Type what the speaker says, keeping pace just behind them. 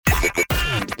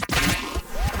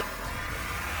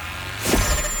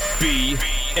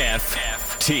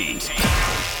BFFT.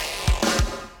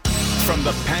 From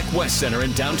the Pac West Center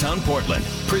in downtown Portland,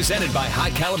 presented by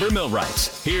High Caliber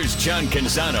Millwrights, here's John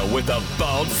Canzano with the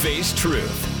bald-faced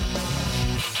truth.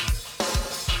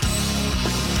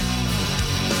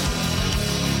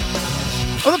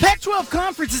 Well, the Pac-12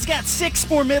 Conference has got 6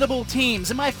 formidable teams.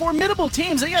 And by formidable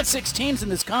teams, they got 6 teams in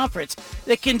this conference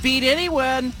that can beat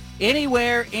anyone,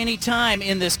 anywhere, anytime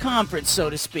in this conference,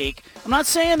 so to speak. I'm not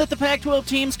saying that the Pac-12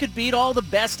 teams could beat all the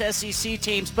best SEC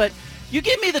teams, but you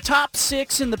give me the top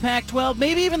 6 in the Pac-12,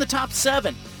 maybe even the top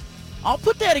 7. I'll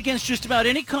put that against just about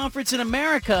any conference in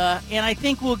America, and I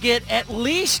think we'll get at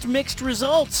least mixed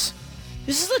results.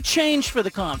 This is a change for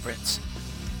the conference.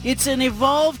 It's an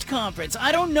evolved conference.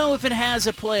 I don't know if it has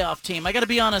a playoff team. I got to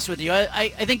be honest with you. I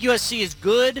think USC is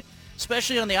good,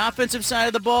 especially on the offensive side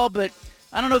of the ball, but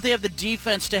I don't know if they have the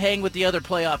defense to hang with the other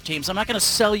playoff teams. I'm not going to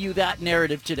sell you that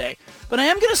narrative today. But I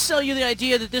am going to sell you the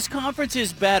idea that this conference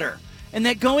is better and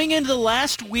that going into the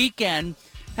last weekend,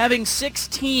 having 6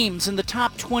 teams in the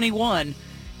top 21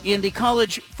 in the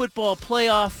college football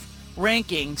playoff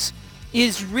rankings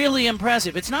is really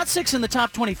impressive. It's not 6 in the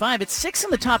top 25. It's 6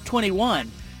 in the top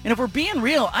 21. And if we're being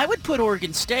real, I would put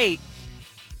Oregon State,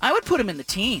 I would put them in the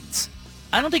teens.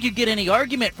 I don't think you'd get any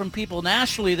argument from people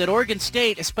nationally that Oregon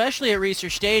State, especially at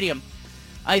Reser Stadium,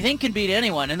 I think can beat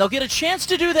anyone. And they'll get a chance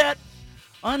to do that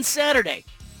on Saturday.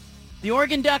 The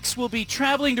Oregon Ducks will be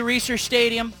traveling to Reser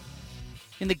Stadium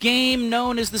in the game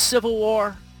known as the Civil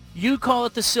War. You call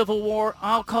it the Civil War.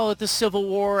 I'll call it the Civil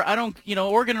War.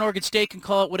 Oregon and Oregon State can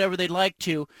call it whatever they'd like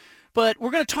to. But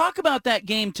we're going to talk about that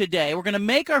game today. We're going to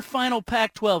make our final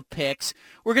Pac-12 picks.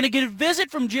 We're going to get a visit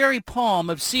from Jerry Palm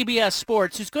of CBS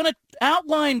Sports, who's going to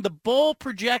outline the bowl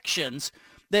projections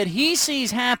that he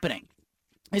sees happening.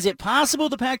 Is it possible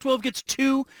the Pac-12 gets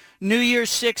 2 New Year's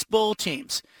 6 bowl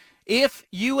teams? If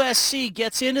USC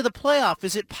gets into the playoff,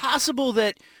 is it possible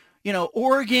that,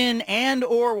 Oregon and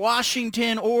or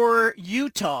Washington or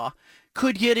Utah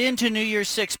could get into New Year's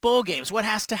 6 bowl games? What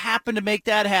has to happen to make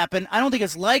that happen? I don't think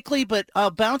it's likely, but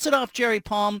I'll bounce it off Jerry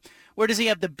Palm. Where does he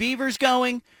have the Beavers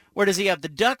going? Where does he have the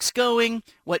Ducks going?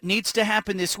 What needs to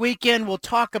happen this weekend? We'll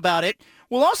talk about it.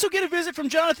 We'll also get a visit from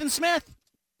Jonathan Smith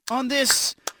on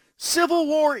this Civil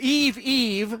War Eve.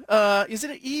 Is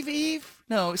it an Eve?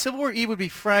 No, Civil War Eve would be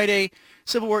Friday.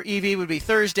 Civil War Eve would be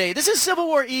Thursday. This is Civil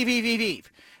War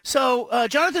Eve. So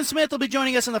Jonathan Smith will be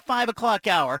joining us in the 5 o'clock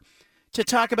hour to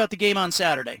talk about the game on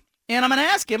Saturday. And I'm going to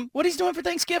ask him what he's doing for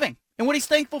Thanksgiving and what he's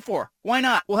thankful for. Why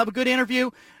not? We'll have a good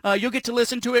interview. You'll get to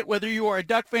listen to it whether you are a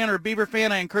Duck fan or a Beaver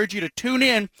fan. I encourage you to tune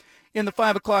in the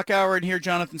 5 o'clock hour and hear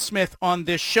Jonathan Smith on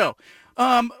this show.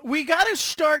 We got to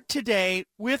start today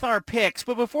with our picks.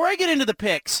 But before I get into the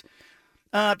picks,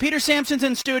 Peter Sampson's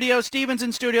in studio. Steven's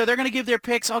in studio. They're going to give their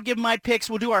picks. I'll give my picks.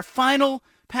 We'll do our final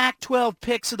Pac-12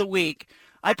 picks of the week.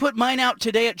 I put mine out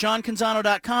today at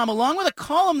johncanzano.com along with a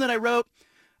column that I wrote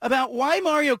about why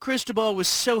Mario Cristobal was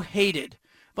so hated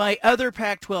by other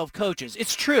Pac-12 coaches.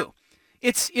 It's true.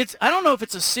 It's I don't know if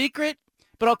it's a secret,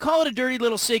 but I'll call it a dirty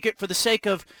little secret for the sake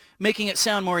of making it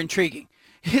sound more intriguing.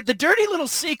 The dirty little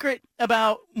secret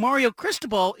about Mario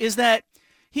Cristobal is that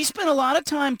he spent a lot of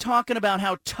time talking about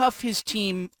how tough his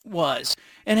team was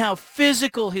and how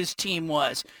physical his team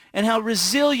was and how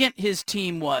resilient his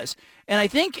team was. And I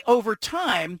think over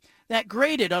time that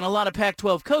grated on a lot of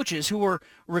Pac-12 coaches who were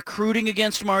recruiting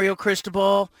against Mario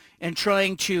Cristobal and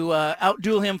trying to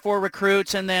outduel him for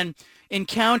recruits and then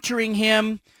encountering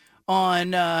him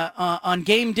on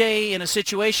game day in a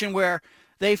situation where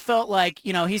they felt like,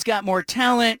 he's got more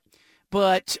talent,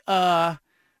 but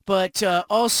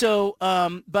also,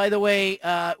 by the way,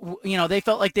 they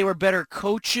felt like they were better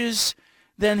coaches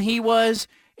than he was.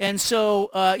 And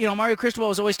so, Mario Cristobal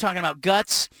was always talking about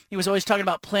guts. He was always talking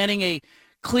about planting a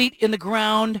cleat in the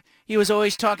ground. He was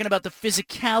always talking about the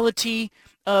physicality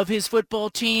of his football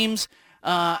teams,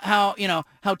 how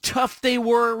tough they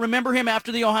were. Remember him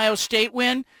after the Ohio State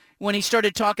win when he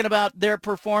started talking about their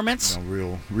performance?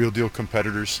 Real deal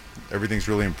competitors. Everything's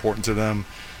really important to them.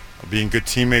 Being good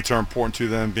teammates are important to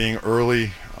them. Being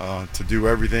early to do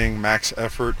everything, max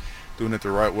effort, doing it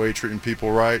the right way, treating people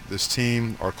right. This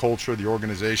team, our culture, the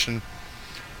organization,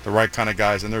 the right kind of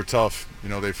guys, and they're tough.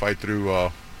 They fight through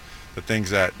the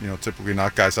things that typically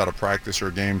knock guys out of practice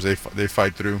or games. They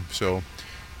fight through. So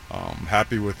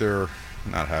happy with their,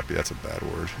 not happy, that's a bad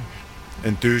word.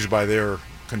 Enthused by their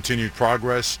continued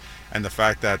progress and the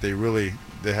fact that they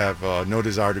have no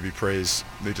desire to be praised.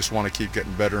 They just want to keep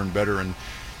getting better and better. And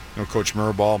Coach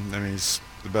Mirabal, he's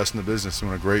the best in the business,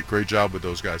 doing a great job with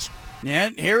those guys.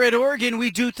 And here at Oregon, we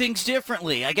do things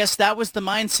differently. I guess that was the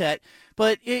mindset.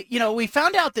 But, we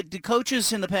found out that the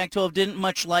coaches in the Pac-12 didn't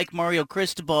much like Mario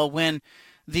Cristobal when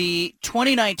the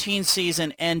 2019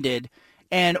 season ended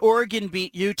and Oregon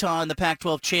beat Utah in the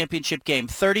Pac-12 championship game,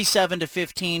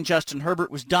 37-15. Justin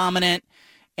Herbert was dominant.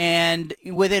 And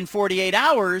within 48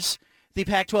 hours, the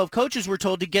Pac-12 coaches were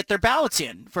told to get their ballots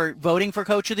in for voting for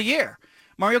Coach of the Year.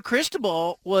 Mario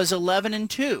Cristobal was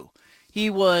 11-2. He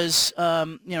was,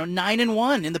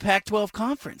 9-1 in the Pac-12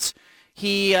 conference.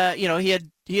 He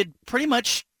had pretty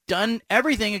much done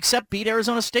everything except beat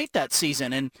Arizona State that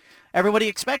season, and everybody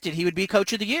expected he would be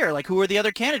Coach of the Year. Like, who were the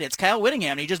other candidates? Kyle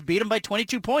Whittingham. He just beat him by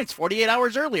 22 points 48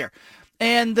 hours earlier.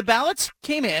 And the ballots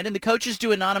came in, and the coaches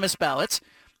do anonymous ballots,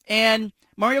 and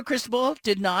Mario Cristobal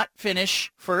did not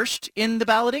finish first in the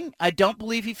balloting. I don't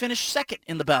believe he finished second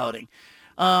in the balloting.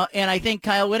 And I think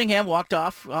Kyle Whittingham walked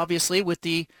off, obviously, with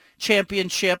the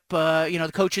championship,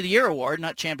 the Coach of the Year award,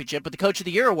 not championship, but the Coach of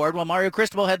the Year award, while Mario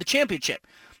Cristobal had the championship.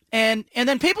 And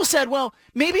then people said, well,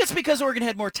 maybe it's because Oregon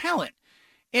had more talent.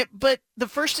 But the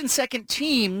first and second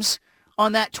teams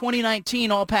on that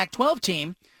 2019 All Pac-12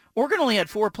 team, Oregon only had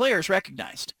 4 players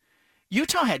recognized.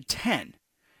 Utah had 10.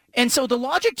 And so the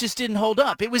logic just didn't hold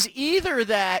up. It was either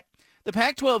that the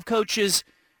Pac-12 coaches,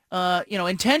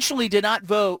 intentionally did not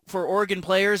vote for Oregon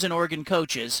players and Oregon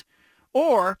coaches,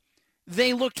 or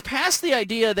they looked past the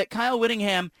idea that Kyle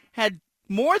Whittingham had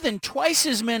more than twice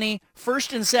as many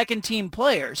first and second team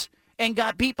players and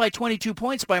got beat by 22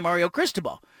 points by Mario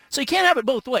Cristobal. So you can't have it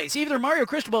both ways. Either Mario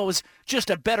Cristobal was just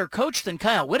a better coach than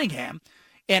Kyle Whittingham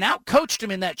and outcoached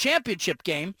him in that championship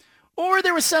game, or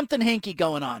there was something hinky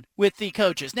going on with the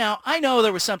coaches. Now, I know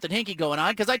there was something hinky going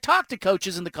on because I talked to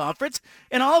coaches in the conference,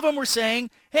 and all of them were saying,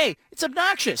 hey, it's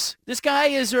obnoxious. This guy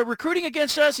is recruiting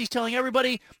against us. He's telling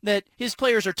everybody that his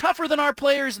players are tougher than our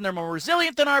players, and they're more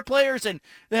resilient than our players. And,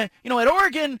 at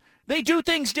Oregon, they do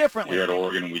things differently. Here at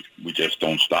Oregon, we just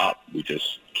don't stop. We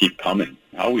just keep coming.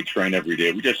 How we train every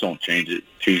day, we just don't change it.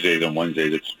 Tuesdays and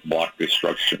Wednesdays, it's block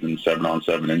destruction and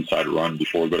 7-on-7 inside run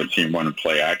before we go to team run and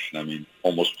play action. I mean,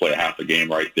 almost play half a game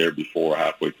right there before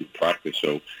halfway through practice.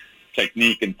 So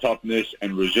technique and toughness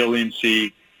and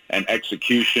resiliency and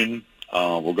execution,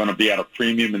 we're going to be at a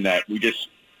premium in that we just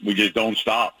don't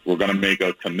stop. We're going to make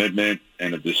a commitment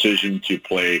and a decision to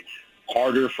play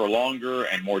harder for longer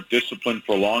and more disciplined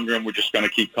for longer, and we're just going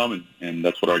to keep coming. And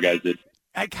that's what our guys did.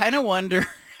 I kind of wonder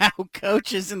how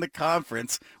coaches in the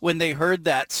conference, when they heard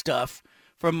that stuff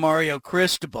from Mario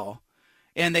Cristobal,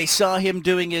 and they saw him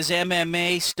doing his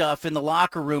MMA stuff in the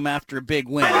locker room after a big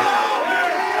win.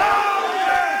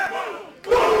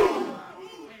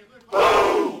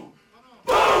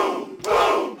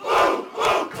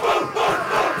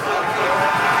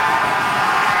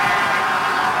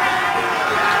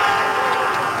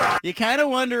 You kind of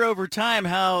wonder over time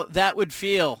how that would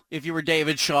feel if you were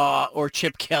David Shaw or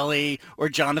Chip Kelly or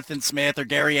Jonathan Smith or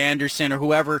Gary Anderson or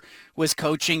whoever was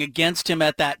coaching against him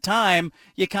at that time.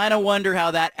 You kind of wonder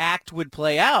how that act would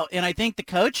play out. And I think the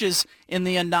coaches in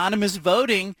the anonymous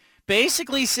voting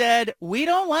basically said, we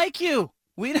don't like you.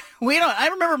 We don't. I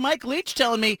remember Mike Leach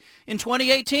telling me in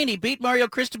 2018 he beat Mario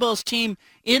Cristobal's team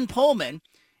in Pullman.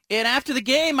 And after the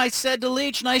game, I said to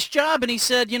Leach, nice job. And he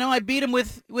said, I beat him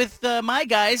with my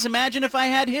guys. Imagine if I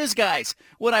had his guys,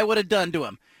 what I would have done to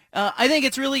him. I think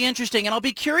it's really interesting. And I'll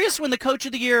be curious when the Coach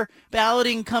of the Year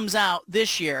balloting comes out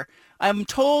this year. I'm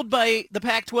told by the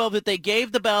Pac-12 that they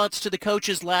gave the ballots to the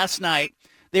coaches last night.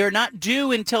 They are not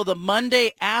due until the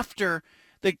Monday after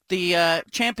the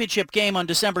championship game on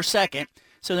December 2nd.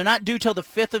 So they're not due till the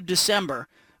 5th of December.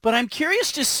 But I'm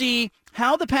curious to see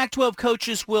how the Pac-12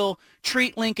 coaches will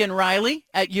treat Lincoln Riley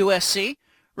at USC.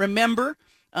 Remember,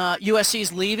 USC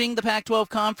is leaving the Pac-12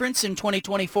 conference in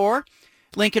 2024.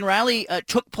 Lincoln Riley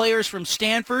took players from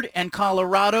Stanford and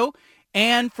Colorado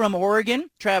and from Oregon,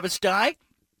 Travis Dye.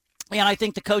 And I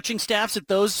think the coaching staffs at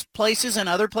those places and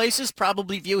other places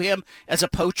probably view him as a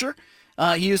poacher.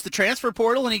 He used the transfer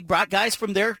portal, and he brought guys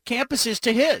from their campuses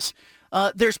to his.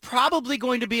 There's probably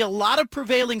going to be a lot of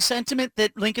prevailing sentiment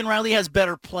that Lincoln Riley has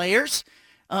better players.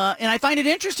 And I find it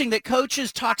interesting that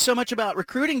coaches talk so much about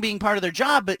recruiting being part of their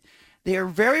job, but they are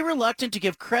very reluctant to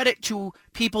give credit to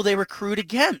people they recruit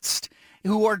against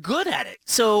who are good at it.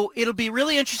 So it'll be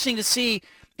really interesting to see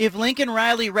if Lincoln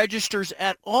Riley registers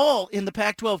at all in the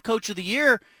Pac-12 Coach of the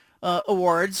Year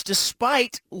awards,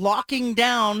 despite locking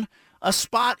down a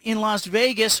spot in Las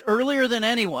Vegas earlier than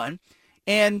anyone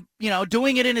and,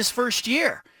 doing it in his first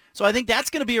year. So I think that's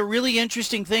going to be a really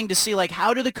interesting thing to see, like,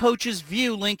 how do the coaches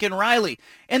view Lincoln Riley?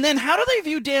 And then how do they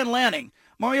view Dan Lanning,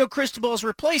 Mario Cristobal's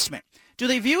replacement? Do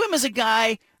they view him as a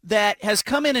guy that has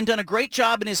come in and done a great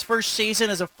job in his first season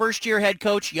as a first-year head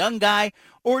coach, young guy?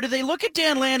 Or do they look at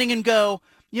Dan Lanning and go,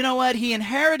 you know what, he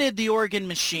inherited the Oregon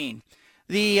machine,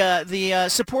 the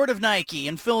support of Nike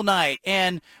and Phil Knight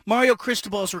and Mario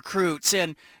Cristobal's recruits,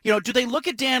 and, do they look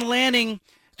at Dan Lanning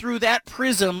through that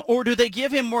prism, or do they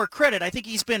give him more credit? I think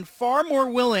he's been far more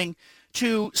willing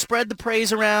to spread the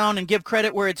praise around and give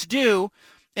credit where it's due.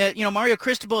 Mario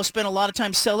Cristobal spent a lot of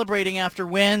time celebrating after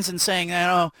wins and saying,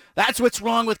 that's what's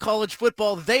wrong with college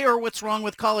football. They are what's wrong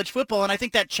with college football. And I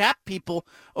think that chapped people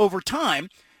over time.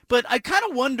 But I kind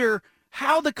of wonder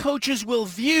how the coaches will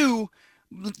view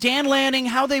Dan Lanning,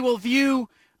 how they will view,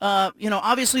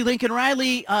 obviously Lincoln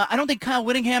Riley. I don't think Kyle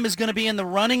Whittingham is going to be in the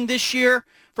running this year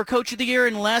for Coach of the Year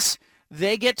unless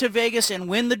they get to Vegas and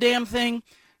win the damn thing.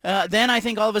 Then I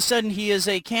think all of a sudden he is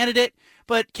a candidate.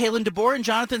 But Kalen DeBoer and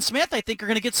Jonathan Smith, I think, are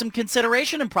going to get some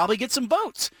consideration and probably get some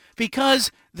votes because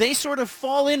they sort of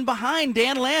fall in behind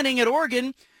Dan Lanning at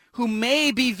Oregon, who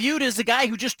may be viewed as the guy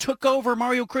who just took over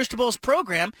Mario Cristobal's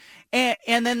program,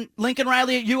 and then Lincoln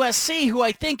Riley at USC, who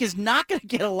I think is not going to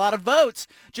get a lot of votes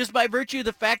just by virtue of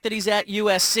the fact that he's at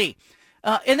USC.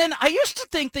 And then I used to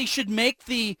think they should make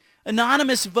the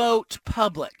anonymous vote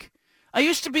public. I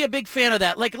used to be a big fan of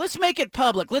that. Like, let's make it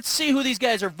public. Let's see who these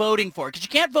guys are voting for. Because you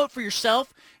can't vote for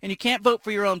yourself, and you can't vote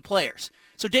for your own players.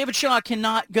 So David Shaw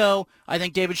cannot go, I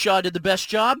think David Shaw did the best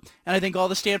job, and I think all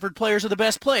the Stanford players are the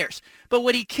best players. But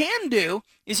what he can do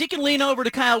is he can lean over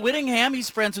to Kyle Whittingham, he's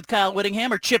friends with Kyle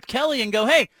Whittingham, or Chip Kelly, and go,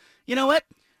 hey, you know what?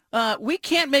 We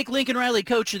can't make Lincoln Riley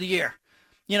Coach of the Year.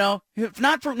 Not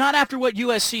after what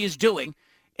USC is doing.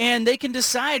 And they can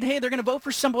decide, hey, they're going to vote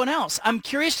for someone else. I'm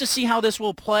curious to see how this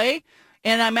will play.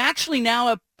 And I'm actually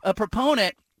now a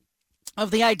proponent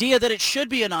of the idea that it should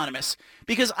be anonymous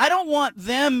because I don't want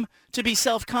them to be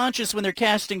self-conscious when they're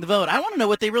casting the vote. I want to know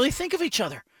what they really think of each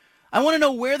other. I want to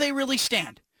know where they really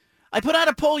stand. I put out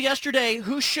a poll yesterday,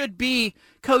 who should be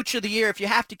Coach of the Year if you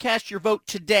have to cast your vote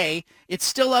today. It's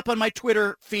still up on my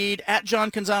Twitter feed, at John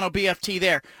Canzano BFT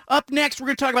there. Up next, we're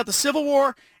going to talk about the Civil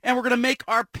War, and we're going to make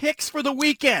our picks for the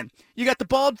weekend. You got the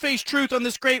Bald-Faced Truth on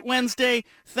this great Wednesday,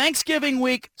 Thanksgiving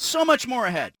week, so much more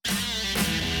ahead.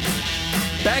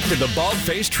 Back to the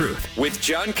Bald-Faced Truth with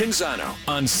John Canzano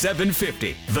on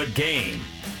 750 The Game.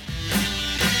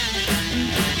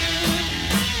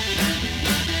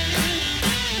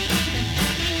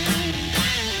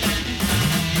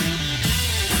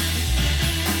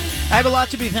 I have a lot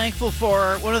to be thankful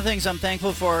for. One of the things I'm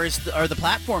thankful for are the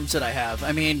platforms that I have.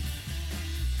 I mean,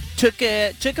 took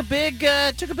a big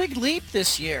leap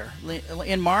this year.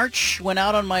 In March, went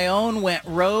out on my own, went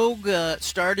rogue,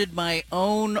 started my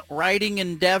own writing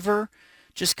endeavor.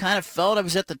 Just kind of felt I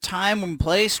was at the time and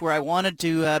place where I wanted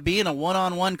to be in a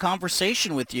one-on-one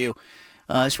conversation with you.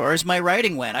 As far as my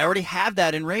writing went, I already have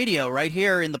that in radio right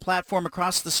here in the platform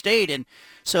across the state. And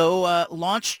so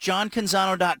launched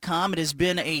JohnCanzano.com. It has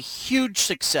been a huge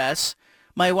success.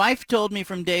 My wife told me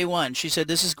from day one, she said,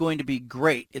 this is going to be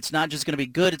great. It's not just going to be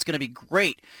good, it's going to be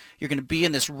great. You're going to be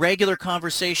in this regular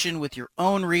conversation with your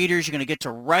own readers. You're going to get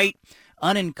to write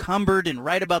unencumbered and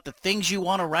write about the things you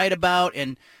want to write about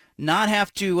and not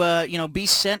have to, be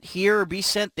sent here or be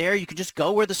sent there. You can just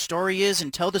go where the story is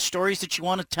and tell the stories that you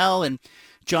want to tell. And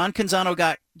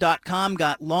JohnCanzano.com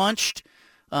got launched.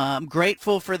 I'm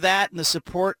grateful for that and the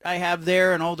support I have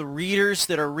there and all the readers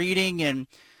that are reading and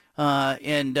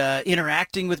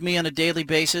interacting with me on a daily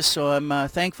basis. So I'm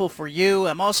thankful for you.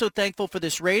 I'm also thankful for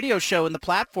this radio show and the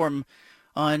platform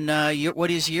on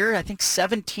what is year, I think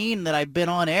 17 that I've been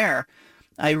on air.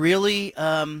 I'm really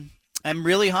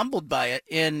humbled by it,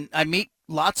 and I meet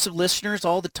lots of listeners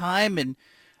all the time, and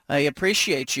I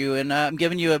appreciate you. And I'm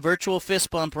giving you a virtual fist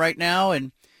bump right now,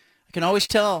 and I can always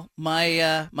tell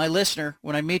my listener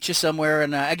when I meet you somewhere,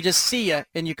 and I can just see you,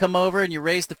 and you come over and you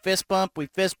raise the fist bump. We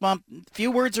fist bump. A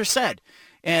few words are said,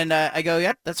 and I go,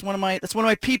 yep, that's one of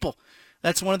my people.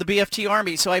 That's one of the BFT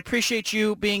Army. So I appreciate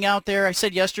you being out there. I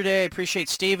said yesterday I appreciate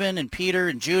Stephen and Peter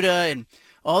and Judah and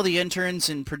all the interns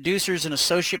and producers and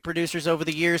associate producers over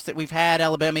the years that we've had,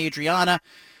 Alabama Adriana,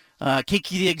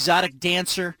 Kiki the Exotic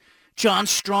Dancer, John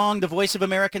Strong, the voice of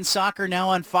American soccer, now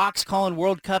on Fox calling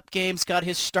World Cup games, got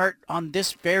his start on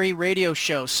this very radio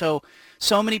show. So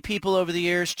many people over the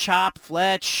years, Chop,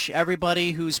 Fletch,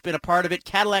 everybody who's been a part of it,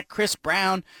 Cadillac Chris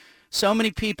Brown, so many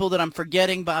people that I'm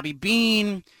forgetting, Bobby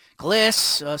Bean,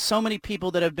 Gliss, so many people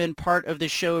that have been part of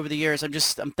this show over the years.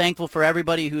 I'm thankful for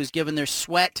everybody who's given their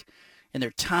sweat and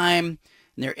their time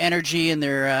and their energy and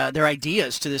their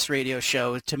ideas to this radio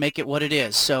show to make it what it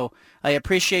is. So I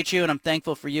appreciate you, and I'm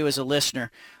thankful for you as a listener.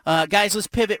 Guys, let's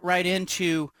pivot right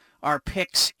into our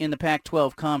picks in the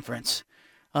Pac-12 Conference.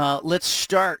 Let's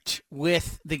start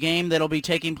with the game that'll be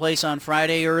taking place on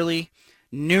Friday early,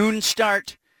 noon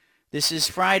start. This is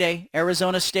Friday,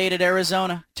 Arizona State at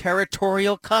Arizona,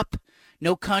 Territorial Cup.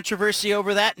 No controversy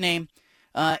over that name.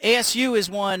 ASU has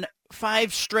won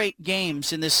 5 straight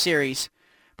games in this series,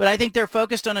 but I think they're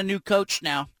focused on a new coach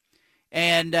now.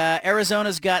 And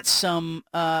Arizona's got some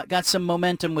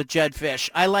momentum with Jedd Fisch.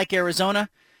 I like Arizona.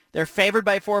 They're favored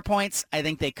by 4 points. I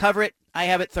think they cover it. I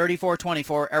have it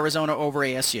 34-24, Arizona over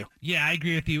ASU. Yeah, I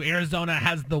agree with you. Arizona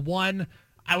has the one,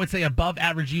 I would say, above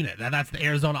average unit. That's the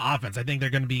Arizona offense. I think they're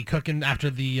going to be cooking after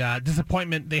the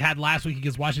disappointment they had last week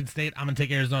against Washington State. I'm going to take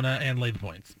Arizona and lay the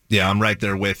points. Yeah, I'm right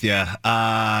there with you.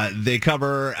 They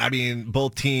cover,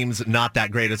 both teams, not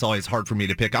that great. It's always hard for me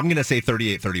to pick. I'm going to say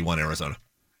 38-31 Arizona.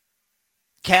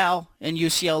 Cal and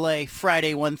UCLA,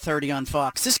 Friday, 1:30 on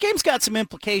Fox. This game's got some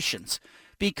implications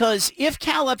because if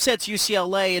Cal upsets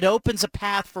UCLA, it opens a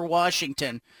path for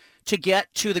Washington to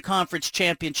get to the conference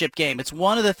championship game. It's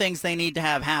one of the things they need to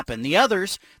have happen. The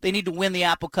others, they need to win the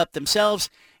Apple Cup themselves,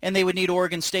 and they would need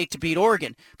Oregon State to beat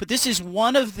Oregon. But this is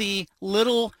one of the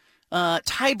little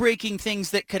tie-breaking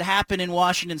things that could happen in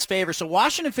Washington's favor. So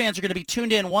Washington fans are going to be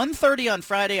tuned in 1:30 on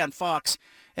Friday on Fox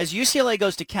as UCLA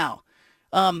goes to Cal.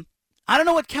 I don't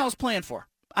know what Cal's playing for.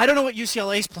 I don't know what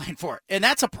UCLA's playing for. And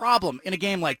that's a problem in a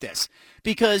game like this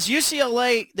because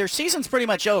UCLA, their season's pretty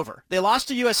much over. They lost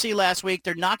to USC last week.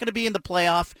 They're not going to be in the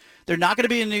playoff. They're not going to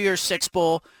be in the New Year's Six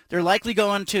Bowl. They're likely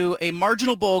going to a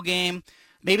marginal bowl game.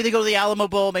 Maybe they go to the Alamo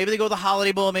Bowl. Maybe they go to the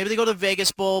Holiday Bowl. Maybe they go to the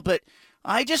Vegas Bowl. But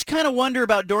I just kind of wonder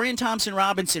about Dorian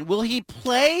Thompson-Robinson. Will he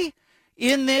play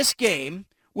in this game?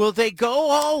 Will they go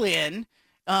all in?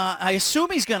 I assume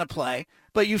he's going to play.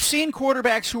 But you've seen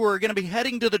quarterbacks who are going to be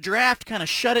heading to the draft kind of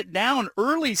shut it down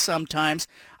early sometimes.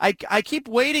 I keep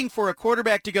waiting for a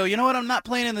quarterback to go, you know what, I'm not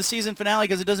playing in the season finale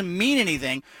because it doesn't mean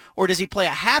anything. Or does he play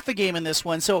a half a game in this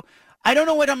one? So I don't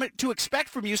know what I'm to expect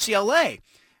from UCLA.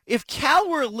 If Cal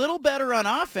were a little better on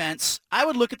offense, I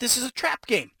would look at this as a trap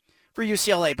game for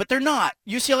UCLA. But they're not.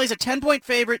 UCLA's a 10-point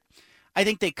favorite. I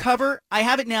think they cover. I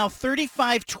have it now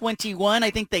 35-21. I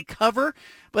think they cover,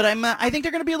 but I think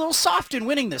they're going to be a little soft in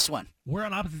winning this one. We're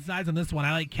on opposite sides on this one.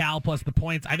 I like Cal plus the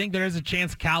points. I think there is a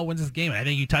chance Cal wins this game. I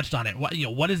think you touched on it. What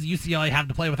does UCLA have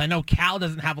to play with? I know Cal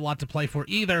doesn't have a lot to play for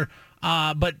either,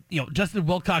 but Justin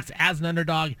Wilcox as an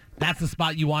underdog, that's the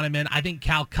spot you want him in. I think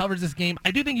Cal covers this game.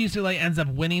 I do think UCLA ends up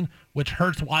winning, which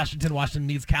hurts Washington. Washington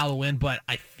needs Cal to win, but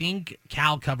I think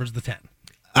Cal covers the 10.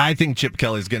 I think Chip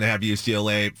Kelly's going to have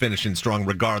UCLA finishing strong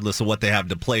regardless of what they have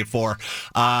to play for.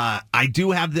 I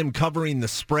do have them covering the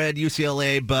spread,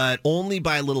 UCLA, but only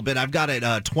by a little bit. I've got it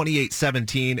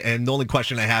 28-17, and the only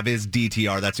question I have is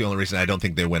DTR. That's the only reason I don't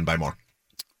think they win by more.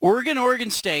 Oregon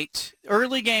State,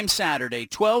 early game Saturday,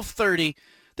 12:30.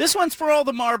 This one's for all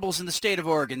the marbles in the state of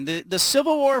Oregon, the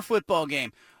Civil War football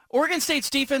game. Oregon State's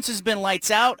defense has been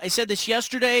lights out. I said this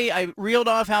yesterday. I reeled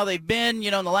off how they've been,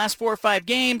 in the last 4 or 5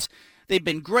 games. They've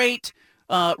been great.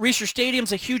 Reser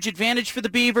Stadium's a huge advantage for the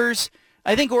Beavers.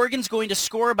 I think Oregon's going to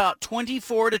score about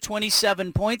 24 to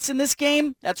 27 points in this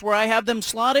game. That's where I have them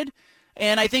slotted.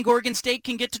 And I think Oregon State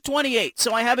can get to 28.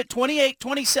 So I have it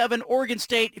 28-27 Oregon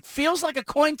State. It feels like a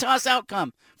coin toss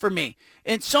outcome for me.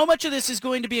 And so much of this is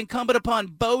going to be incumbent upon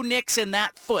Bo Nix and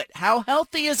that foot. How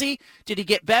healthy is he? Did he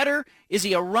get better? Is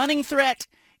he a running threat?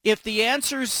 If the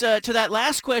answers to that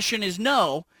last question is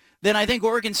no, then I think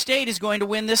Oregon State is going to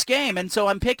win this game. And so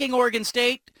I'm picking Oregon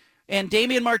State and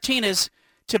Damian Martinez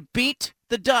to beat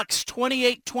the Ducks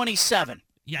 28-27.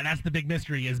 Yeah, that's the big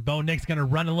mystery. Is Bo Nix going to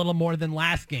run a little more than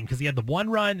last game? Because he had the one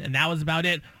run, and that was about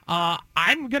it.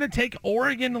 I'm going to take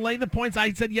Oregon to lay the points.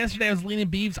 I said yesterday I was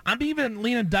leaning Beavs. I'm even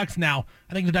leaning Ducks now.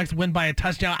 I think the Ducks win by a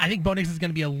touchdown. I think Bo Nix is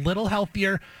going to be a little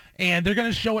healthier, and they're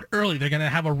going to show it early. They're going to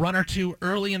have a run or two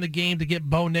early in the game to get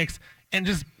Bo Nix and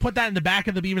just put that in the back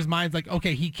of the Beavers' minds, like,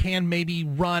 okay, he can maybe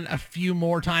run a few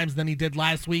more times than he did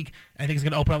last week. I think he's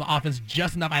going to open up the offense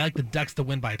just enough. I like the Ducks to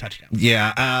win by a touchdown.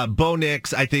 Yeah, Bo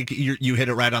Nix, I think you hit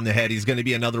it right on the head. He's going to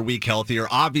be another week healthier.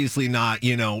 Obviously not,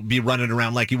 be running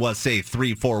around like he was, say,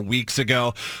 3-4 weeks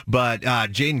ago. But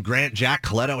Jaden Grant, Jack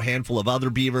Coletto, handful of other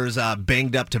Beavers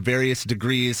banged up to various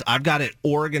degrees. I've got it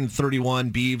Oregon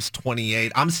 31, Beavs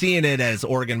 28. I'm seeing it as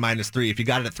Oregon -3. If you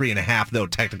got it at 3.5, though,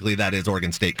 technically that is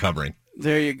Oregon State covering.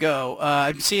 There you go.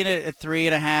 I'm seeing it at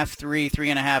 3.5,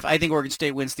 3.5. I think Oregon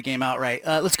State wins the game outright.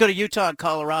 Let's go to Utah and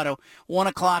Colorado. 1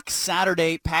 o'clock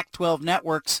Saturday, Pac-12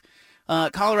 networks.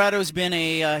 Colorado's been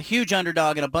a huge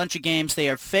underdog in a bunch of games. They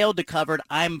have failed to cover.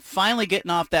 I'm finally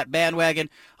getting off that bandwagon.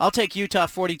 I'll take Utah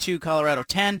 42, Colorado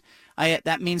 10.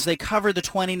 That means they cover the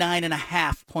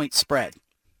 29.5 point spread.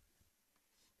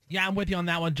 Yeah, I'm with you on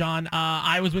that one, John.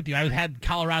 I was with you. I had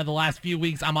Colorado the last few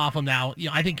weeks. I'm off them now.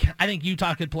 I think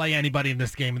Utah could play anybody in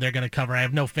this game, and they're going to cover. I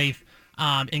have no faith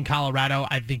in Colorado.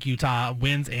 I think Utah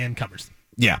wins and covers.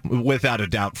 Yeah, without a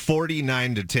doubt.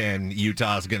 49-10,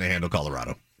 Utah's going to handle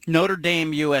Colorado. Notre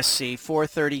Dame, USC,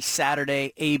 4:30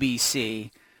 Saturday,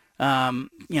 ABC.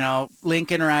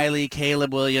 Lincoln Riley,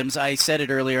 Caleb Williams. I said it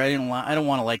earlier. I don't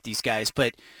want to like these guys,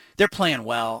 but they're playing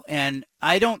well, and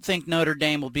I don't think Notre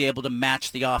Dame will be able to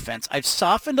match the offense. I've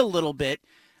softened a little bit.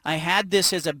 I had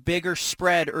this as a bigger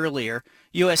spread earlier.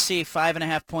 USC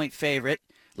 5.5-point favorite.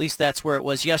 At least that's where it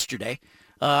was yesterday.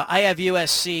 I have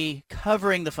USC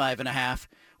covering the 5.5,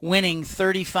 winning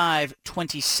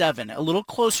 35-27. A little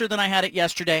closer than I had it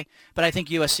yesterday, but I think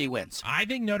USC wins. I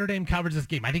think Notre Dame covers this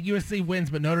game. I think USC wins,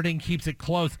 but Notre Dame keeps it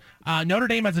close. Notre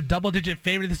Dame has a double-digit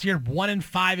favorite this year,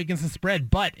 1-5 against the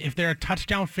spread. But if they're a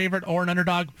touchdown favorite or an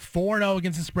underdog, 4-0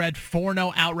 against the spread,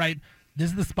 4-0 outright.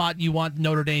 This is the spot you want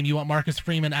Notre Dame. You want Marcus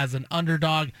Freeman as an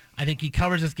underdog. I think he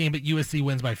covers this game, but USC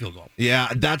wins by field goal. Yeah,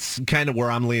 that's kind of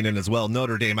where I'm leaning as well.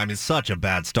 Notre Dame, such a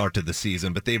bad start to the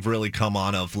season, but they've really come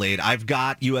on of late. I've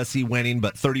got USC winning,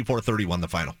 but 34-31 the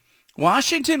final.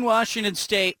 Washington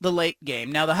State, the late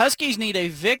game. Now, the Huskies need a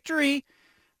victory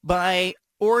by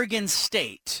Oregon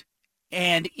State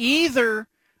and either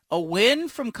a win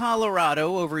from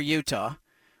Colorado over Utah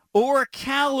or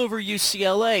Cal over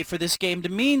UCLA for this game to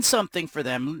mean something for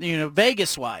them,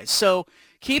 Vegas-wise. So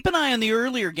keep an eye on the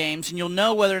earlier games, and you'll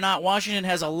know whether or not Washington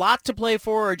has a lot to play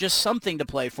for or just something to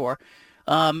play for.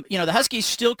 The Huskies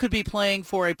still could be playing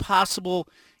for a possible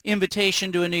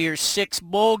invitation to a New Year's Six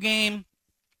bowl game,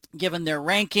 given their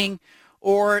ranking,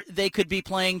 or they could be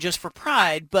playing just for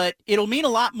pride, but it'll mean a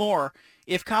lot more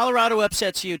if Colorado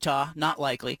upsets Utah, not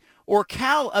likely, or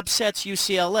Cal upsets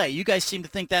UCLA. You guys seem to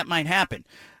think that might happen.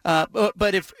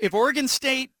 But if Oregon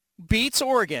State beats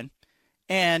Oregon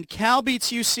and Cal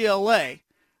beats UCLA,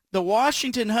 the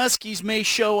Washington Huskies may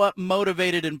show up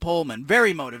motivated in Pullman,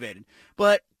 very motivated.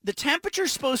 But the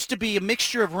temperature's supposed to be a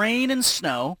mixture of rain and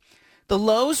snow. The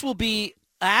lows will be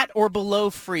at or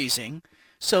below freezing.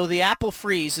 So the apple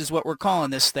freeze is what we're calling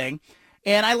this thing.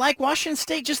 And I like Washington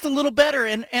State just a little better.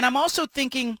 And I'm also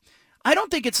thinking, I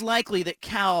don't think it's likely that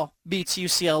Cal beats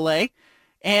UCLA.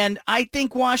 And I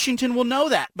think Washington will know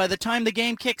that by the time the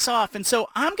game kicks off. And so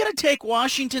I'm going to take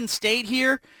Washington State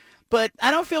here, but I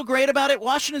don't feel great about it.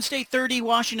 Washington State 30,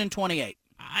 Washington 28.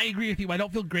 I agree with you. I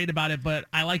don't feel great about it, but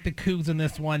I like the Cougs in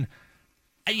this one.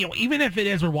 Even if it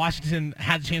is where Washington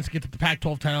has a chance to get to the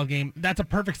Pac-12 title game, that's a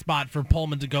perfect spot for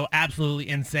Pullman to go absolutely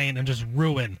insane and just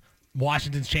ruin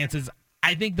Washington's chances.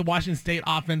 I think the Washington State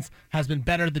offense has been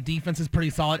better. The defense is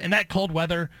pretty solid. And that cold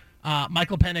weather,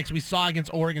 Michael Penix, we saw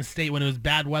against Oregon State when it was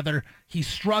bad weather. He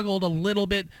struggled a little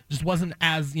bit, just wasn't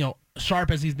as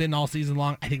sharp as he's been all season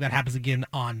long. I think that happens again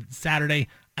on Saturday.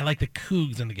 I like the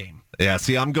Cougs in the game. Yeah,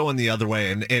 see, I'm going the other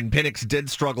way. And Penix did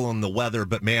struggle in the weather,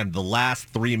 but, man, the last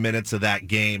 3 minutes of that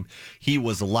game, he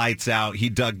was lights out. He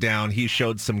dug down. He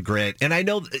showed some grit. And I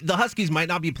know the Huskies might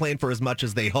not be playing for as much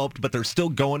as they hoped, but they're still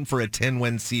going for a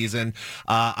 10-win season.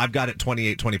 I've got it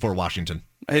 28-24 Washington.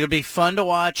 It'll be fun to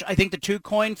watch. I think the two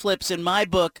coin flips in my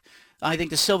book, I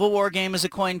think the Civil War game is a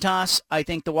coin toss. I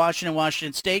think the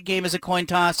Washington State game is a coin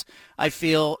toss. I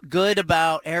feel good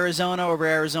about Arizona over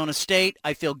Arizona State.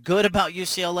 I feel good about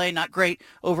UCLA, not great,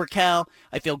 over Cal.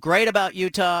 I feel great about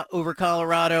Utah over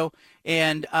Colorado.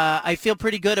 And I feel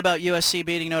pretty good about USC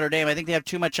beating Notre Dame. I think they have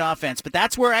too much offense. But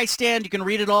that's where I stand. You can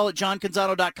read it all at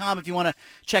johncanzano.com if you want to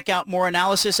check out more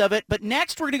analysis of it. But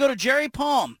next we're going to go to Jerry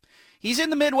Palm. He's in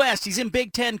the Midwest. He's in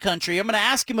Big Ten country. I'm going to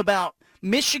ask him about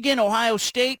Michigan, Ohio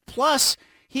State, plus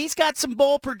he's got some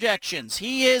bowl projections.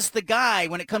 He is the guy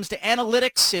when it comes to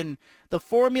analytics and the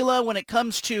formula when it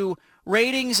comes to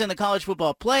ratings in the college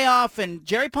football playoff. And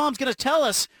Jerry Palm's going to tell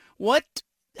us what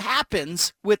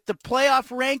happens with the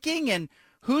playoff ranking and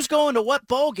who's going to what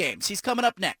bowl games. He's coming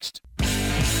up next.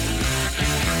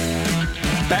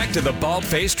 Back to the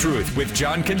Bald-Faced Truth with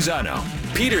John Canzano.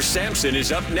 Peter Sampson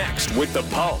is up next with The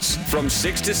Pulse from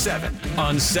 6 to 7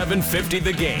 on 750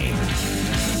 The Game.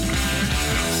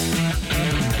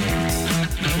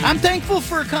 I'm thankful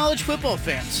for college football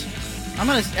fans.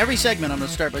 Every segment I'm going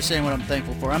to start by saying what I'm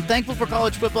thankful for. I'm thankful for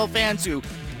college football fans who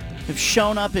have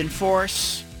shown up in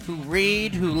force, who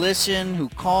read, who listen, who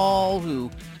call, who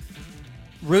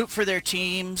root for their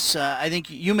teams. I think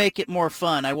you make it more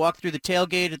fun. I walk through the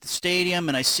tailgate at the stadium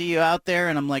and I see you out there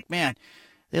and I'm like, man,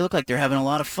 they look like they're having a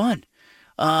lot of fun.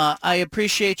 I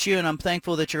appreciate you and I'm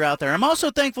thankful that you're out there. I'm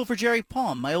also thankful for Jerry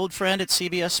Palm, my old friend at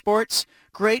CBS Sports.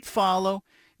 Great follow.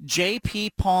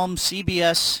 JP Palm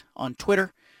CBS on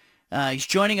Twitter. He's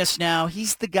joining us now.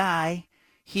 He's the guy.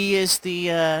 He is the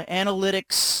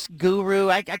analytics guru.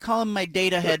 I call him my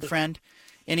data head friend,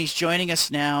 and he's joining us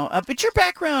now. But your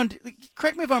background,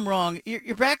 correct me if I'm wrong,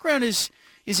 your background is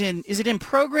it in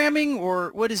programming,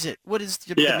 or what is it? What is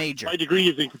the major? My degree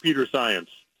is in computer science.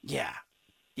 Yeah.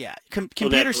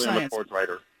 Computer science. I'm a sports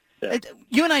writer. Yeah.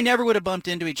 You and I never would have bumped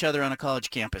into each other on a college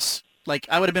campus. Like,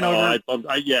 I would have been over.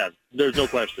 Yeah, there's no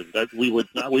question that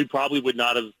we probably would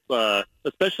not have,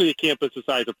 especially a campus the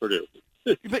size of Purdue.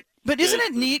 But isn't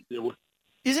it neat?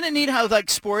 Isn't it neat how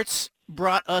like sports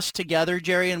brought us together,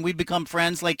 Jerry, and we've become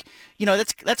friends? Like,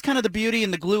 that's kind of the beauty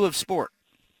and the glue of sport.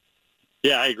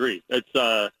 Yeah, I agree. It's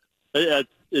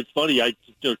funny. I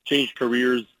changed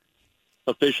careers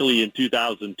officially in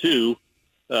 2002,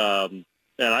 and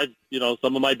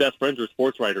some of my best friends are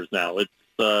sports writers now.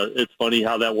 It's funny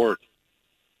how that works.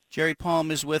 Jerry Palm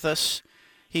is with us.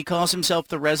 He calls himself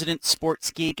the resident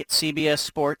sports geek at CBS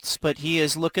Sports, but he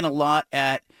is looking a lot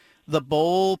at the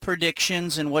bowl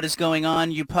predictions and what is going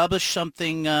on. You published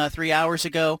something 3 hours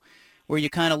ago where you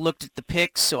kind of looked at the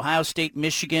picks, Ohio State,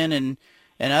 Michigan, and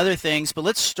other things. But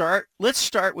let's start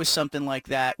with something like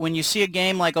that. When you see a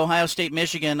game like Ohio State,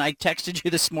 Michigan, I texted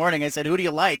you this morning. I said, who do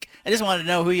you like? I just wanted to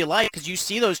know who you like because you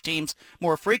see those teams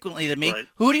more frequently than me. Right.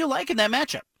 Who do you like in that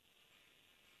matchup?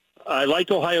 I like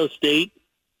Ohio State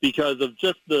because of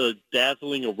just the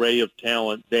dazzling array of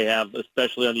talent they have,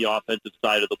 especially on the offensive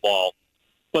side of the ball.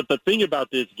 But the thing about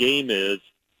this game is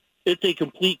it's a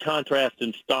complete contrast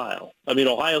in style. I mean,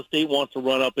 Ohio State wants to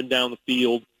run up and down the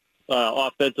field.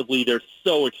 Offensively, they're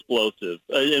so explosive.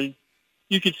 And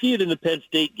you could see it in the Penn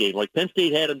State game. Like, Penn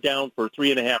State had them down for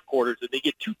 3.5 quarters, and they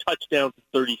get 2 touchdowns in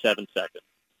 37 seconds.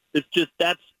 It's just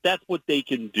that's what they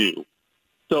can do.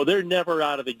 So they're never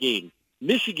out of the game.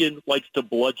 Michigan likes to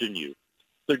bludgeon you.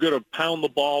 They're going to pound the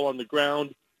ball on the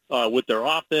ground with their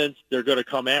offense. They're going to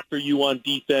come after you on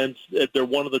defense. They're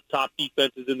one of the top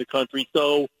defenses in the country.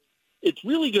 So it's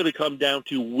really going to come down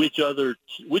to which of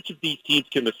these teams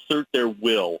can assert their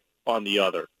will on the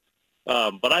other.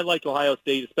 But I like Ohio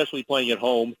State, especially playing at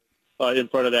home in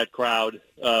front of that crowd,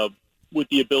 with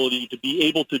the ability to be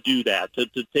able to do that, to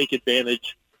take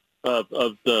advantage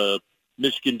of the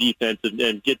Michigan defense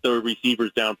and get the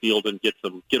receivers downfield and get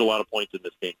a lot of points in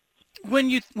this game.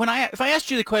 If I asked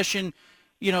you the question,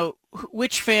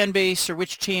 which fan base or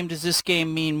which team does this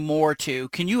game mean more to?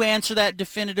 Can you answer that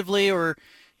definitively, or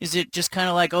is it just kind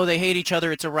of like, they hate each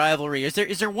other, it's a rivalry? Is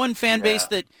there one fan base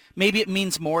that maybe it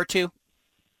means more to?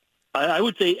 I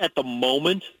would say at the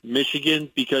moment, Michigan,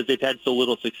 because they've had so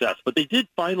little success. But they did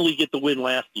finally get the win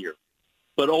last year.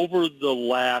 But over the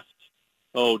last,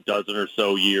 dozen or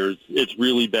so years, it's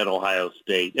really been Ohio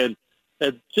State. And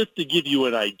just to give you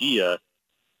an idea,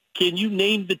 can you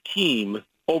name the team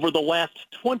over the last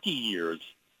 20 years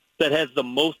that has the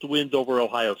most wins over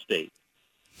Ohio State?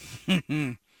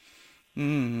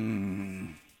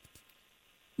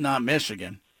 Not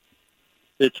Michigan.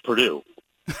 It's Purdue.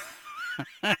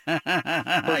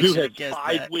 Purdue has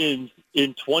 5 wins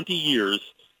in 20 years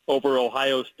over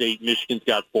Ohio State. Michigan's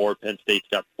got 4. Penn State's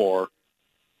got 4,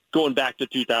 going back to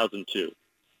 2002.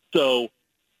 So,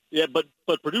 yeah, but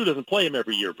Purdue doesn't play them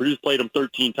every year. Purdue's played them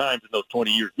 13 times in those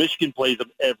 20 years. Michigan plays them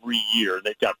every year, and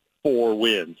they've got 4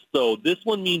 wins. So this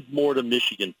one means more to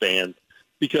Michigan fans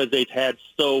because they've had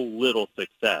so little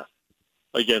success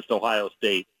against Ohio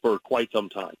State for quite some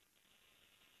time.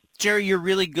 Jerry, you're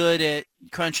really good at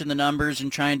crunching the numbers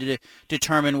and trying to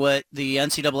determine what the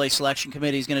NCAA selection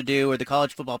committee is going to do or the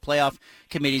college football playoff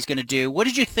committee is going to do. What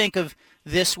did you think of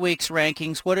this week's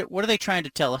rankings? What are they trying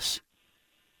to tell us?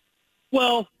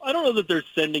 Well, I don't know that they're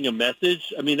sending a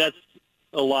message. I mean, that's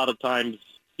a lot of times,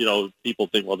 people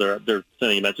think, well, they're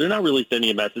sending a message. They're not really sending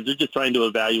a message. They're just trying to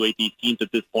evaluate these teams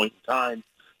at this point in time.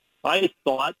 I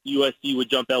thought USC would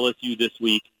jump LSU this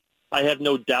week. I have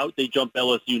no doubt they jump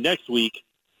LSU next week,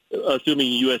 assuming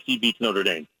USC beats Notre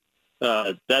Dame.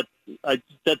 That's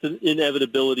an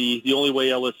inevitability. The only way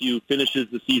LSU finishes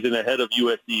the season ahead of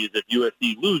USC is if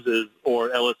USC loses or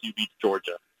LSU beats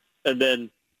Georgia. And then,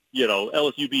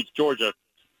 LSU beats Georgia.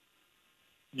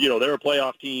 They're a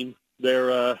playoff team.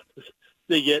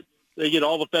 They get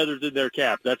all the feathers in their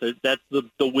cap. That's the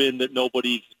win that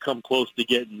nobody's come close to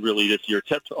getting really this year,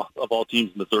 except of all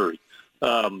teams, Missouri.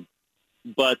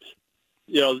 But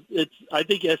I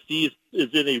think SC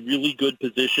is in a really good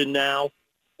position now.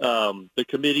 The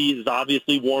committee is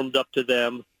obviously warmed up to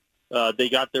them. They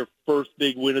got their first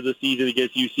big win of the season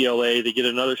against UCLA. They get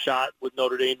another shot with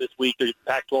Notre Dame this week. There's a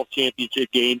Pac-12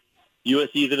 championship game.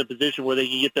 USC is in a position where they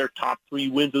can get their top 3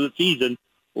 wins of the season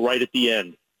right at the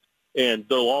end. And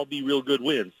they'll all be real good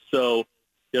wins. So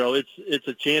it's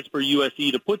a chance for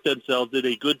USC to put themselves in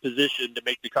a good position to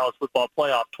make the college football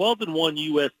playoff.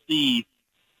 12-1 USC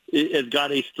has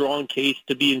got a strong case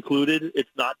to be included. It's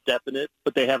not definite,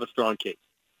 but they have a strong case.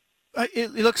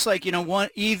 It looks like,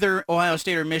 either Ohio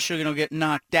State or Michigan will get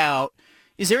knocked out.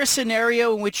 Is there a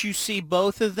scenario in which you see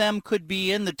both of them could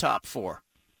be in the top 4?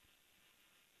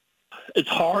 It's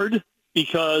hard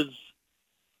because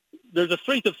there's a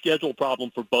strength of schedule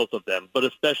problem for both of them, but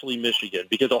especially Michigan,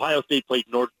 because Ohio State played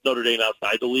Notre Dame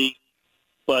outside the league,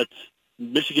 but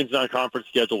Michigan's non-conference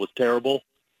schedule was terrible.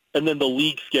 And then the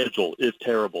league schedule is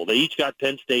terrible. They each got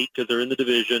Penn State because they're in the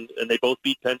division, and they both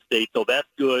beat Penn State, so that's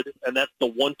good, and that's the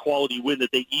one quality win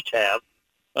that they each have.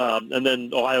 And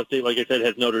then Ohio State, like I said,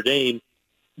 has Notre Dame.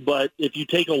 But if you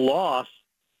take a loss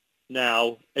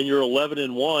now and you're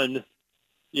 11-1,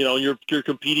 you're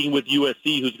competing with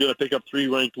USC, who's going to pick up 3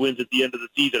 ranked wins at the end of the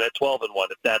season at 12-1,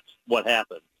 if that's what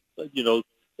happens.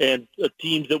 And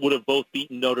teams that would have both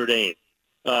beaten Notre Dame.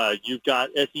 You've got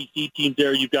SEC teams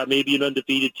there. You've got maybe an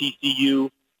undefeated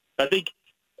TCU. I think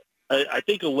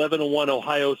 11-1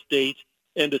 Ohio State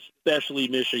and especially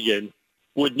Michigan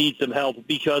would need some help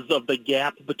because of the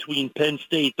gap between Penn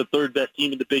State, the third best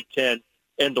team in the Big Ten,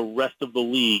 and the rest of the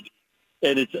league.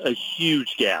 And it's a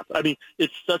huge gap. I mean,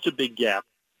 it's such a big gap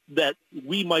that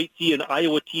we might see an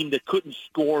Iowa team that couldn't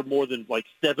score more than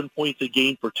 7 points a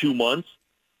game for 2 months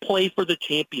play for the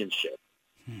championship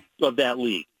of that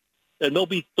league. And they'll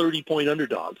be 30-point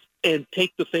underdogs and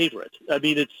take the favorite. I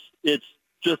mean, it's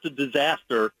just a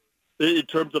disaster in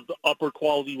terms of the upper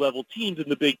quality level teams in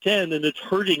the Big Ten, and it's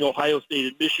hurting Ohio State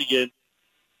and Michigan,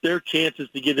 their chances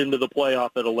to get into the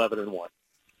playoff at 11-1.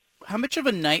 How much of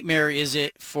a nightmare is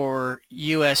it for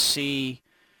USC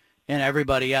and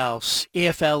everybody else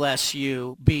if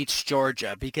LSU beats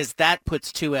Georgia? Because that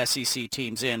puts 2 SEC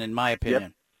teams in my opinion.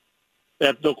 Yep.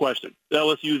 That's no question.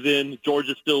 LSU's in,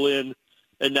 Georgia's still in.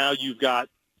 And now you've got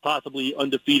possibly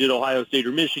undefeated Ohio State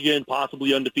or Michigan,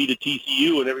 possibly undefeated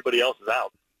TCU, and everybody else is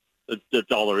out.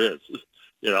 That's all there is.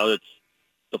 It's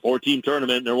the 4-team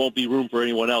tournament, and there won't be room for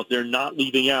anyone else. They're not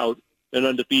leaving out an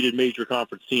undefeated major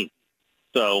conference team.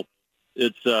 So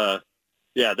it's, that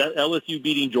LSU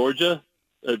beating Georgia,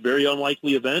 a very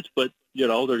unlikely event, but, they're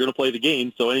going to play the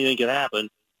game, so anything can happen.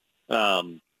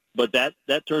 But that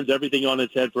turns everything on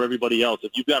its head for everybody else.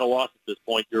 If you've got a loss at this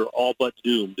point, you're all but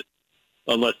doomed.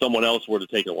 Unless someone else were to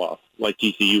take a loss, like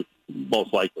TCU,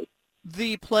 most likely.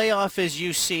 The playoff as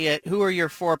you see it, who are your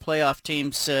 4 playoff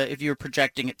teams if you're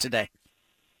projecting it today?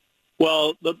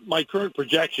 Well, my current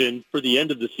projection for the end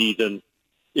of the season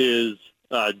is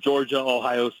Georgia,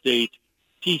 Ohio State,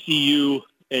 TCU,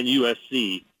 and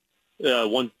USC,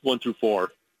 1 through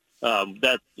 4.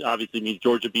 That obviously means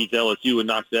Georgia beats LSU and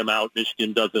knocks them out.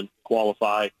 Michigan doesn't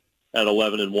qualify at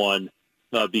 11-1.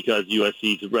 Because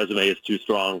USC's resume is too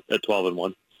strong at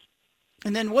 12-1.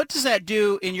 And then what does that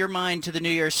do in your mind to the New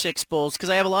Year's Six Bowls? Because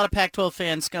I have a lot of Pac-12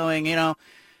 fans going, if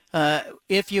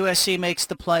USC makes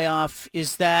the playoff,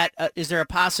 is there a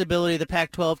possibility the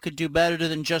Pac-12 could do better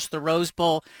than just the Rose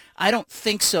Bowl? I don't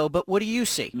think so, but what do you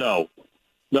see? No,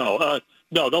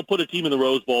 they'll put a team in the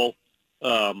Rose Bowl,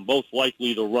 most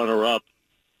likely the runner-up,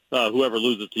 whoever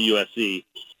loses to USC.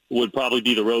 Would probably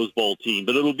be the Rose Bowl team,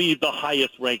 but it'll be the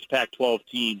highest-ranked Pac-12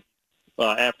 team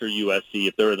after USC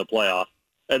if they're in the playoff,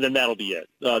 and then that'll be it.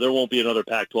 There won't be another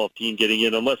Pac-12 team getting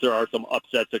in unless there are some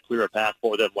upsets that clear a path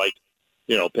for them, like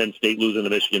Penn State losing to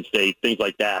Michigan State, things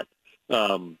like that.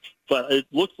 But it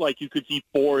looks like you could see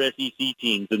 4 SEC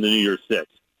teams in the New Year's Six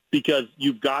because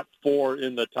you've got 4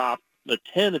 in the top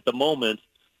 10 at the moment,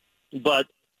 but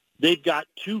they've got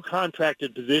 2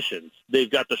 contracted positions.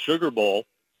 They've got the Sugar Bowl,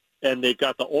 and they've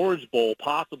got the Orange Bowl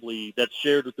possibly that's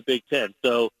shared with the Big Ten.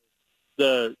 So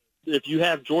if you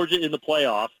have Georgia in the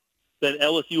playoff, then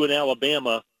LSU and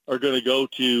Alabama are going to go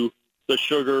to the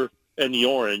Sugar and the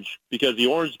Orange because the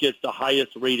Orange gets the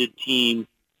highest-rated team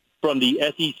from the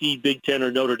SEC, Big Ten, or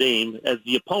Notre Dame as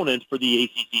the opponent for the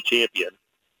ACC champion.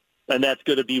 And that's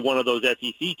going to be one of those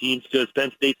SEC teams because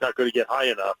Penn State's not going to get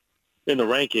high enough in the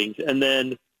rankings. And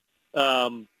then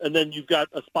you've got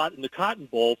a spot in the Cotton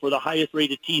Bowl for the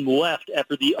highest-rated team left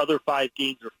after the other 5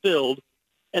 games are filled,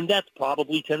 and that's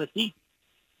probably Tennessee,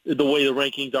 the way the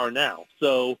rankings are now.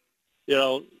 So,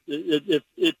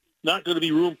 it's not going to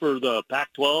be room for the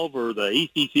Pac-12 or the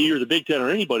ACC or the Big Ten or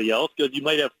anybody else because you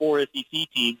might have 4 SEC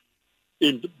teams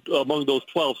among those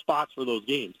 12 spots for those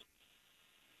games.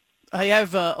 I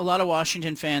have a lot of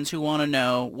Washington fans who want to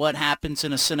know what happens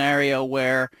in a scenario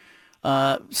where,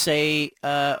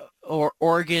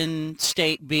 Oregon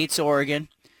State beats Oregon,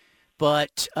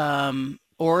 but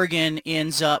Oregon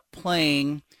ends up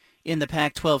playing in the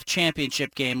Pac-12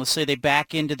 championship game. Let's say they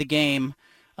back into the game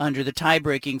under the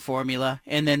tie-breaking formula,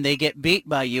 and then they get beat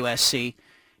by USC,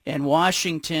 and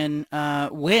Washington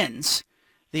wins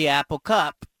the Apple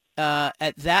Cup.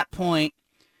 At that point,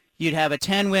 you'd have a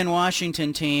 10-win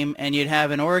Washington team, and you'd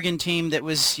have an Oregon team that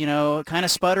was, kind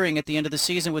of sputtering at the end of the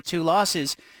season with 2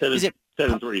 losses.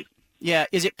 7-3. Yeah.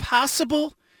 Is it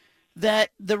possible that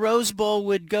the Rose Bowl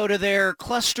would go to their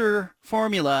cluster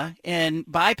formula and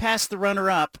bypass the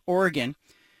runner-up, Oregon,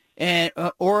 and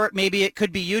or maybe it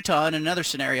could be Utah in another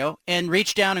scenario, and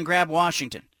reach down and grab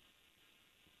Washington?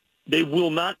 They will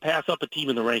not pass up a team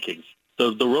in the rankings. So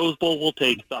the Rose Bowl will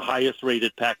take the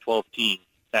highest-rated Pac-12 team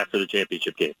after the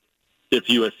championship game if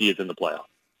USC is in the playoff.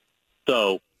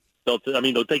 So they'll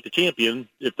take the champion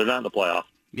if they're not in the playoff.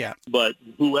 Yeah. But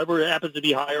whoever happens to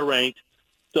be higher ranked,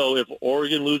 so if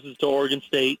Oregon loses to Oregon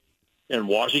State and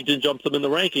Washington jumps them in the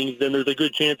rankings, then there's a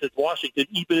good chance it's Washington,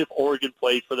 even if Oregon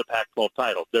plays for the Pac-12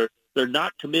 title. They're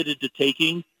not committed to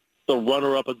taking the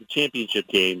runner-up of the championship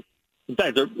game. In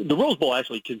fact, the Rose Bowl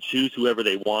actually can choose whoever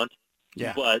they want.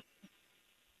 Yeah. But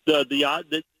the odd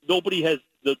that nobody has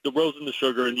the rose and the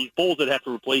sugar, and these bowls that have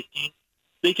to replace teams,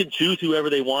 they can choose whoever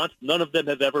they want. None of them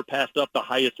have ever passed up the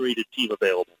highest-rated team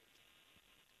available.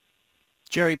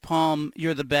 Jerry Palm,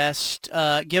 you're the best.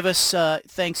 Give us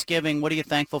Thanksgiving. What are you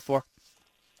thankful for?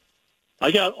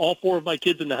 I got all 4 of my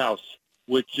kids in the house,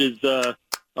 which is a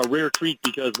rare treat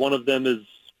because one of them is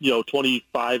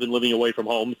 25 and living away from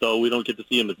home, so we don't get to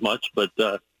see him as much. But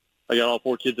I got all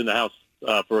 4 kids in the house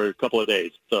for a couple of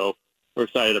days, so we're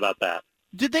excited about that.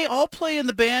 Did they all play in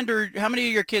the band, or how many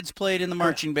of your kids played in the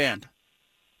marching band?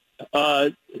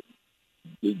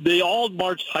 They all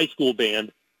marched high school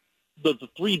band. The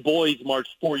 3 boys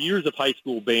marched 4 years of high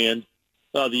school band.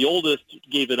 The oldest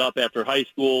gave it up after high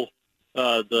school.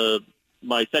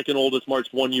 My second oldest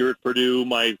marched 1 year at Purdue.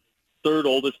 My third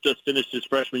oldest just finished his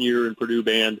freshman year in Purdue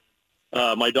band.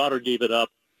 My daughter gave it up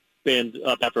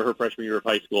after her freshman year of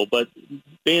high school. But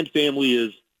band family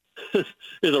is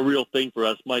a real thing for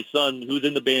us. My son, who's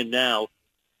in the band now,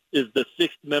 is the 6th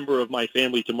member of my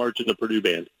family to march in the Purdue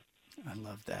band. I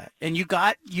love that. And you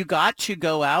got to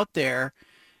go out there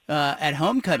at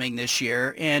homecoming this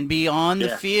year and be on the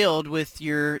field with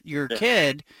your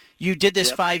kid. You did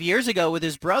this 5 years ago with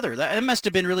his brother. That must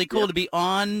have been really cool to be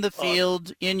on the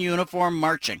field in uniform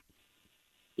marching.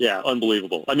 Yeah,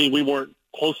 unbelievable. I mean, we weren't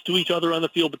close to each other on the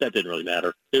field, but that didn't really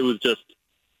matter. It was just,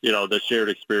 the shared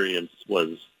experience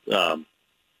was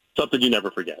something you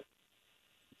never forget.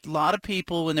 A lot of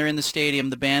people, when they're in the stadium,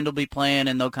 the band will be playing,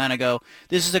 and they'll kind of go,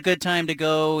 this is a good time to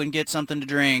go and get something to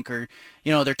drink, or,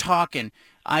 they're talking.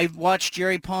 I've watched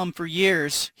Jerry Palm for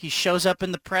years. He shows up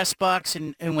in the press box,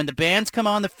 and when the bands come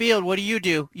on the field, what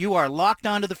do? You are locked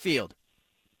onto the field.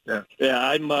 Yeah.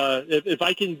 I'm. If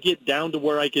I can get down to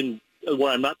where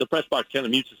I'm not, the press box kind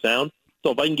of mutes the sound.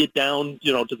 So if I can get down,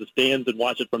 to the stands and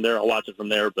watch it from there, I'll watch it from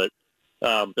there. But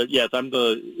yes,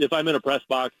 if I'm in a press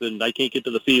box and I can't get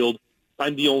to the field,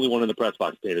 I'm the only one in the press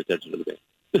box paying attention to the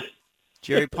band.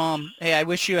 Jerry Palm, hey, I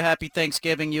wish you a happy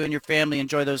Thanksgiving. You and your family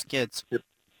enjoy those kids.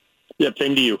 Yep,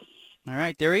 same to you. All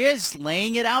right, there he is,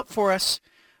 laying it out for us.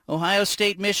 Ohio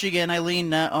State, Michigan. I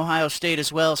lean Ohio State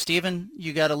as well. Steven,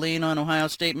 you got to lean on Ohio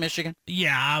State, Michigan?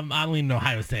 Yeah, I'm leaning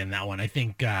Ohio State in that one. I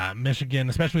think Michigan,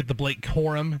 especially with the Blake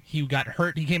Corum, he got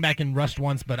hurt. He came back and rushed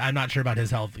once, but I'm not sure about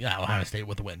his health. Yeah, Ohio State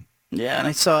with the win. Yeah, and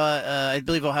I saw, I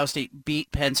believe Ohio State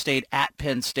beat Penn State at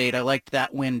Penn State. I liked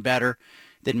that win better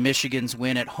than Michigan's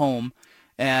win at home.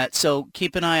 So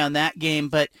keep an eye on that game.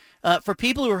 But for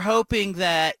people who are hoping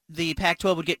that the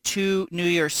Pac-12 would get 2 New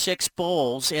Year's Six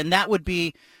bowls, and that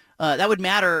would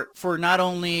matter for not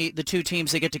only the 2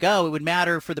 teams that get to go, it would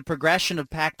matter for the progression of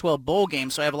Pac-12 bowl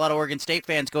games. So I have a lot of Oregon State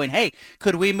fans going, hey,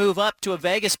 could we move up to a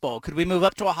Vegas Bowl? Could we move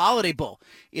up to a Holiday Bowl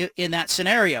in that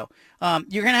scenario?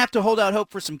 You're going to have to hold out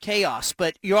hope for some chaos,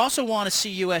 but you also want to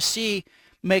see USC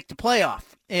make the playoff,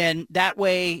 and that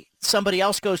way somebody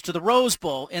else goes to the Rose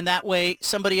Bowl, and that way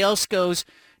somebody else goes,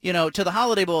 to the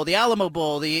Holiday Bowl, the Alamo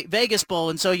Bowl, the Vegas Bowl,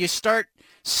 and so you start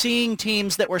seeing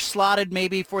teams that were slotted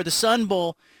maybe for the Sun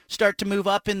Bowl start to move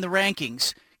up in the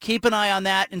rankings. Keep an eye on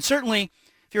that, and certainly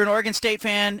if you're an Oregon State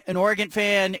fan, an Oregon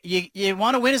fan, you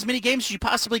want to win as many games as you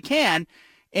possibly can,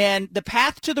 and the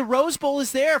path to the Rose Bowl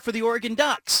is there for the Oregon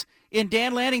Ducks in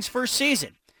Dan Lanning's first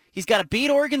season. He's got to beat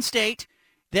Oregon State,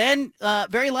 then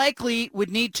very likely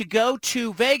would need to go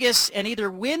to Vegas and either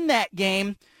win that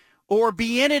game or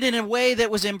be in it in a way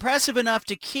that was impressive enough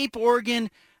to keep Oregon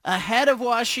ahead of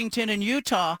Washington and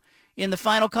Utah in the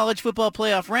final college football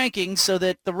playoff rankings so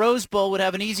that the Rose Bowl would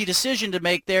have an easy decision to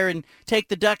make there and take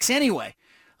the Ducks anyway.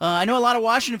 I know a lot of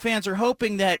Washington fans are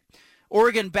hoping that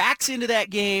Oregon backs into that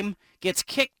game, gets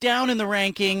kicked down in the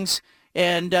rankings,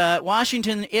 and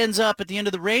Washington ends up at the end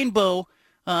of the rainbow,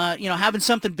 having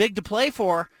something big to play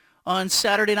for on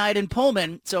Saturday night in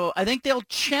Pullman. So I think they'll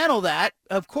channel that,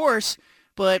 of course,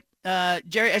 but as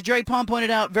Jerry Palm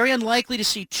pointed out, very unlikely to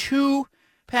see two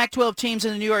Pac-12 teams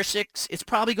in the New Year's Six. It's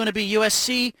probably going to be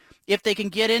USC if they can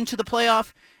get into the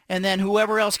playoff, and then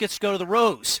whoever else gets to go to the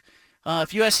Rose.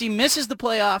 If USC misses the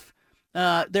playoff,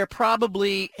 they're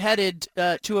probably headed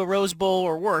to a Rose Bowl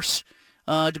or worse,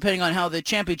 depending on how the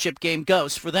championship game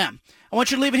goes for them. I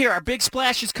want you to leave it here. Our big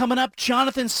splash is coming up.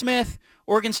 Jonathan Smith,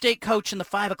 Oregon State coach, in the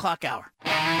 5 o'clock hour.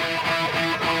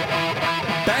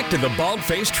 Back to the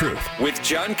Bald-Faced Truth with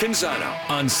John Canzano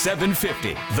on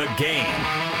 750 The Game.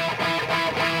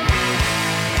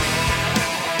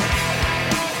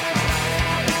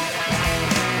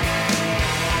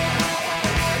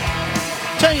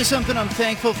 Tell you something I'm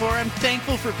thankful for. I'm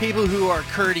thankful for people who are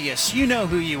courteous. You know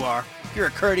who you are. If you're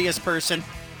a courteous person,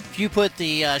 if you put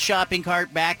the shopping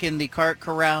cart back in the cart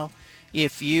corral,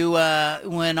 if you,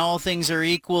 when all things are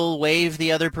equal, wave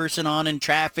the other person on in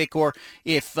traffic, or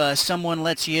if someone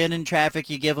lets you in traffic,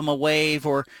 you give them a wave,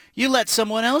 or you let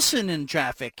someone else in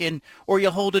traffic, or you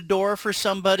hold a door for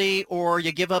somebody, or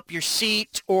you give up your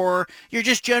seat, or you're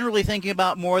just generally thinking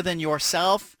about more than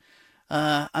yourself,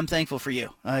 I'm thankful for you.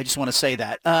 I just want to say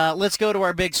that. Let's go to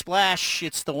our big splash.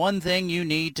 It's the one thing you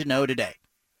need to know today.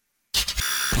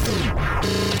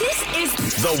 This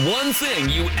is the one thing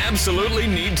you absolutely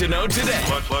need to know today.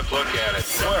 Look at it.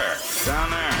 Where? Down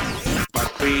there.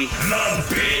 The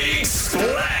Big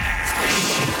Splash.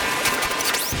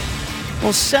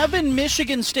 Well, 7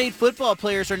 Michigan State football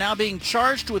players are now being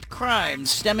charged with crimes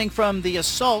stemming from the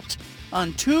assault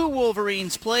on 2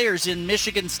 Wolverines players in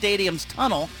Michigan Stadium's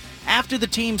tunnel after the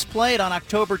teams played on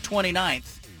October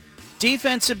 29th.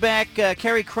 Defensive back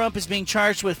Kerry Crump is being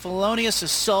charged with felonious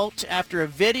assault after a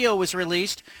video was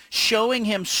released showing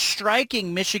him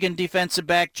striking Michigan defensive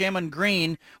back Jamon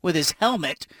Green with his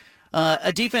helmet.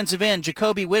 A defensive end,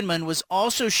 Jacoby Windman, was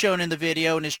also shown in the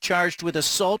video and is charged with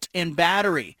assault and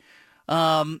battery.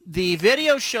 The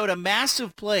video showed a mass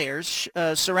of players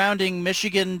surrounding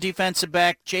Michigan defensive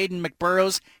back Jaden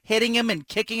McBurrows, hitting him and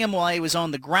kicking him while he was on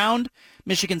the ground.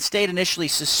 Michigan State initially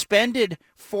suspended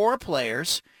 4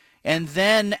 players and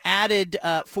then added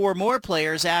 4 more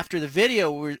players after the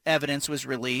video evidence was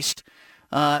released.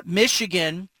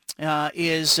 Michigan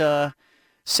is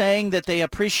saying that they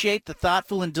appreciate the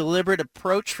thoughtful and deliberate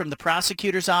approach from the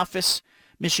prosecutor's office.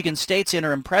 Michigan State's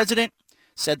interim president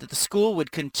said that the school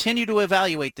would continue to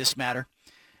evaluate this matter.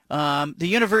 The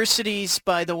universities,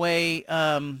 by the way,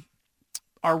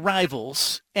 are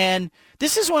rivals. And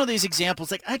this is one of these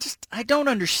examples, like, I don't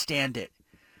understand it.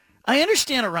 I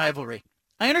understand a rivalry.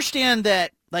 I understand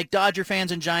that, like, Dodger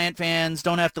fans and Giant fans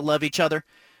don't have to love each other,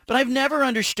 but I've never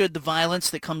understood the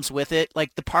violence that comes with it,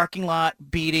 like the parking lot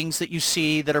beatings that you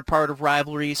see that are part of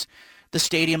rivalries, the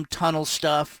stadium tunnel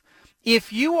stuff.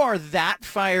 If you are that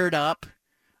fired up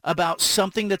about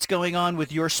something that's going on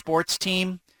with your sports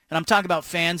team, and I'm talking about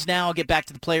fans now, I'll get back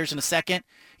to the players in a second.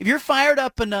 If you're fired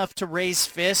up enough to raise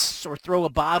fists or throw a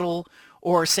bottle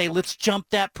or say, let's jump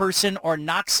that person or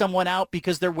knock someone out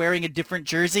because they're wearing a different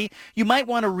jersey, you might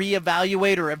want to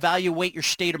reevaluate or evaluate your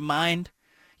state of mind.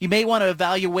 You may want to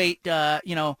evaluate,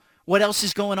 what else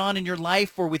is going on in your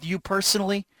life or with you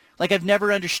personally. Like, I've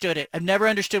never understood it. I've never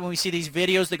understood when we see these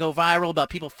videos that go viral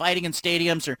about people fighting in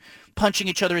stadiums or punching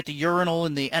each other at the urinal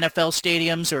in the NFL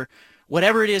stadiums or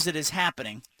whatever it is that is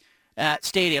happening at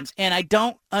stadiums. And I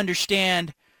don't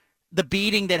understand the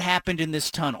beating that happened in this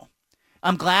tunnel.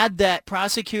 I'm glad that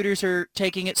prosecutors are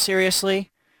taking it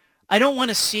seriously. I don't want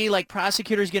to see, like,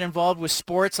 prosecutors get involved with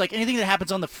sports, like anything that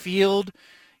happens on the field.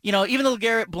 You know, even the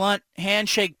LeGarrette Blount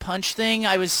handshake punch thing,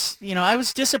 I was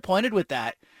disappointed with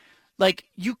that. Like,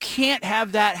 you can't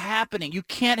have that happening. You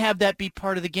can't have that be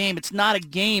part of the game. It's not a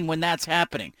game when that's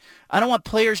happening. I don't want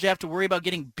players to have to worry about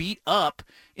getting beat up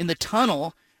in the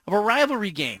tunnel of a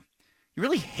rivalry game. You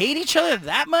really hate each other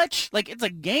that much? Like, it's a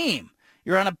game.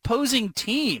 You're on opposing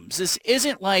teams. This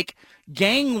isn't like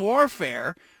gang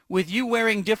warfare with you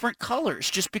wearing different colors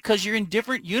just because you're in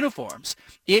different uniforms.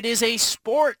 It is a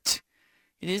sport.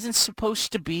 It isn't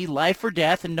supposed to be life or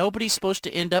death, and nobody's supposed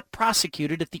to end up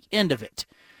prosecuted at the end of it.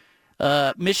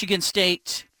 Michigan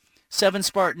State, 7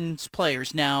 Spartans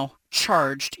players now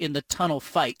charged in the tunnel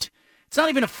fight. It's not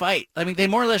even a fight. I mean, they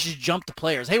more or less just jumped the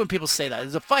players. I hate when people say that. It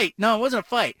was a fight. No, it wasn't a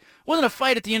fight. It wasn't a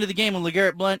fight at the end of the game when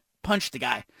LeGarrette Blount punched the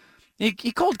guy.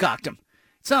 He cold-cocked him.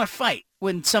 It's not a fight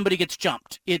when somebody gets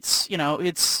jumped. It's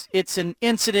an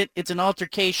incident. It's an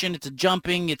altercation. It's a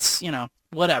jumping. It's,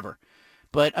 whatever.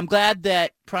 But I'm glad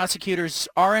that prosecutors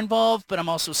are involved, but I'm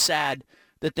also sad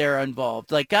that they're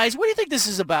involved. Like, guys, what do you think this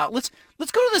is about? Let's go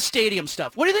to the stadium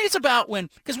stuff. What do you think it's about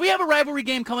because we have a rivalry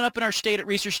game coming up in our state at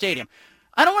Reser Stadium.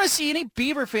 I don't want to see any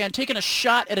Beaver fan taking a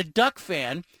shot at a Duck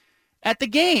fan at the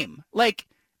game. Like,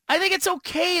 I think it's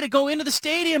okay to go into the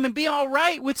stadium and be all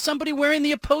right with somebody wearing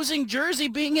the opposing jersey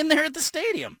being in there at the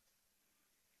stadium.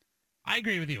 I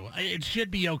agree with you. It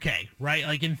should be okay, right?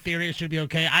 Like, in theory, it should be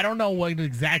okay. I don't know what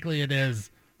exactly it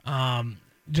is.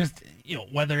 Just,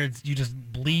 whether it's you just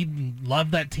bleed and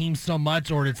love that team so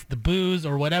much, or it's the booze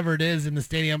or whatever it is in the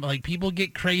stadium. Like, people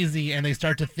get crazy and they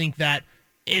start to think that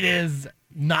it is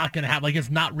not going to happen. Like, it's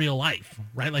not real life,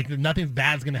 right? Like, nothing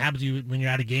bad's going to happen to you when you're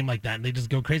at a game like that, and they just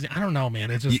go crazy. I don't know,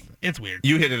 man. It's just, it's weird.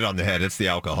 You hit it on the head. It's the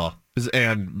alcohol.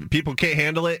 And people can't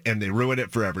handle it, and they ruin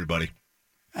it for everybody.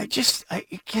 Is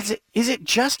it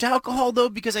just alcohol, though?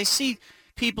 Because I see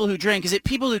people who drink. Is it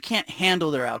people who can't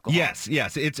handle their alcohol?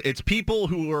 Yes. It's people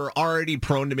who are already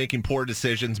prone to making poor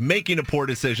decisions, making a poor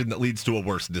decision that leads to a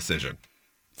worse decision.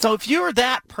 So if you're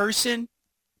that person,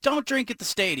 don't drink at the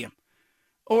stadium.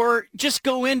 Or just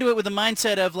go into it with the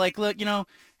mindset of, like, look,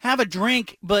 have a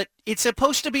drink, but it's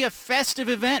supposed to be a festive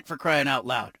event, for crying out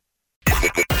loud.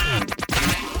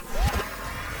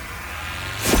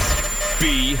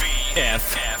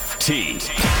 BFFT.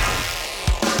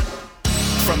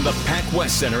 From the Pac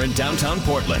West Center in downtown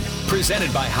Portland,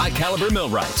 presented by High Caliber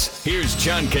Millwrights, here's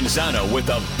John Canzano with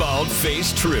the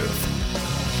bald-faced truth.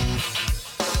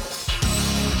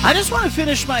 I just want to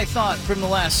finish my thought from the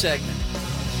last segment.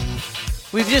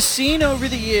 We've just seen over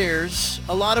the years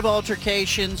a lot of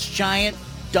altercations, Giant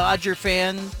Dodger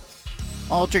fan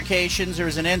altercations. There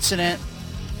was an incident,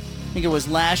 I think it was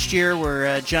last year,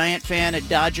 where a Giant fan at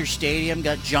Dodger Stadium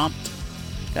got jumped,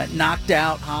 got knocked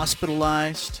out,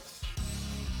 hospitalized.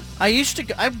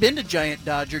 I've been to Giant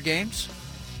Dodger games.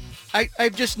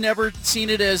 I've just never seen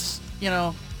it as,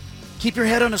 keep your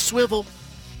head on a swivel.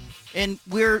 And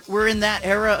we're in that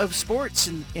era of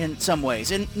sports in some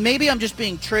ways. And maybe I'm just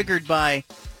being triggered by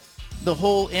the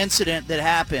whole incident that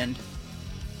happened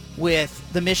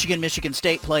with the Michigan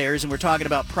State players, and we're talking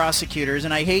about prosecutors.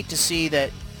 And I hate to see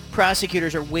that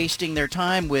prosecutors are wasting their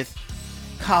time with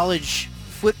college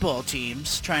football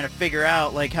teams trying to figure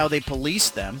out, like, how they police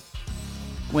them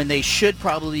when they should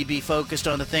probably be focused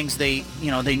on the things they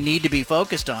need to be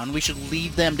focused on. We should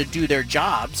leave them to do their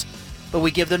jobs, but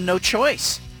we give them no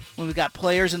choice when we've got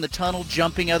players in the tunnel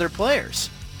jumping other players.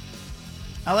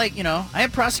 I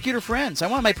have prosecutor friends. I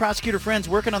want my prosecutor friends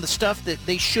working on the stuff that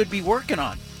they should be working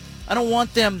on. I don't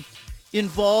want them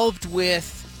involved with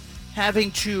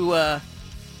having to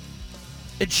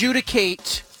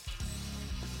adjudicate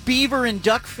Beaver and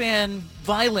Duck fan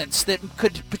violence that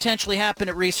could potentially happen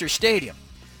at Reser Stadium.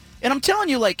 And I'm telling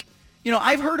you,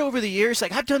 I've heard over the years,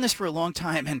 I've done this for a long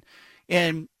time,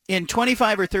 and in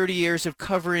 25 or 30 years of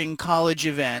covering college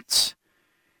events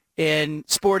and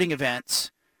sporting events,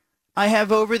 I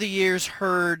have over the years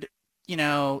heard,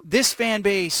 this fan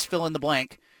base, fill in the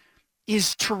blank,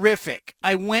 is terrific.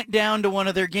 I went down to one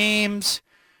of their games.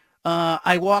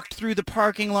 I walked through the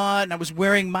parking lot, and I was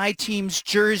wearing my team's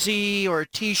jersey or a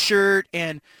T-shirt,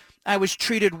 and I was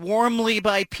treated warmly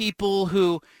by people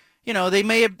who, there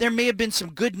may have been some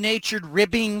good-natured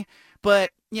ribbing, but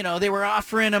they were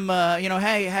offering them,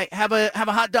 hey, have a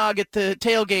hot dog at the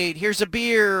tailgate. Here's a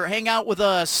beer. Hang out with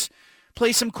us.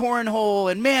 Play some cornhole.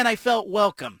 And, man, I felt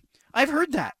welcome. I've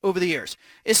heard that over the years,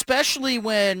 especially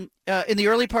when in the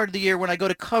early part of the year when I go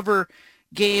to cover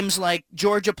games like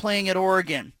Georgia playing at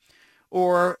Oregon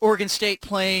or Oregon State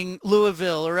playing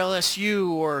Louisville or LSU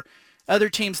or other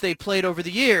teams they played over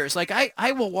the years.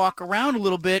 I will walk around a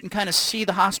little bit and kind of see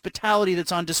the hospitality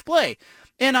that's on display.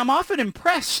 And I'm often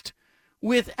impressed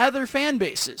with other fan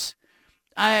bases.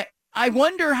 I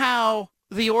wonder how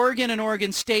the Oregon and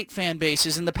Oregon State fan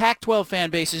bases and the Pac-12 fan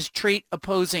bases treat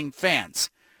opposing fans.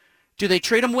 Do they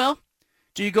treat them well?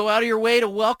 Do you go out of your way to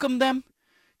welcome them?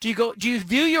 Do you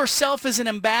view yourself as an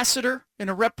ambassador and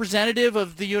a representative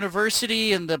of the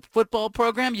university and the football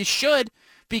program? You should,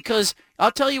 because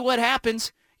I'll tell you what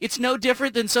happens. It's no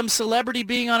different than some celebrity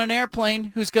being on an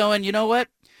airplane who's going, you know what?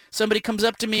 Somebody comes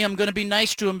up to me, I'm going to be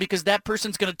nice to him because that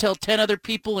person's going to tell 10 other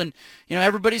people, and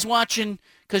everybody's watching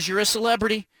because you're a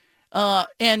celebrity.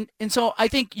 And so I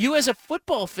think you as a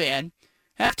football fan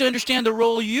have to understand the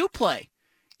role you play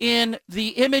in the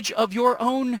image of your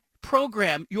own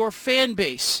program, your fan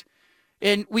base.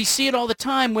 And we see it all the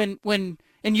time and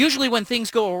usually when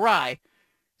things go awry,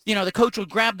 the coach will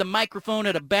grab the microphone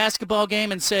at a basketball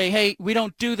game and say, hey, we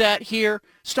don't do that here.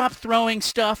 Stop throwing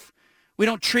stuff. We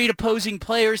don't treat opposing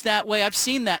players that way. I've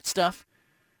seen that stuff.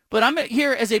 But I'm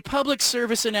here as a public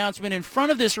service announcement in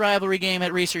front of this rivalry game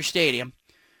at Reser Stadium.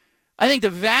 I think the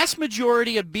vast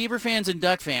majority of Beaver fans and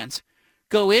Duck fans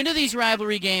go into these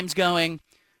rivalry games going,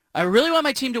 I really want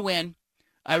my team to win.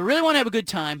 I really want to have a good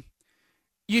time.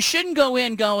 You shouldn't go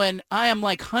in going, I am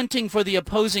like hunting for the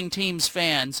opposing team's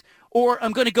fans, or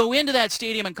I'm going to go into that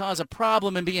stadium and cause a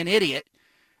problem and be an idiot,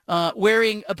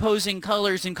 wearing opposing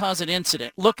colors and cause an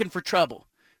incident, looking for trouble,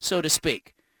 so to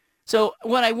speak. So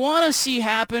what I want to see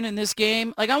happen in this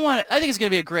game, I think it's going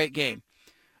to be a great game.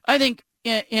 I think,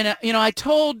 I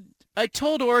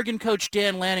told Oregon coach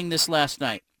Dan Lanning this last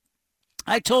night.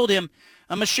 I told him,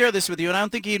 I'm going to share this with you, and I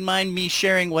don't think he'd mind me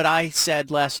sharing what I said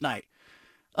last night.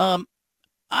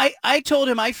 I told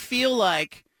him I feel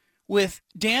like with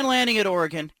Dan Lanning at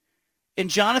Oregon and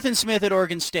Jonathan Smith at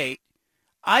Oregon State,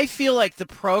 I feel like the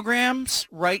programs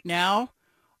right now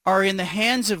are in the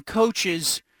hands of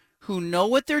coaches who know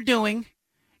what they're doing,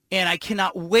 and I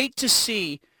cannot wait to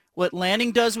see what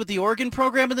Lanning does with the Oregon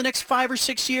program in the next 5 or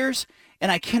 6 years,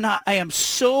 and I am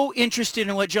so interested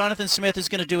in what Jonathan Smith is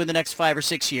going to do in the next 5 or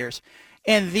 6 years.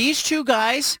 And these two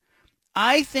guys,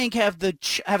 I think, have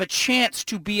a chance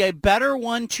to be a better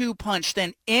 1-2 punch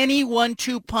than any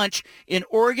 1-2 punch in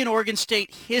Oregon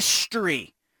State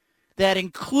history. That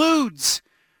includes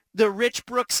the Rich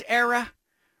Brooks era,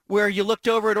 where you looked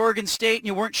over at Oregon State and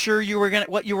you weren't sure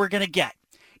what you were going to get.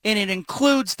 And it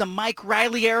includes the Mike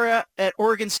Riley era at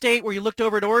Oregon State, where you looked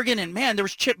over at Oregon and, man, there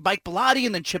was Mike Bellotti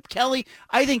and then Chip Kelly.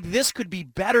 I think this could be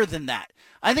better than that.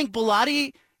 I think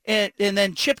Bellotti and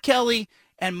then Chip Kelly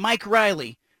and Mike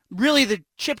Riley, really the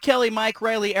Chip Kelly, Mike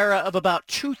Riley era of about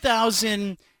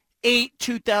 2008,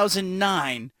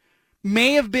 2009,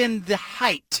 may have been the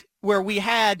height where we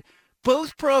had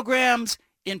both programs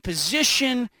in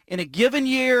position in a given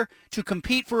year to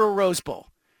compete for a Rose Bowl.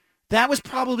 That was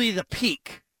probably the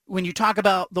peak when you talk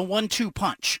about the 1-2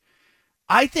 punch.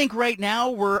 I think right now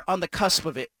we're on the cusp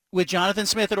of it with Jonathan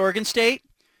Smith at Oregon State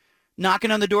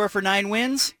knocking on the door for 9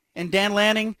 wins and Dan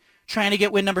Lanning trying to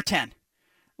get win number 10.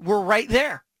 We're right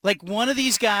there. Like, one of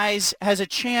these guys has a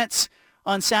chance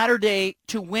on Saturday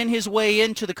to win his way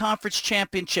into the conference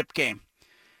championship game.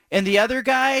 And the other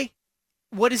guy,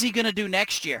 what is he going to do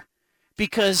next year?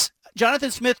 Because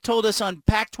Jonathan Smith told us on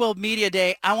Pac-12 Media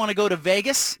Day, I want to go to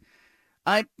Vegas.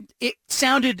 It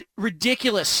sounded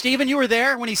ridiculous. Steven, you were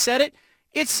there when he said it.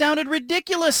 It sounded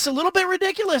ridiculous, a little bit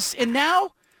ridiculous. And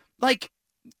now,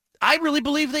 I really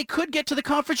believe they could get to the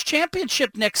conference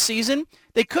championship next season.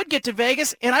 They could get to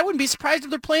Vegas, and I wouldn't be surprised if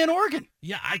they're playing Oregon.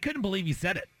 Yeah, I couldn't believe he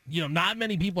said it. Not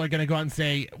many people are going to go out and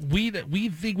say, we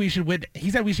think we should win.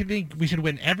 He said we should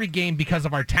win every game because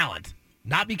of our talent.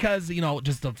 Not because,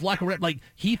 just the luck.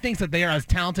 He thinks that they are as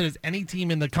talented as any team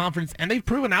in the conference, and they've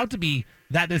proven out to be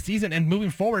that this season. And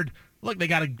moving forward, look, they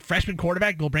got a freshman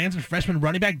quarterback, Gulbranson, freshman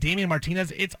running back, Damian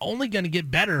Martinez. It's only going to get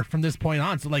better from this point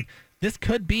on. So, this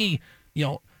could be,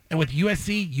 and with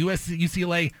USC,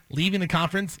 UCLA leaving the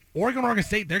conference, Oregon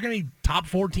State, they're going to be top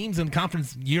 4 teams in the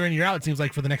conference year in, year out, it seems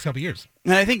like, for the next couple of years.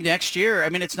 And I think next year,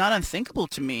 it's not unthinkable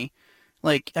to me.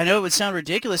 I know it would sound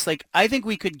ridiculous. I think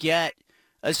we could get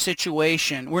a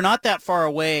situation. We're not that far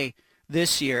away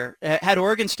this year. Had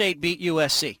Oregon State beat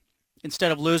USC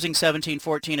instead of losing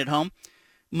 17-14 at home,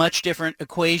 much different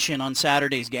equation on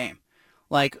Saturday's game.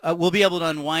 We'll be able to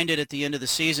unwind it at the end of the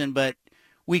season, but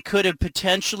we could have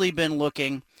potentially been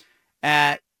looking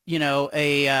at,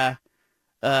 a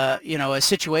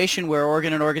situation where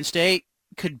Oregon and Oregon State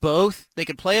could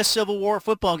play a Civil War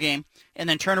football game and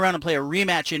then turn around and play a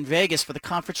rematch in Vegas for the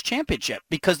conference championship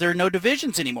because there are no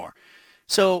divisions anymore.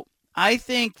 So I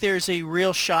think there's a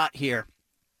real shot here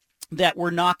that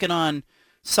we're knocking on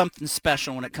something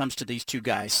special when it comes to these two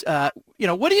guys.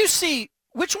 What do you see?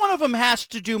 Which one of them has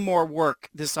to do more work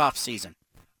this offseason?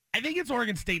 I think it's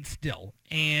Oregon State still.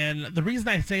 And the reason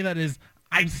I say that is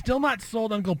I'm still not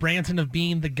sold on Gulbranson of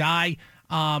being the guy.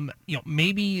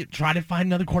 Maybe try to find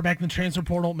another quarterback in the transfer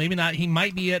portal. Maybe not. He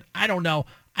might be it. I don't know.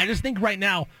 I just think right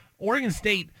now, Oregon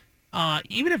State,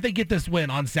 even if they get this win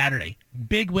on Saturday,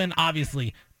 big win,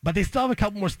 obviously, but they still have a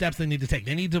couple more steps they need to take.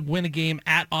 They need to win a game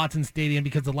at Autzen Stadium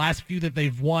because the last few that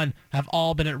they've won have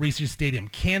all been at Research Stadium.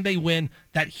 Can they win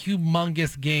that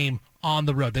humongous game on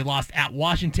the road? They lost at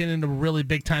Washington in a really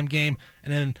big-time game,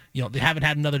 and then they haven't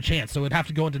had another chance, so it'd have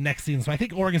to go into next season. So I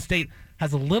think Oregon State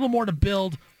has a little more to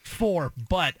build for,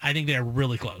 but I think they're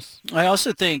really close. I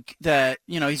also think that,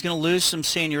 he's going to lose some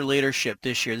senior leadership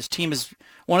this year. This team is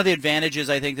one of the advantages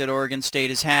I think that Oregon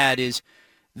State has had is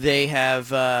they have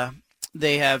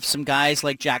some guys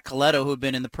like Jack Coletto who have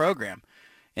been in the program,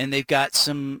 and they've got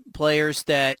some players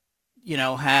that,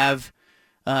 have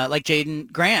like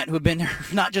Jaden Grant, who have been there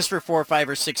not just for 4 or 5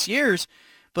 or 6 years,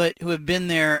 but who have been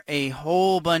there a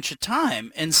whole bunch of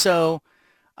time. And so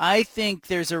I think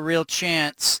there's a real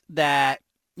chance that,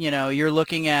 you're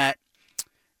looking at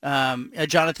a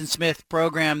Jonathan Smith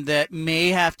program that may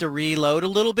have to reload a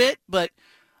little bit, but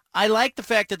I like the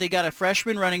fact that they got a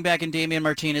freshman running back in Damian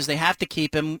Martinez. They have to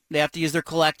keep him. They have to use their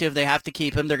collective. They have to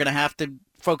keep him. They're going to have to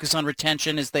focus on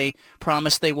retention as they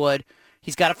promised they would.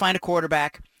 He's got to find a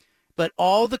quarterback. But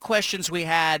all the questions we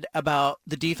had about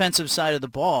the defensive side of the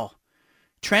ball,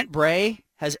 Trent Bray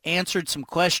has answered some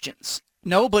questions.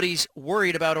 Nobody's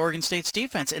worried about Oregon State's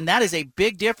defense, and that is a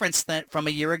big difference from a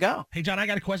year ago. Hey, John, I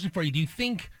got a question for you. Do you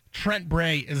think Trent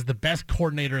Bray is the best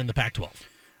coordinator in the Pac-12?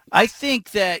 I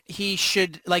think that he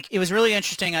should, it was really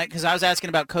interesting because I was asking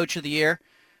about Coach of the Year.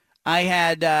 I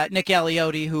had Nick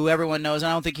Aliotti, who everyone knows.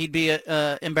 I don't think he'd be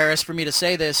embarrassed for me to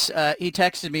say this. He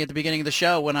texted me at the beginning of the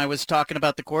show when I was talking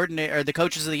about the coordinator or the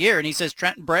Coaches of the Year, and he says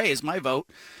Trent Bray is my vote.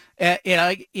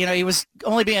 He was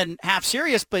only being half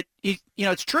serious, but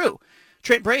it's true.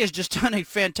 Trent Bray has just done a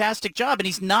fantastic job, and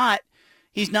he's not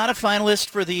a finalist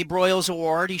for the Broyles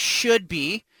Award. He should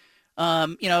be.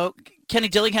 Kenny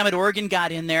Dillingham at Oregon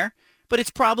got in there, but it's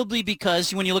probably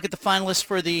because when you look at the finalists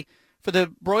for the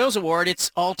Broyles Award,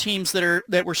 it's all teams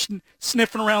that were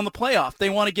sniffing around the playoff.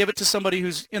 They want to give it to somebody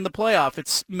who's in the playoff.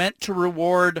 It's meant to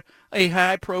reward a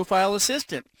high-profile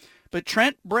assistant. But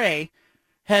Trent Bray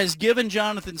has given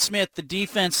Jonathan Smith the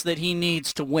defense that he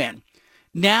needs to win.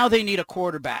 Now they need a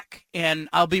quarterback, and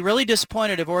I'll be really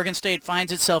disappointed if Oregon State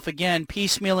finds itself again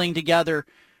piecemealing together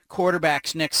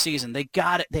quarterbacks next season. They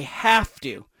got it. They have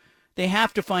to. They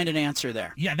have to find an answer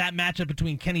there. Yeah, that matchup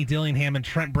between Kenny Dillingham and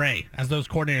Trent Bray as those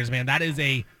coordinators, man, that is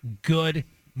a good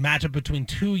matchup between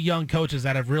two young coaches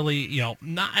that have really,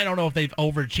 I don't know if they've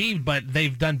overachieved, but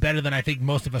they've done better than I think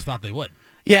most of us thought they would.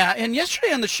 Yeah, and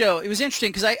yesterday on the show, it was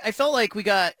interesting because I felt like we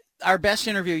got our best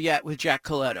interview yet with Jack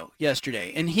Coletto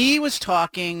yesterday. And he was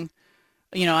talking,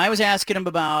 I was asking him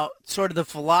about sort of the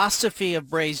philosophy of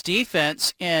Bray's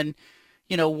defense and,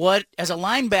 what, as a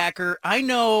linebacker, I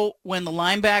know when the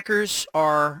linebackers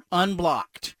are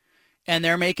unblocked and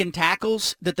they're making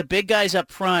tackles that the big guys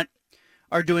up front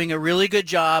are doing a really good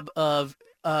job of,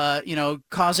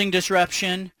 causing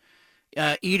disruption,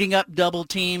 eating up double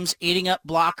teams, eating up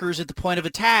blockers at the point of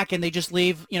attack, and they just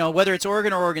leave, whether it's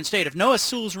Oregon or Oregon State. If Noah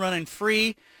Sewell's running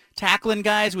free, tackling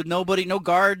guys with nobody, no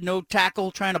guard, no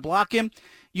tackle trying to block him,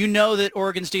 that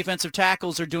Oregon's defensive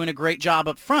tackles are doing a great job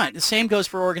up front. The same goes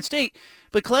for Oregon State.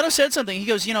 But Coletto said something. He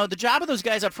goes, the job of those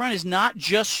guys up front is not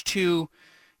just to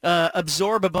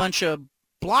absorb a bunch of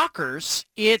blockers.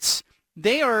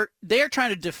 They are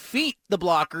trying to defeat the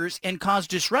blockers and cause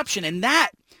disruption. And that,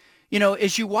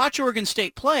 as you watch Oregon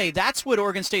State play, that's what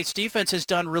Oregon State's defense has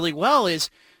done really well is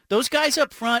those guys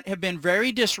up front have been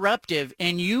very disruptive,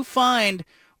 and you find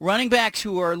running backs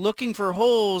who are looking for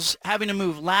holes having to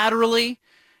move laterally,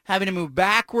 having to move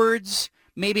backwards,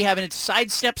 maybe having to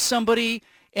sidestep somebody,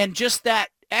 and just that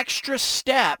extra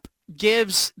step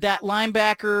gives that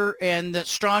linebacker and the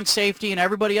strong safety and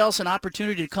everybody else an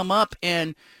opportunity to come up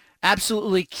and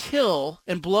absolutely kill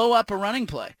and blow up a running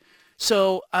play.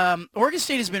 So Oregon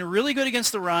State has been really good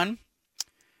against the run.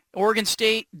 Oregon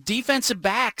State defensive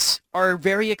backs are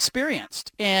very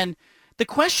experienced. And the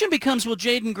question becomes, will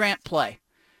Jaden Grant play?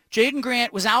 Jaden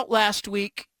Grant was out last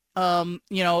week.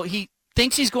 He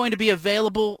thinks he's going to be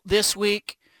available this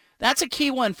week. That's a key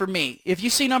one for me. If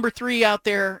you see number 3 out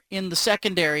there in the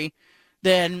secondary,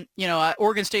 then,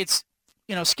 Oregon State's,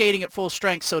 skating at full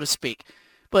strength, so to speak.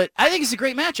 But I think it's a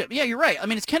great matchup. Yeah, you're right. I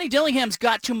mean, it's Kenny Dillingham's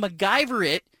got to MacGyver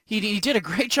it. He did a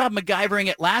great job MacGyvering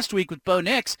it last week with Bo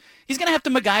Nix. He's going to have to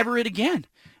MacGyver it again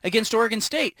against Oregon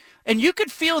State. And you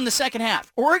could feel in the second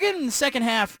half, Oregon in the second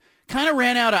half kind of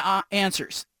ran out of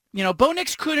answers. Bo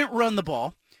Nix couldn't run the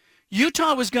ball.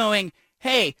 Utah was going,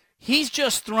 hey, he's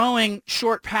just throwing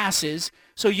short passes.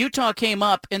 So Utah came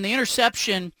up, and the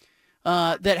interception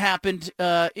that happened,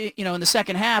 in the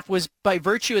second half was by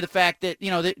virtue of the fact that,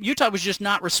 that Utah was just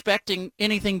not respecting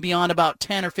anything beyond about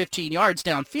 10 or 15 yards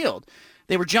downfield.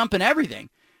 They were jumping everything.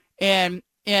 And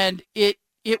it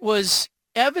was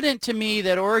evident to me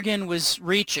that Oregon was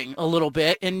reaching a little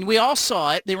bit, and we all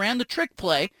saw it. They ran the trick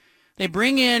play. They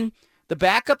bring in the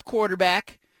backup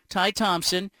quarterback, Ty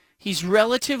Thompson. He's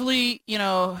relatively,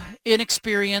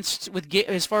 inexperienced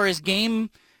as far as game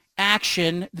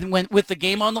action with the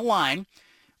game on the line.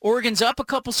 Oregon's up a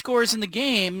couple scores in the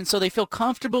game, and so they feel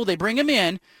comfortable. They bring him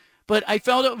in, but I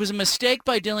felt it was a mistake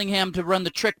by Dillingham to run the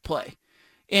trick play.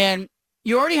 And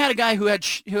you already had a guy who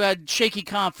had shaky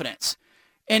confidence,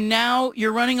 and now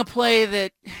you're running a play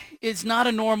that is not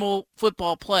a normal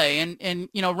football play. And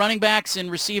running backs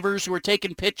and receivers who are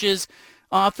taking pitches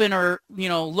often are,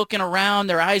 looking around.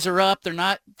 Their eyes are up. They're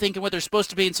not thinking what they're supposed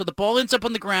to be. And so the ball ends up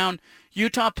on the ground.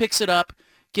 Utah picks it up,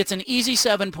 gets an easy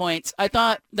 7 points. I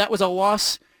thought that was a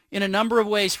loss in a number of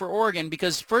ways for Oregon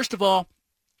because, first of all,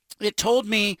 it told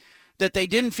me that they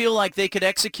didn't feel like they could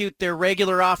execute their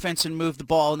regular offense and move the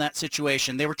ball in that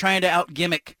situation. They were trying to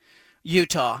out-gimmick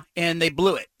Utah, and they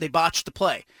blew it. They botched the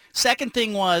play. Second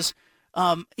thing was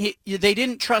they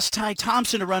didn't trust Ty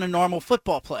Thompson to run a normal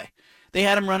football play. They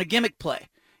had him run a gimmick play.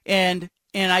 And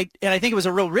I think it was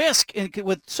a real risk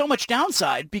with so much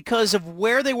downside because of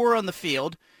where they were on the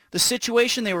field, the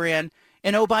situation they were in.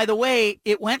 And, oh, by the way,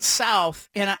 it went south.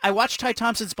 And I watched Ty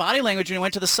Thompson's body language when he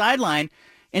went to the sideline,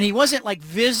 and he wasn't, like,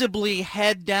 visibly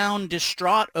head down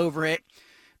distraught over it.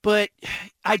 But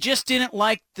I just didn't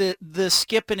like the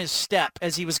skip in his step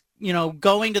as he was,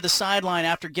 going to the sideline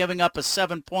after giving up a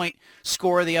 7-point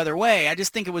score the other way. I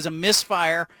just think it was a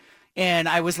misfire. And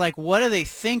I was like, what are they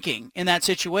thinking in that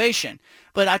situation?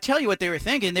 But I tell you what they were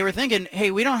thinking. They were thinking,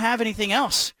 hey, we don't have anything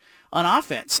else on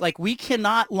offense. Like, we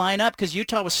cannot line up because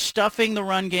Utah was stuffing the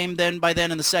run game by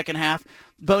then in the second half.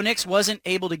 Bo Nix wasn't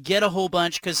able to get a whole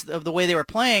bunch because of the way they were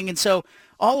playing. And so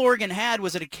all Oregon had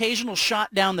was an occasional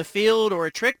shot down the field or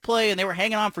a trick play, and they were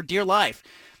hanging on for dear life.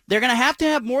 They're going to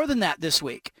have more than that this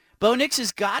week. Bo Nix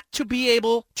has got to be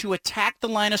able to attack the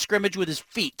line of scrimmage with his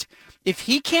feet. If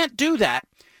he can't do that,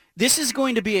 this is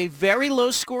going to be a very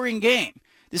low-scoring game.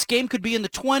 This game could be in the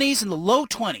 20s and the low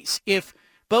 20s. If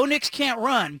Bo Nix can't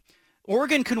run,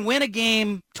 Oregon can win a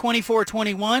game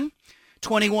 24-21,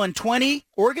 21-20.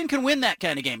 Oregon can win that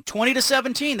kind of game,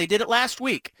 20-17. They did it last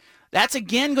week. That's,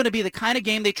 again, going to be the kind of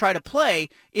game they try to play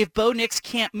if Bo Nix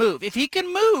can't move. If he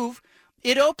can move,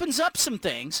 it opens up some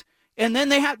things, and then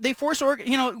they force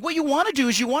Oregon. What you want to do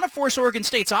is you want to force Oregon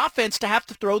State's offense to have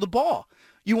to throw the ball.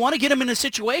 You want to get them in a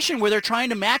situation where they're trying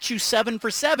to match you 7 for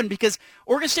 7 because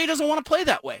Oregon State doesn't want to play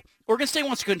that way. Oregon State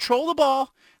wants to control the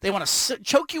ball. They want to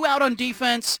choke you out on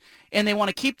defense, and they want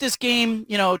to keep this game,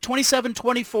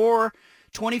 27-24,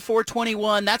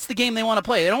 24-21. That's the game they want to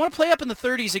play. They don't want to play up in the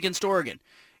 30s against Oregon.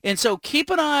 And so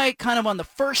keep an eye kind of on the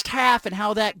first half and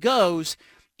how that goes.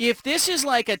 If this is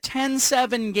like a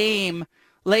 10-7 game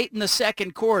late in the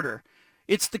second quarter,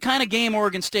 it's the kind of game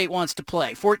Oregon State wants to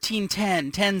play.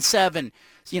 14-10, 10-7,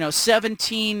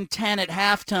 17-10 at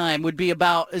halftime would be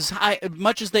about as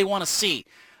much as they want to see.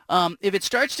 If it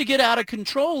starts to get out of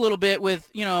control a little bit with,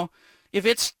 if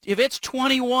it's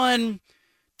 21-20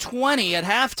 at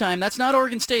halftime, that's not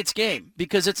Oregon State's game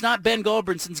because it's not Ben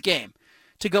Goldbranson's game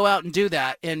to go out and do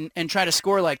that and try to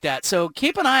score like that. So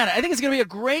keep an eye on it. I think it's going to be a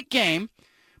great game.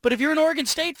 But if you're an Oregon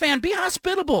State fan, be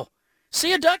hospitable.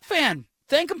 See a Duck fan.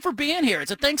 Thank them for being here.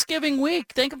 It's a Thanksgiving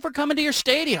week. Thank them for coming to your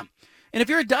stadium. And if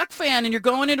you're a Duck fan and you're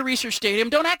going into Research Stadium,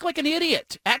 don't act like an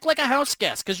idiot. Act like a house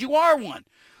guest because you are one.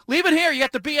 Leave it here. You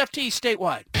got the BFT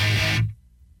statewide.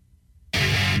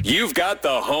 You've got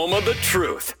the home of the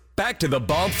truth. Back to the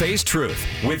Bald-Faced Truth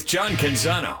with John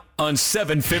Canzano on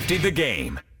 750 The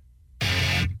Game.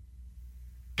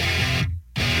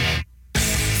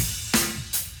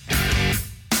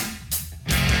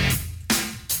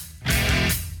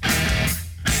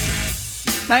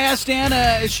 I asked Anna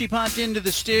as she popped into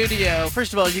the studio.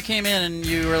 First of all, you came in and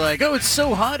you were like, oh, it's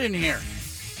so hot in here.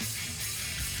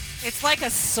 It's like a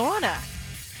sauna.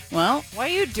 Well, what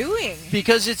are you doing?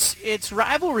 Because it's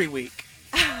rivalry week.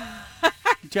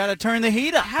 You got to turn the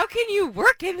heat up. How can you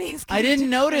work in these conditions?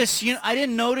 I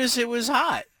didn't notice it was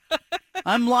hot.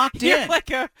 I'm locked You're in.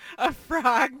 like a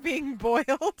frog being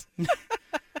boiled.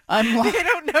 They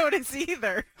don't notice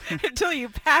either until you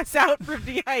pass out from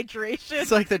dehydration.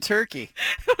 It's like the turkey.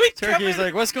 Turkey's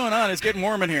like, what's going on? It's getting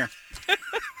warm in here.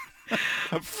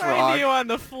 A frog. Find you on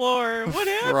the floor. What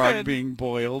happened? Frog being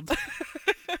boiled.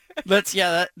 That's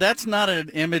not an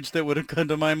image that would have come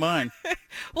to my mind.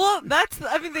 Well,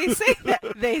 they say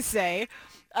that.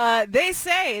 They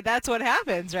say that's what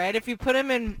happens, right? If you put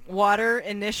them in water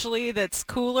initially that's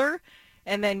cooler,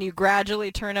 and then you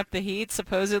gradually turn up the heat,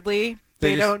 supposedly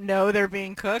they don't know they're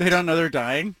being cooked. They don't know they're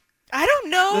dying. I don't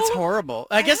know. That's horrible.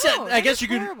 I guess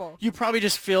you probably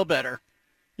just feel better,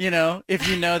 if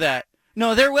you know that.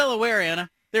 No, they're well aware, Anna.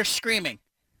 They're screaming.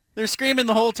 They're screaming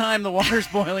the whole time the water's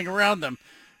boiling around them,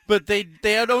 but they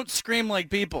don't scream like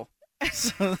people.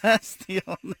 So that's the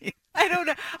only. I don't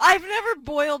know. I've never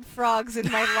boiled frogs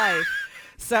in my life.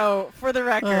 So, for the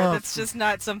record, that's just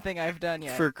not something I've done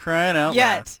yet. For crying out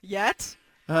loud. Yet?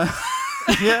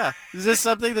 Yeah. Is this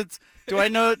something that's... Do I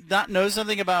not know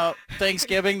something about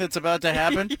Thanksgiving that's about to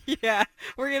happen? Yeah.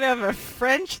 We're going to have a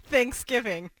French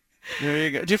Thanksgiving. There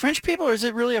you go. Do French people, or is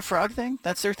it really a frog thing?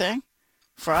 That's their thing?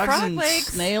 Frogs and legs,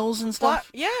 snails and stuff?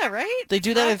 Yeah, right? They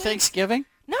do that at Thanksgiving?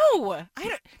 No,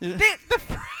 I don't.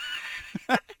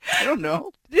 I don't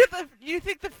know. Do you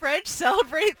think the French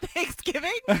celebrate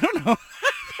Thanksgiving? I don't know.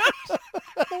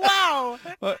 Wow.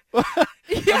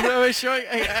 I was showing.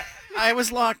 I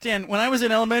was locked in when I was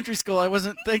in elementary school. I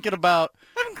wasn't thinking about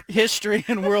history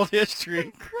and world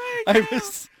history.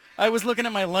 I was looking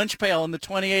at my lunch pail and the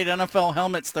 28 NFL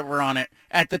helmets that were on it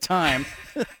at the time.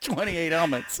 28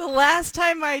 helmets. The last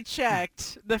time I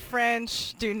checked, the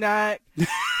French do not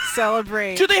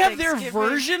celebrate. Do they have their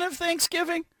version of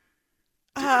Thanksgiving?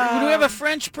 Do we have a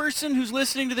French person who's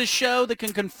listening to this show that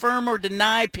can confirm or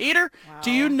deny? Peter, do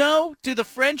you know? Do the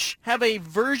French have a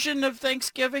version of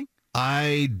Thanksgiving?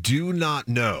 I do not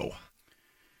know.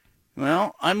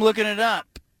 Well, I'm looking it up.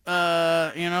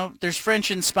 There's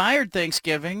French-inspired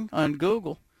Thanksgiving on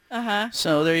Google.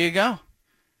 So there you go.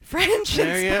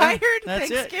 French-inspired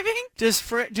Thanksgiving?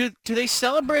 Do they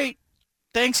celebrate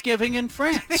Thanksgiving in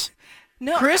France?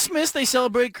 No. Christmas, they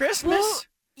celebrate Christmas. Well,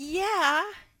 yeah.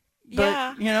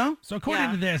 But, So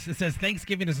according to this, it says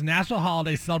Thanksgiving is a national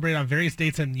holiday celebrated on various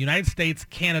dates in the United States,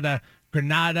 Canada,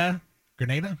 Grenada,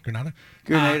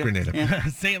 yeah.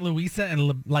 St. Louisa,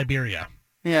 and Liberia.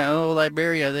 Yeah,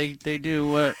 Liberia. They do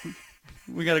what?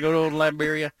 We got to go to old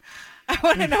Liberia. I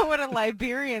want to know what a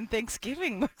Liberian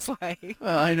Thanksgiving looks like.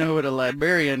 Well, I know what a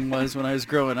Liberian was when I was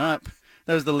growing up.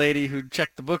 That was the lady who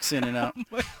checked the books in and out.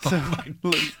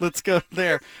 Let's go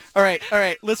there. All right.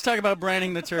 Let's talk about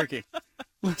brining the turkey.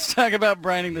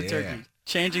 Turkey.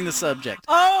 Changing the subject.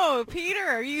 Oh, Peter,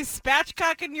 are you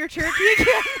spatchcocking your turkey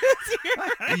again this year?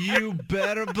 You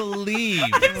better believe.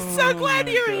 I'm so glad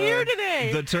you're here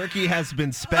today. The turkey has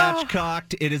been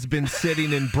spatchcocked. It has been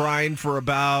sitting in brine for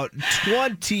about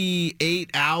 28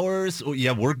 hours. Oh,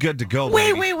 yeah, we're good to go.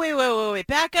 Wait.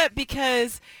 Back up,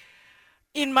 because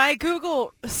in my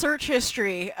Google search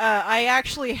history, I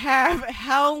actually have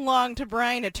how long to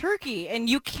brine a turkey, and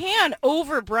you can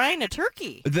over brine a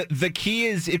turkey. The key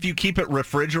is if you keep it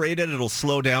refrigerated, it'll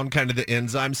slow down kind of the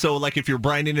enzyme. So like if you're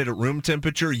brining it at room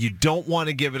temperature, you don't want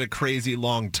to give it a crazy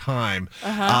long time.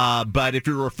 But if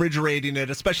you're refrigerating it,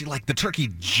 especially like the turkey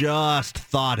just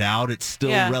thawed out, it's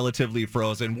still relatively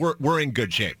frozen. We're in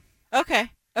good shape. Okay.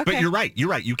 But you're right.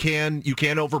 You can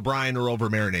over brine or over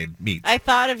marinate meat. I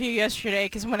thought of you yesterday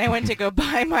because when I went to go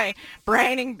buy my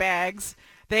brining bags,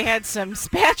 they had some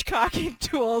spatchcocking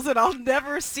tools, and I'll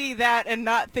never see that and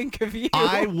not think of you.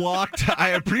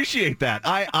 I appreciate that.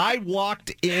 I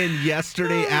walked in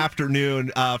yesterday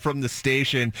afternoon from the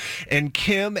station, and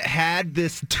Kim had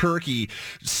this turkey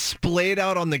splayed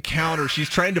out on the counter. She's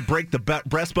trying to break the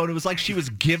breastbone. It was like she was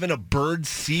giving a bird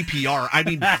CPR. I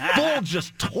mean, full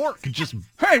just torque. Just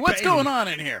hey, what's going on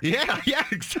in here? Yeah,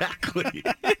 exactly.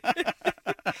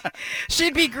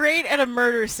 She'd be great at a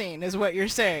murder scene, is what you're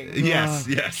saying. Yes.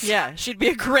 Yeah, she'd be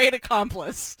a great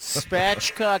accomplice.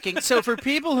 Spatchcocking. So for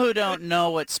people who don't know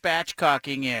what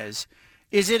spatchcocking is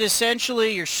it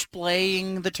essentially you're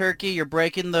splaying the turkey, you're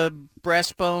breaking the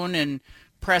breastbone and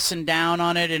pressing down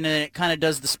on it, and then it kind of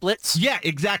does the splits? Yeah,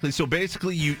 exactly. So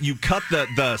basically you cut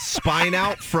the spine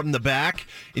out from the back,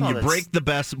 and you break the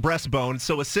breastbone.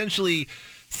 So essentially,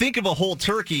 think of a whole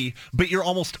turkey, but you're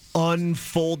almost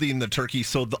unfolding the turkey,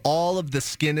 so all of the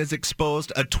skin is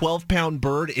exposed. A 12-pound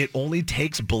bird, it only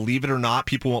takes, believe it or not,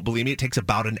 people won't believe me, it takes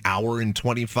about an hour and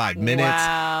 25 minutes.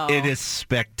 Wow. It is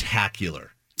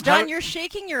spectacular. John, you're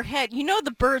shaking your head. You know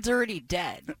the bird's already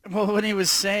dead. Well, when he was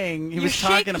saying, he's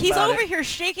He's over here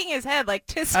shaking his head like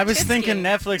tisk. I was thinking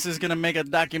Netflix is going to make a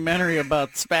documentary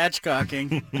about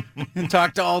spatchcocking and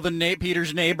talk to all the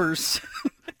Peter's neighbors.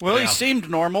 Well, he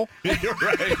seemed normal. You're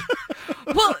right.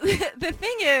 Well, the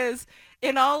thing is,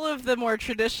 in all of the more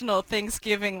traditional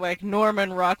Thanksgiving, like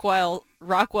Norman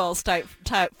Rockwell's type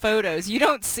photos, you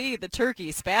don't see the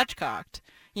turkey spatchcocked.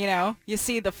 You know, you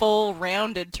see the full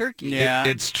rounded turkey. Yeah,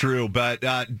 it's true. But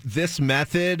this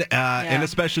method, and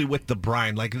especially with the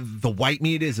brine, like the white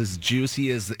meat is as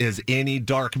juicy as any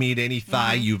dark meat, any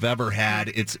thigh you've ever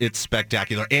had. It's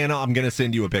spectacular. Anna, I'm going to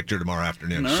send you a picture tomorrow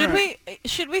afternoon.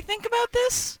 Should we think about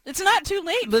this? It's not too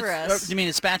late for us. You mean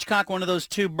a spatchcock, one of those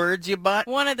two birds you bought?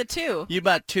 One of the two. You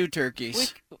bought two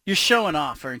turkeys. You're showing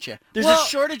off, aren't you? There's a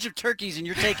shortage of turkeys, and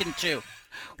you're taking two.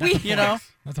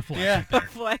 That's a flex. Yeah.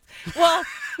 Well,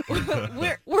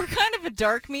 we're kind of a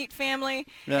dark meat family,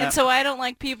 and so I don't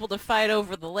like people to fight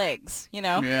over the legs, you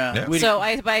know? Yeah. So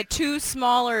I buy two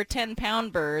smaller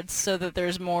 10-pound birds so that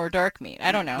there's more dark meat.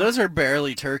 I don't know. Those are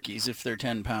barely turkeys if they're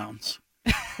 10 pounds.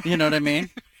 You know what I mean?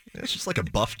 It's just like a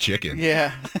buff chicken.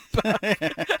 Yeah.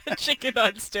 Chicken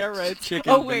on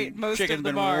steroids. Most of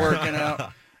them are. Working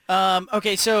out.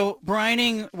 Okay, so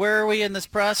brining, where are we in this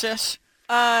process?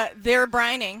 They're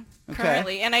brining.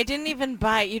 currently, and I didn't even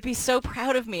buy. You'd be so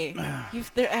proud of me.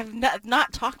 I've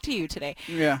not talked to you today.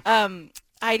 Yeah.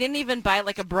 I didn't even buy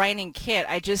like a brining kit.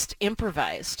 I just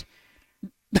improvised.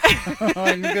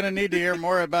 I'm going to need to hear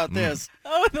more about this.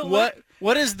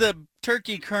 What is the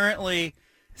turkey currently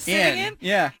sitting in?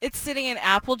 Yeah. It's sitting in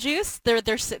apple juice.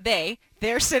 They're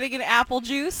sitting in apple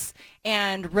juice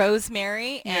and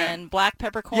rosemary and black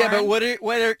peppercorn. Yeah, but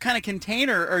what kind of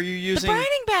container are you using? The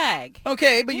brining bag.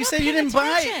 Okay, but you said you didn't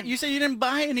attention. buy. You said you didn't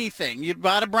buy anything. You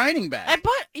bought a brining bag.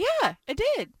 I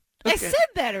did. Okay. I said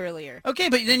that earlier. Okay,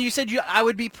 but then you said I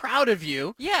would be proud of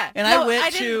you. Yeah. And no, I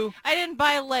didn't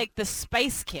buy like the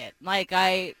spice kit. Like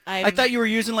I thought you were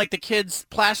using like the kids'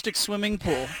 plastic swimming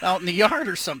pool out in the yard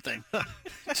or something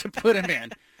to put them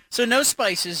in. So no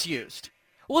spices used.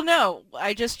 Well, no,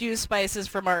 I just use spices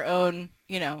from our own,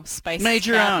 spice. Made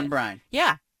your own, Brian.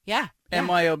 Yeah.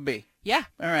 MYOB. Yeah.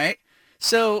 All right.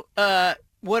 So,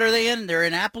 what are they in? They're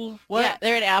in apple. What? Yeah,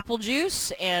 they're in apple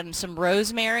juice and some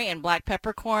rosemary and black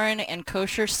peppercorn and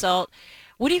kosher salt.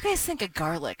 What do you guys think of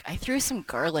garlic? I threw some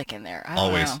garlic in there. I don't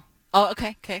Always. know. Oh,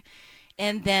 okay.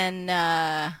 And then.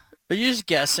 Are you just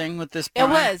guessing with this? It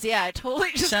was, yeah. I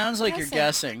totally just. Sounds like you're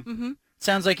guessing. Mm-hmm.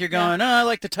 Sounds like you're going. Oh, I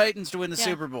like the Titans to win the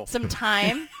Super Bowl. Some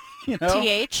thyme.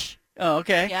 TH. Oh,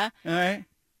 okay. Yeah. All right.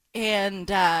 And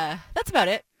that's about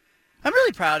it. I'm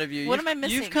really proud of you. What am I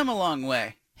missing? You've come a long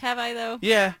way. Have I though?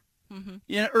 Yeah.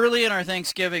 Mm-hmm. Early in our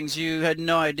Thanksgivings, you had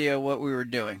no idea what we were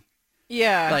doing.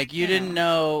 Yeah. Like you didn't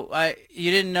know.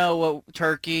 You didn't know what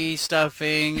turkey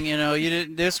stuffing. You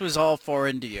didn't. This was all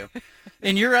foreign to you.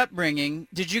 In your upbringing,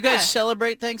 did you guys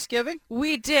celebrate Thanksgiving?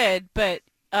 We did, but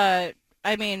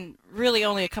really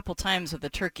only a couple times with the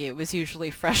turkey. It was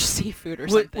usually fresh seafood or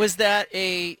something. Was that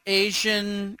a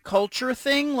Asian culture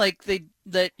thing? Like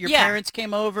that your parents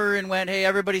came over and went, "Hey,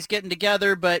 everybody's getting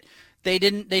together," but they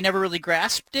never really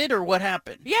grasped it, or what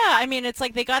happened? Yeah, it's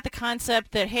like they got the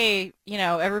concept that, hey,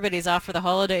 everybody's off for the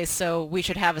holidays, so we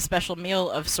should have a special meal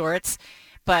of sorts,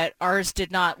 but ours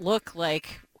did not look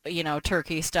like,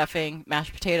 turkey, stuffing,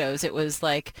 mashed potatoes. It was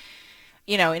like,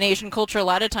 in Asian culture, a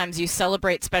lot of times you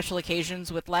celebrate special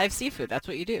occasions with live seafood. That's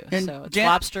what you do. And so it's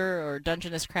lobster or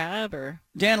Dungeness crab or...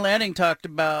 Dan Lanning talked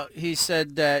about, he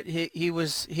said that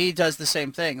he does the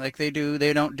same thing. Like they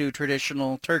don't do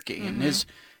traditional turkey. Mm-hmm. And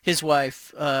his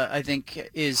wife, I think,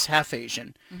 is half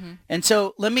Asian. Mm-hmm. And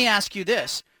so let me ask you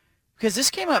this, because this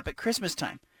came up at Christmas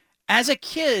time. As a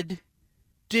kid,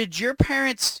 did your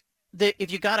parents,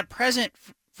 if you got a present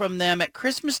from them at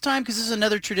Christmas time, because this is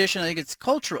another tradition, I think it's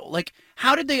cultural, like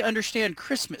how did they understand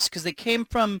Christmas? Because they came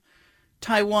from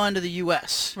Taiwan to the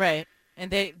U.S. Right.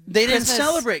 And they didn't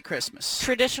celebrate Christmas.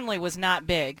 Traditionally was not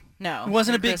big. No. It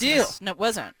wasn't a big deal. No, it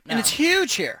wasn't. No. And it's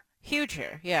huge here. Huge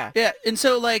here, yeah. Yeah, and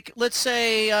so, like, let's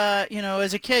say,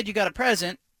 as a kid, you got a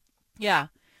present. Yeah.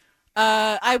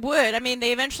 I would.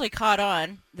 They eventually caught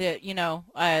on that,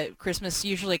 Christmas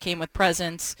usually came with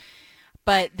presents,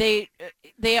 but they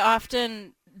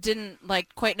often didn't,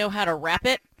 quite know how to wrap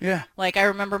it. Yeah. Like, I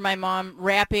remember my mom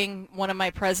wrapping one of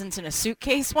my presents in a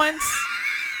suitcase once,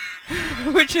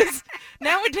 which is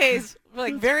nowadays,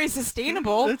 very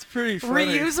sustainable. That's pretty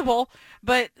funny. Reusable.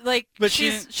 But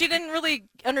she didn't really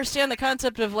understand the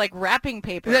concept of wrapping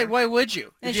paper. Yeah, why would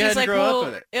you? And she's like, up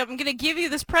with it. I'm going to give you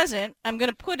this present. I'm going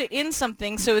to put it in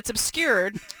something so it's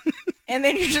obscured. And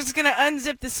then you're just going to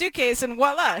unzip the suitcase and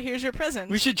voila, here's your present.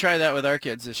 We should try that with our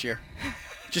kids this year.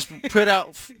 Just put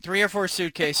out 3 or 4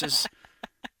 suitcases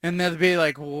and they'll be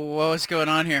like, what's going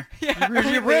on here? Yeah, Where's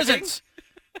your presents?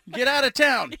 Get out of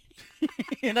town.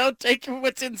 Take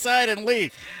what's inside and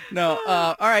leave. No.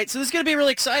 All right. So this is going to be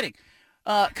really exciting.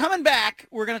 Coming back,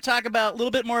 we're going to talk about a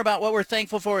little bit more about what we're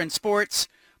thankful for in sports.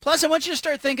 Plus, I want you to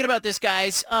start thinking about this,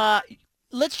 guys.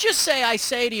 Let's just say I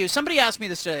say to you, somebody asked me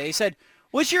this today. He said,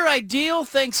 what's your ideal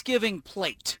Thanksgiving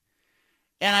plate?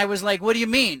 And I was like, what do you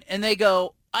mean? And they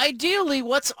go, ideally,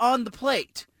 what's on the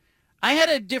plate? I had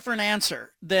a different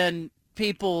answer than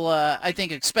people, I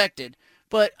think, expected.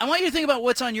 But I want you to think about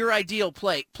what's on your ideal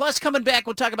plate. Plus, coming back,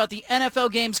 we'll talk about the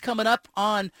NFL games coming up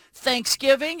on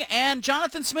Thanksgiving. And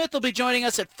Jonathan Smith will be joining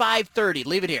us at 5:30.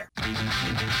 Leave it here.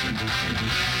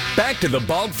 Back to the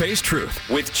Bald-Faced Truth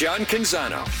with John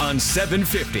Canzano on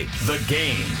 750 The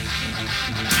Game.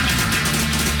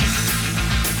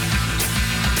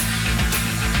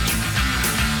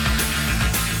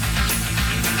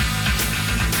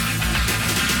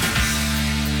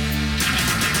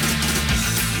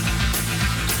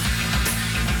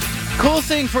 Cool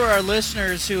thing for our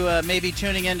listeners who may be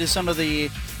tuning into some of the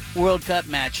World Cup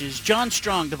matches. John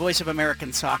Strong, the voice of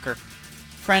American soccer,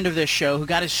 friend of this show who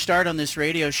got his start on this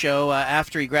radio show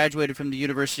after he graduated from the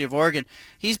University of Oregon.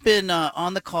 He's been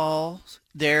on the call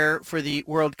there for the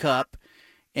World Cup.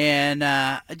 And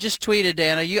I just tweeted,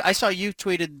 Dana, I saw you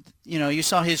tweeted, you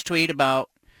saw his tweet about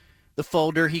the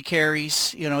folder he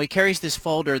carries. He carries this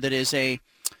folder that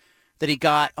he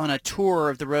got on a tour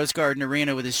of the Rose Garden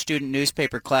Arena with his student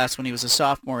newspaper class when he was a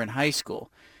sophomore in high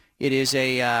school. It is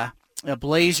a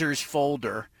Blazers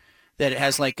folder that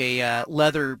has like a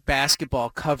leather basketball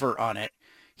cover on it.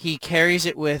 He carries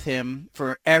it with him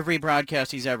for every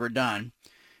broadcast he's ever done.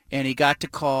 And he got to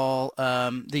call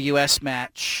the U.S.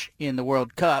 match in the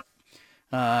World Cup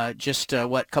just,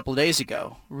 a couple of days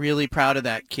ago. Really proud of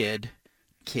that kid.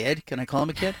 Kid? Can I call him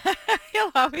a kid?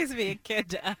 He'll always be a kid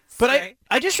to us. But right?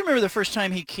 I just remember the first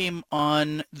time he came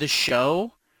on the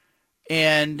show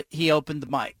and he opened the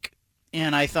mic.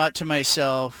 And I thought to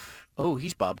myself, oh,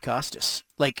 he's Bob Costas.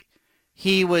 Like,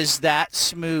 he was that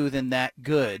smooth and that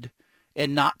good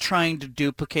and not trying to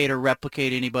duplicate or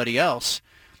replicate anybody else.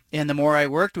 And the more I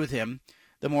worked with him,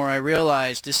 the more I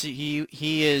realized he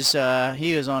is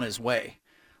on his way.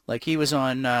 Like he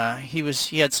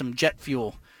had some jet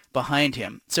fuel behind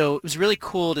him. So it was really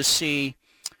cool to see,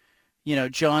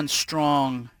 John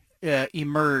Strong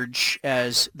emerge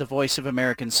as the voice of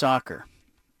American soccer.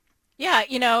 Yeah,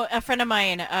 a friend of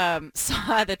mine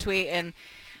saw the tweet, and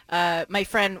my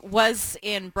friend was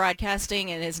in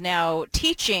broadcasting and is now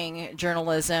teaching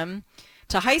journalism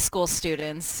to high school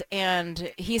students,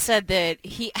 and he said that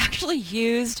he actually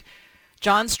used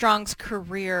John Strong's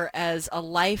career as a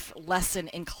life lesson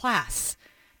in class.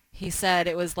 He said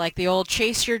it was like the old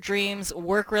chase your dreams,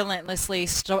 work relentlessly,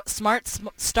 start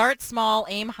small,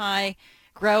 aim high,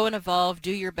 grow and evolve,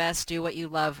 do your best, do what you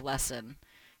love lesson.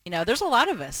 There's a lot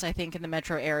of us, I think, in the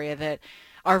metro area that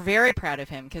are very proud of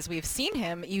him because we've seen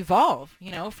him evolve,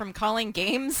 from calling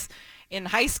games in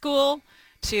high school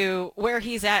to where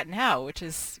he's at now, which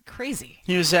is crazy.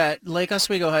 He was at Lake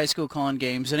Oswego High School calling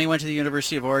games, and he went to the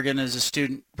University of Oregon as a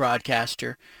student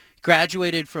broadcaster.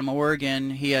 Graduated from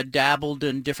Oregon. He had dabbled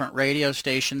in different radio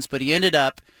stations, but he ended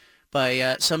up,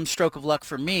 by some stroke of luck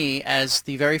for me, as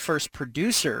the very first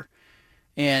producer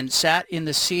and sat in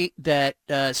the seat that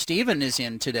Steven is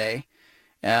in today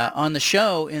on the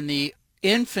show in the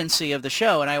infancy of the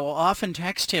show. And I will often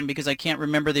text him because I can't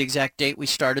remember the exact date we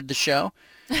started the show.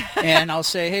 And I'll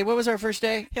say, hey, what was our first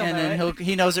day?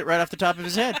 He knows it right off the top of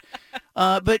his head.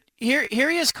 But here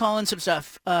he is calling some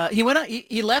stuff. He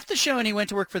left the show and he went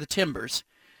to work for the Timbers.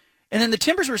 And then the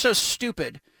Timbers were so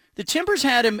stupid. The Timbers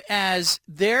had him as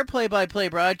their play-by-play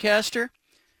broadcaster.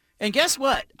 And guess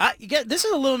what? This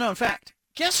is a little-known fact.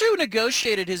 Guess who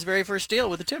negotiated his very first deal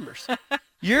with the Timbers?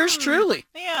 Yours truly.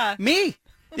 Yeah. Me.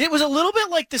 It was a little bit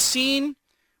like the scene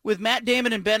with Matt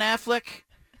Damon and Ben Affleck.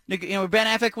 Ben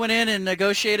Affleck went in and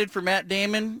negotiated for Matt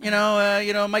Damon.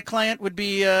 My client would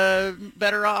be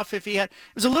better off if he had.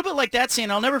 It was a little bit like that scene.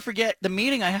 I'll never forget the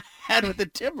meeting I had with the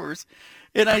Timbers,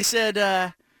 and I said,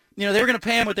 they were going to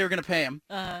pay him what they were going to pay him,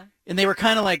 and they were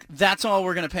kind of like, that's all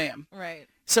we're going to pay him. Right.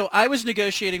 So I was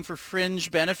negotiating for fringe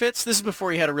benefits. This is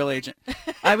before he had a real agent.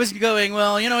 I was going,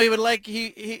 well, he would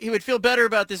he would feel better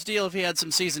about this deal if he had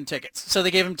some season tickets. So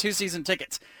they gave him 2 season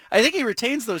tickets. I think he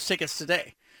retains those tickets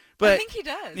today. But, I think he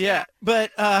does. Yeah,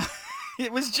 but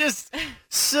it was just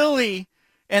silly.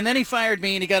 And then he fired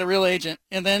me, and he got a real agent.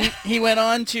 And then he went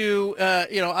on to,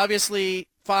 obviously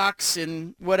Fox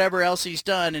and whatever else he's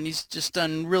done, and he's just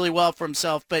done really well for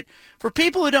himself. But for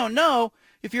people who don't know,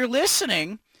 if you're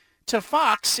listening to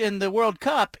Fox in the World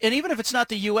Cup, and even if it's not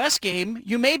the U.S. game,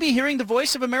 you may be hearing the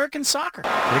voice of American soccer.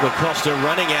 Diego Costa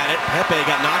running at it. Pepe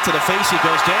got knocked to the face. He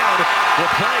goes down.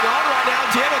 We're playing on right now.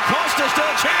 Diego Costa still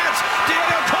a chance.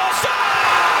 Diego Costa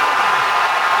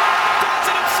does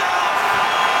it himself.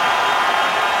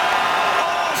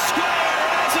 All square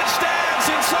as it stands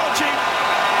in Sochi.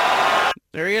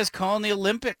 There he is calling the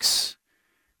Olympics.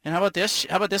 And how about this?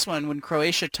 How about this one when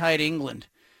Croatia tied England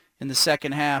in the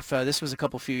second half? This was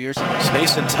a few years ago.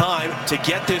 Space and time to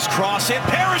get this cross in.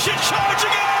 Perisic charge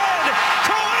again!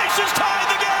 Croatia's tied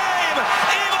the game!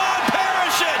 Ivan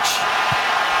Perisic!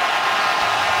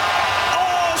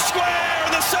 All square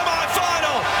in the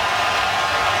semifinal!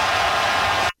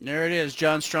 There it is,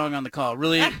 John Strong on the call.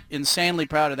 Really insanely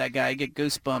proud of that guy. I get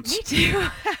goosebumps. Me too.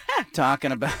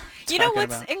 talking about.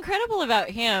 What's incredible about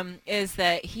him is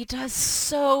that he does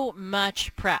so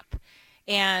much prep.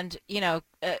 And,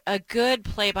 a good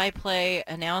play-by-play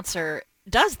announcer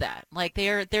does that. Like,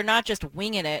 they're not just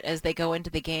winging it as they go into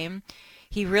the game.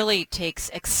 He really takes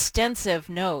extensive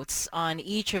notes on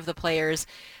each of the players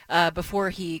before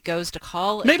he goes to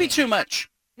call. Maybe too much.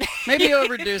 Maybe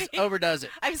overdoes it.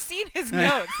 I've seen his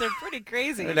notes. They're pretty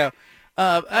crazy. I know.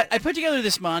 I put together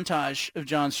this montage of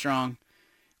John Strong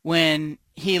when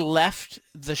he left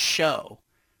the show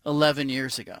 11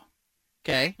 years ago.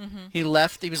 Okay? He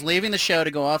was leaving the show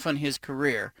to go off on his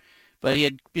career, but he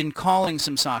had been calling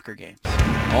some soccer games.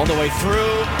 All the way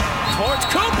through towards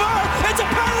Cooper. It's a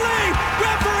penalty.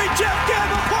 Referee Jeff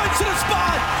Gamble points to the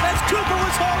spot as Cooper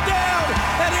was hauled down.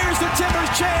 And here's the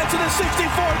Timbers' chance in the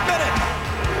 64th minute.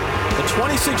 The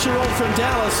 26-year-old from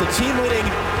Dallas, a team leading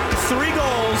 3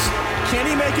 goals. Can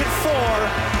he make it 4?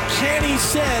 Can he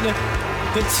send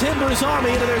the Timbers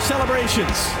Army into their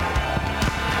celebrations?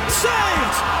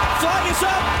 Saved! Flag is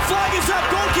up! Flag is up!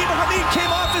 Goalkeeper Hamid came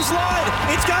off his line.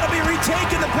 It's got to be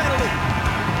retaken, the penalty.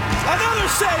 Another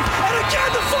save, and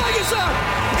again the flag is up.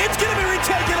 It's going to be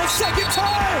retaken a second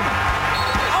time.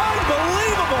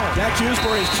 Unbelievable. Jack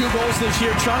Dewsbury has 2 goals this year,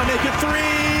 trying to make it 3.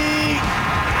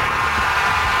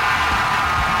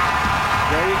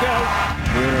 There you go.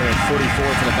 Muir at 44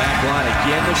 to the back line.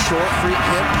 Again, the short free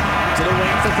kick to the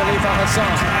wing for Khalifa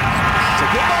Hassan. It's a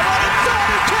good ball right inside,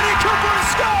 and Kenny Cooper has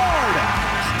scored.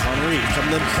 Henry from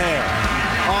Lemper.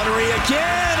 Henry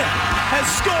again has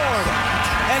scored.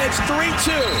 And it's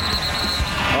 3-2.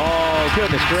 Oh,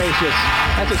 goodness gracious.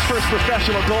 That's his first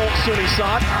professional goal, SUNY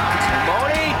Sot.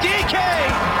 Moni, DK,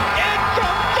 in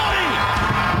from Money.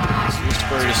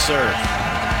 Dewsbury to serve.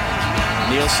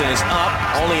 Nielsen is up,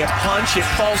 only a punch. It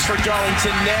falls for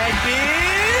Darlington Nagbe.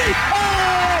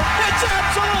 Oh, it's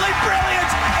absolutely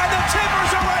brilliant. And the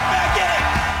Timbers are right back in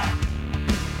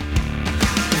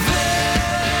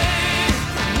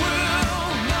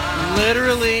it.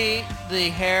 Literally, the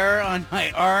hair on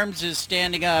my arms is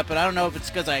standing up, and I don't know if it's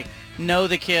because I know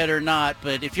the kid or not,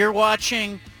 but if you're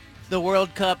watching the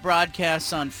World Cup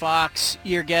broadcasts on Fox,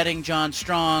 you're getting John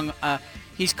Strong.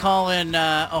 He's calling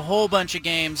a whole bunch of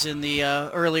games in the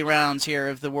early rounds here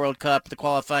of the World Cup, the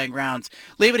qualifying rounds.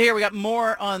 Leave it here. We got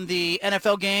more on the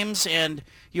NFL games and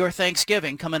your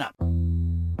Thanksgiving coming up.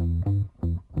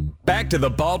 Back to the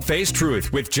Bald-Faced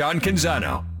Truth with John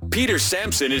Canzano. Peter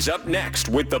Sampson is up next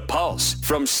with The Pulse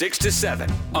from 6 to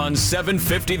 7 on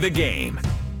 750 The Game.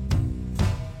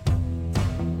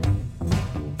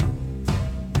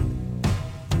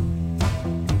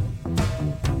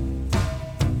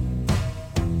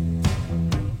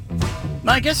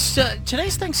 I guess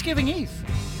today's Thanksgiving Eve.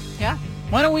 Yeah.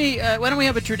 Why don't we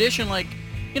have a tradition like,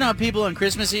 how people on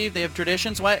Christmas Eve, they have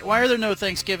traditions? Why are there no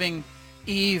Thanksgiving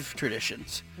Eve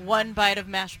traditions? 1 bite of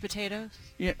mashed potatoes?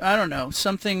 Yeah, I don't know.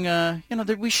 Something,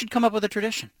 that we should come up with a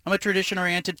tradition. I'm a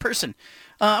tradition-oriented person.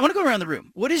 I want to go around the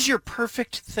room. What is your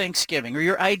perfect Thanksgiving or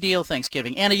your ideal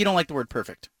Thanksgiving? Anna, you don't like the word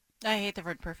perfect. I hate the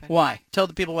word perfect. Why? Tell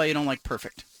the people why you don't like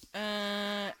perfect.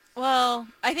 Well,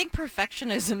 I think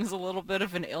perfectionism is a little bit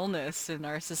of an illness in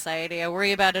our society. I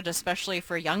worry about it especially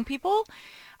for young people.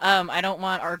 I don't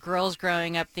want our girls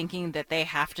growing up thinking that they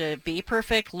have to be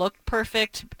perfect, look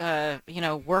perfect,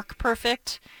 work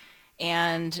perfect.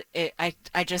 And I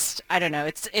don't know.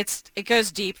 It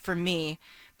goes deep for me,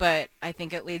 but I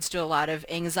think it leads to a lot of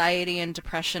anxiety and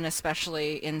depression,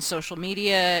 especially in social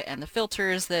media and the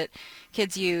filters that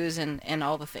kids use and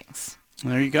all the things.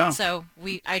 There you go. So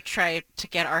I try to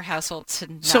get our household to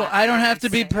not. So I don't have to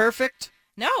be perfect?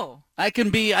 No. I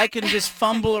can just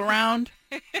fumble around.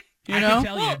 I can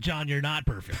tell you, John, you're not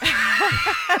perfect.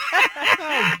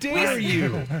 How dare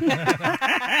you?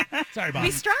 Sorry, Bob.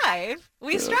 We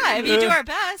strive. You do our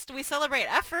best. We celebrate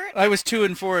effort. I was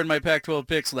 2-4 in my Pac-12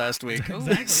 picks last week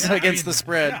against the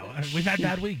spread. Yeah, we've had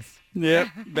bad weeks. Yep,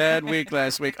 bad week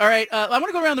last week. All right, I want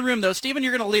to go around the room, though. Stephen,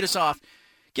 you're going to lead us off.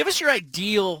 Give us your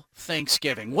ideal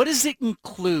Thanksgiving. What does it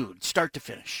include, start to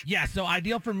finish? Yeah, so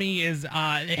ideal for me is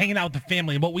hanging out with the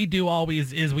family. What we do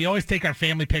always is we always take our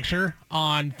family picture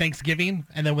on Thanksgiving,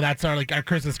 and then that's our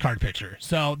Christmas card picture.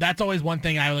 So that's always one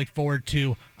thing I look forward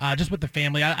to, just with the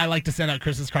family. I like to send out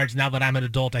Christmas cards now that I'm an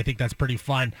adult. I think that's pretty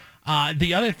fun.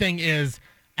 The other thing is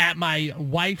at my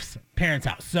wife's parents'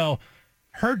 house. So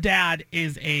her dad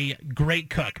is a great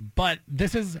cook, but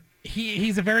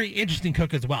he's a very interesting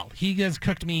cook as well. He has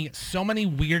cooked me so many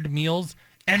weird meals,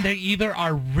 and they either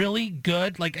are really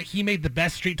good, like he made the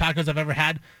best street tacos I've ever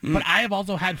had, but I have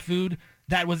also had food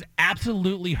that was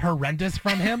absolutely horrendous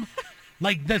from him.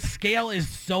 Like the scale is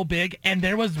so big, and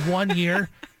there was one year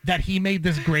that he made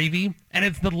this gravy, and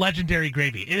it's the legendary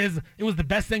gravy. It was the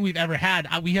best thing we've ever had.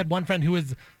 We had one friend who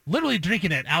was literally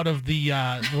drinking it out of the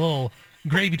little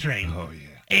gravy train. Oh yeah.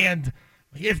 And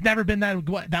it's never been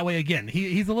that way again.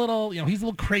 He's a little, he's a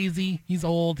little crazy. He's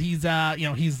old. He's,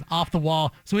 he's off the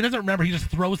wall. So he doesn't remember. He just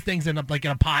throws things in a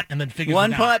pot and then figures it out.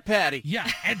 One pot patty.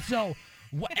 Yeah. And so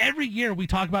every year we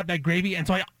talk about that gravy, and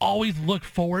so I always look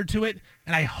forward to it,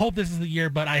 and I hope this is the year,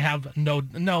 but I have no,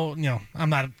 I'm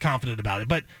not confident about it.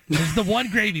 But this is the one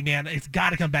gravy, man. It's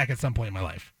got to come back at some point in my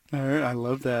life. All right, I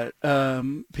love that.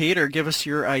 Peter, give us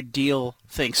your ideal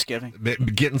Thanksgiving.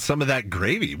 Getting some of that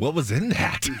gravy. What was in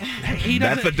that? He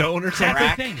doesn't- Methadone or something?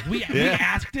 That's the thing. We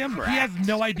asked him. He has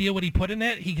no idea what he put in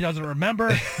it. He doesn't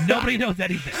remember. Nobody knows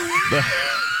anything.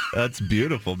 That's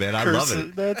beautiful, man. I love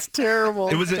it. That's terrible.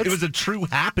 It was a true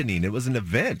happening. It was an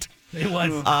event. It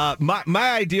was.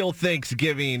 My ideal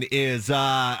Thanksgiving is,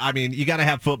 you got to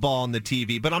have football on the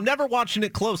TV, but I'm never watching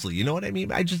it closely. You know what I mean?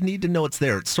 I just need to know it's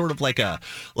there. It's sort of like a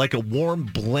warm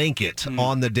blanket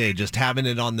on the day, just having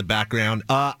it on the background.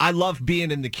 I love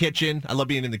being in the kitchen. I love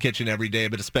being in the kitchen every day,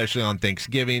 but especially on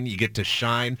Thanksgiving, you get to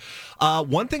shine.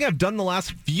 One thing I've done the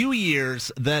last few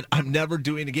years that I'm never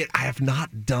doing again, I have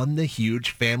not done the huge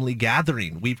family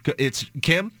gathering. It's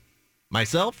Kim,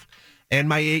 myself, and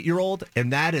my 8-year-old,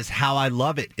 and that is how I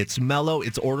love it. It's mellow,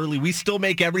 it's orderly. We still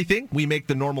make everything. We make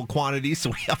the normal quantity,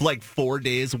 so we have like 4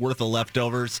 days worth of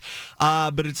leftovers.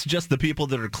 But it's just the people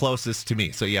that are closest to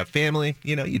me. So you have family,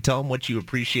 you tell them what you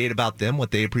appreciate about them,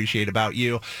 what they appreciate about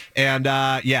you. And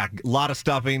a lot of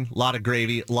stuffing, a lot of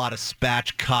gravy, a lot of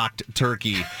spatchcocked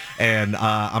turkey, and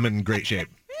I'm in great shape.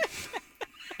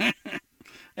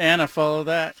 Anna, follow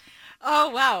that.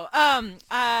 Oh, wow.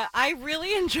 I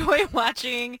really enjoy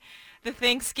watching the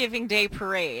Thanksgiving Day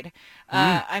parade.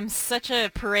 I'm such a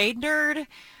parade nerd.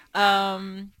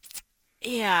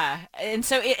 Yeah. And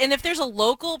so, and if there's a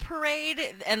local parade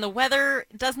and the weather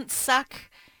doesn't suck,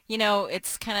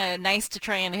 it's kind of nice to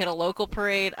try and hit a local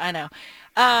parade. I know.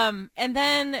 And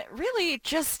then really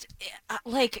just I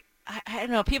don't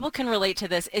know, people can relate to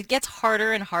this. It gets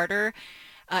harder and harder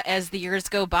as the years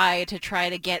go by to try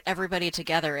to get everybody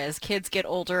together as kids get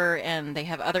older and they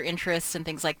have other interests and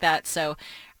things like that. So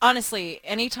honestly,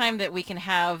 anytime that we can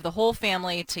have the whole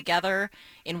family together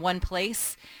in one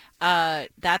place,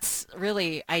 that's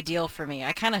really ideal for me.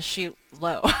 I kind of shoot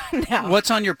low now.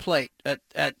 What's on your plate at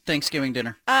Thanksgiving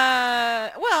dinner?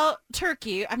 Well,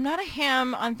 turkey. I'm not a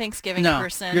ham on Thanksgiving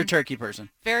person. You're a turkey person.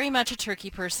 Very much a turkey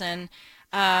person.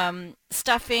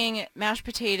 Stuffing, mashed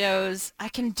potatoes. I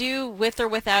can do with or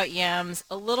without yams.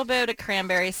 A little bit of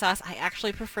cranberry sauce. I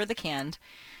actually prefer the canned.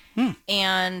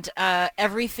 And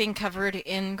everything covered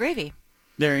in gravy.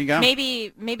 There you go.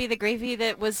 Maybe the gravy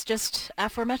that was just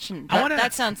aforementioned.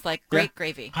 That sounds like great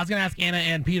gravy. I was gonna ask Anna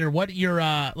and Peter what your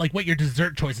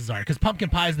dessert choices are, because pumpkin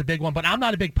pie is the big one, but I'm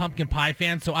not a big pumpkin pie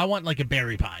fan, so I want like a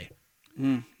berry pie.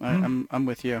 I'm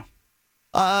with you.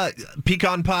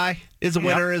 Pecan pie is a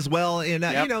winner as well, and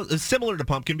it's similar to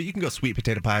pumpkin, but you can go sweet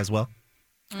potato pie as well.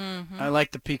 I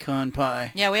like the pecan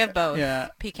pie. Yeah, we have both. Yeah.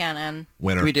 Pecan and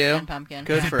winner. We do. And pumpkin.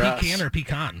 Good for us. Pecan or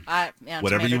pecan?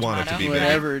 Whatever you tomato, want it to be.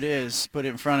 Whatever it is, put it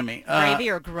in front of me. Gravy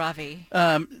or gravy?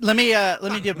 Let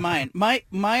me give mine. My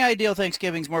ideal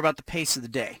Thanksgiving is more about the pace of the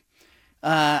day.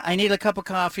 I need a cup of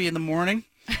coffee in the morning.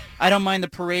 I don't mind the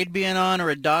parade being on or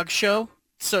a dog show.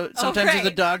 So sometimes there's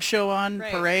a dog show on,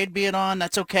 parade being on.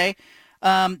 That's okay.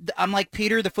 I'm like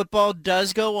Peter. The football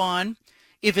does go on.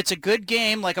 If it's a good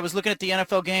game, like I was looking at the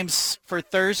NFL games for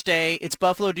Thursday, it's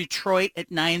Buffalo-Detroit at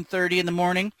 9:30 in the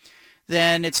morning.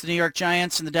 Then it's the New York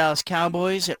Giants and the Dallas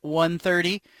Cowboys at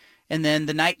 1:30. And then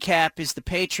the nightcap is the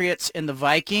Patriots and the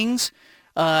Vikings.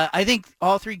 I think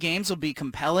all three games will be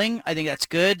compelling. I think that's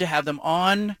good to have them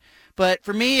on. But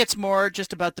for me, it's more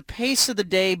just about the pace of the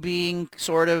day being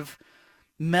sort of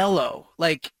mellow.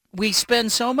 Like, we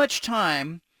spend so much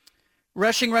time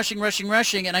rushing,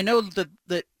 and I know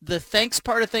the thanks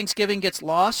part of Thanksgiving gets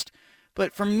lost,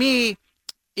 but for me,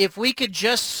 if we could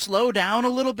just slow down a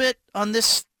little bit on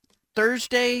this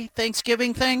Thursday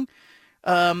Thanksgiving thing,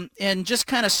 and just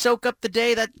kind of soak up the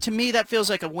day, that to me that feels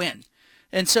like a win.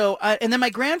 And so, and then my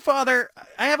grandfather,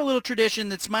 I have a little tradition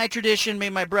that's my tradition.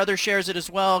 Maybe my brother shares it as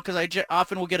well, because I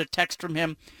often will get a text from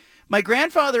him. My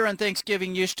grandfather on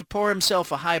Thanksgiving used to pour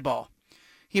himself a highball.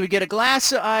 He would get a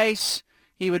glass of ice.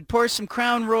 He would pour some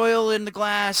Crown Royal in the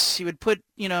glass. He would put,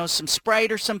 some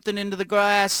Sprite or something into the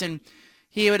glass, and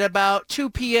he would, about 2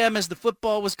 p.m. as the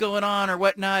football was going on or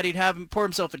whatnot, he'd have him pour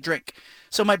himself a drink.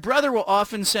 So my brother will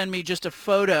often send me just a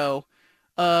photo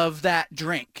of that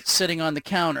drink sitting on the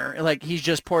counter, like he's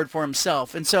just poured for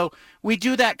himself. And so we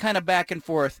do that kind of back and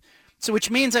forth. So which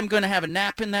means I'm going to have a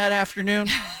nap in that afternoon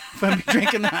if I'm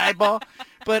drinking the highball.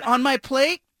 But on my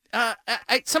plate,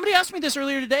 somebody asked me this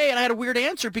earlier today, and I had a weird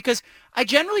answer, because I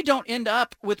generally don't end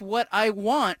up with what I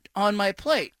want on my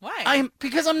plate. Why?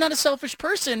 Because I'm not a selfish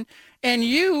person, and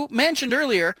you mentioned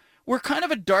earlier, we're kind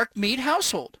of a dark meat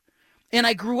household. And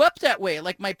I grew up that way.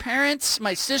 Like my parents,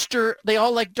 my sister, they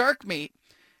all like dark meat.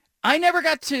 I never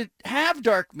got to have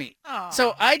dark meat. Oh.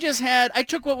 So I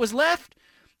took what was left.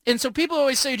 And so people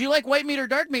always say, do you like white meat or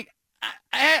dark meat?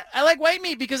 I like white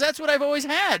meat because that's what I've always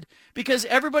had, because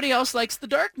everybody else likes the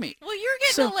dark meat. Well, you're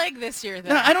getting a leg this year,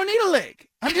 then. No, I don't need a leg.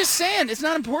 I'm just saying it's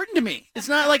not important to me. It's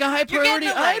not like a high priority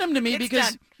item to me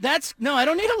because I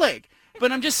don't need a leg.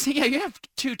 But I'm just saying, you have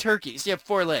 2 turkeys. You have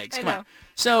 4 legs. Come on.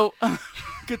 So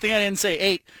good thing I didn't say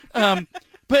 8.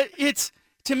 But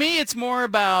to me, it's more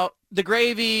about the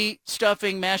gravy,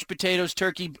 stuffing, mashed potatoes,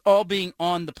 turkey, all being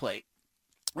on the plate,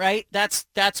 right? That's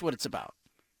what it's about.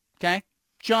 Okay?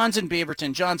 John's in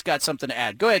Beaverton. John's got something to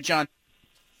add. Go ahead, John.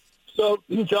 So,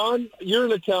 John, you're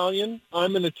an Italian.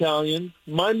 I'm an Italian.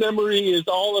 My memory is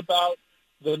all about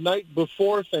the night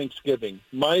before Thanksgiving.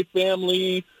 My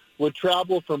family would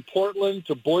travel from Portland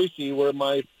to Boise, where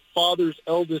my father's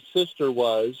eldest sister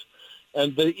was,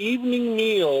 and the evening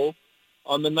meal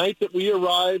on the night that we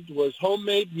arrived was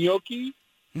homemade gnocchi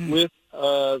with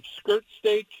skirt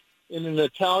steak in an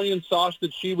Italian sauce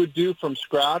that she would do from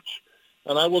scratch.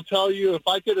 And I will tell you, if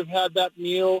I could have had that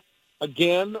meal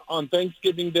again on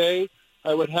Thanksgiving Day,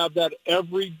 I would have that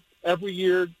every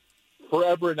year,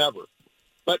 forever and ever.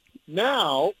 But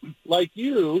now, like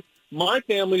you, my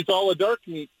family's all a dark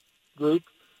meat group,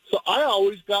 so I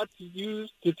always got to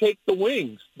take the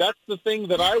wings. That's the thing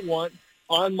that I want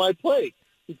on my plate,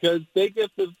 because they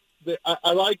get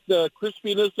I like the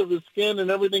crispiness of the skin and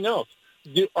everything else.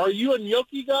 Are you a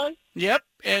gnocchi guy? Yep,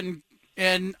 and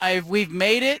we've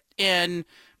made it, and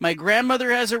my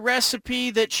grandmother has a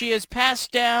recipe that she has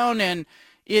passed down, and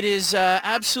it is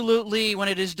absolutely, when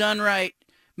it is done right,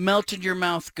 melt in your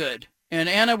mouth good. And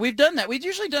Anna, we've done that. We've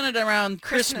usually done it around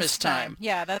Christmas time.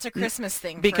 Yeah, that's a Christmas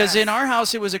thing. Because in our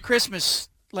house, it was a Christmas,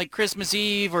 like Christmas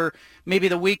Eve or maybe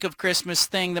the week of Christmas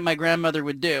thing that my grandmother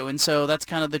would do. And so that's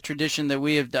kind of the tradition that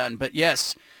we have done. But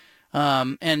yes,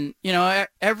 and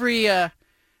every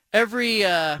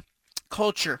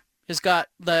culture has got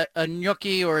a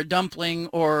gnocchi or a dumpling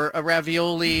or a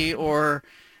ravioli or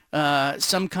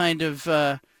some kind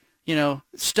of,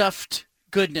 stuffed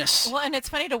goodness. Well, and it's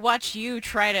funny to watch you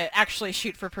try to actually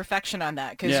shoot for perfection on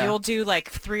that, because you'll do like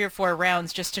 3 or 4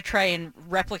 rounds just to try and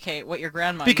replicate what your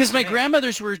grandma Because my make.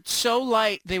 grandmothers were so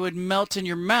light, they would melt in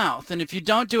your mouth. And if you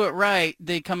don't do it right,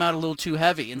 they come out a little too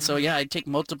heavy. And so, I'd take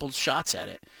multiple shots at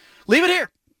it. Leave it here.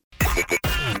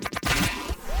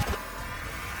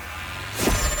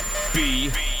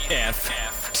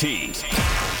 BFT.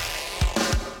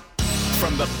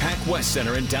 From the Pac West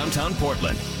Center in downtown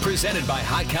Portland, presented by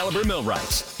High Caliber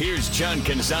Millwrights, here's John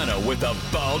Canzano with the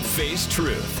bald-faced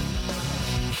truth.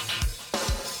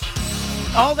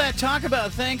 All that talk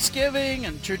about Thanksgiving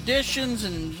and traditions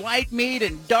and white meat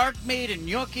and dark meat and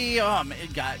gnocchi, I'm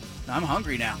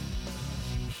hungry now.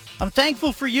 I'm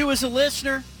thankful for you as a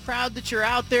listener, proud that you're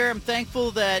out there. I'm thankful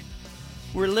that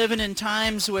we're living in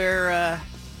times where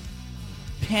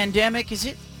pandemic,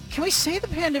 can we say the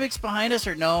pandemic's behind us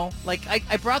or no? Like,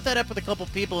 I brought that up with a couple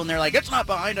people, and they're like, it's not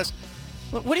behind us.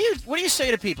 What do you say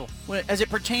to people as it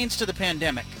pertains to the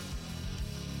pandemic?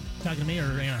 Talking to me or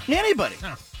Anna? Anybody.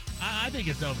 No, I think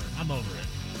it's over. I'm over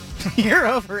it. You're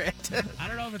over it. I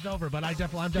don't know if it's over, but I'm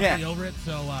definitely over it,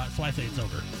 so I say it's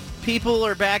over. People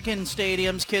are back in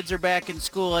stadiums. Kids are back in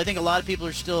school. I think a lot of people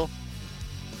are still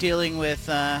dealing with,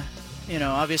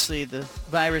 obviously the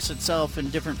virus itself in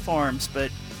different forms, but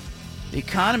the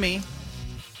economy,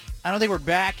 I don't think we're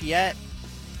back yet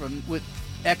with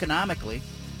economically,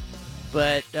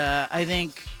 but I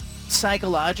think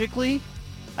psychologically,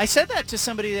 I said that to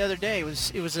somebody the other day. It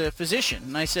was a physician,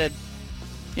 and I said,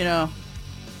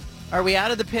 are we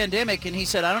out of the pandemic? And he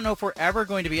said, I don't know if we're ever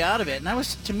going to be out of it. And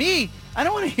to me, I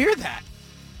don't want to hear that.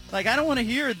 Like, I don't want to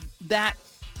hear that,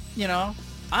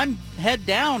 I'm head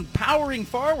down, powering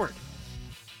forward.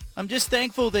 I'm just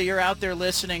thankful that you're out there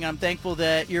listening. I'm thankful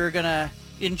that you're going to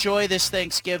enjoy this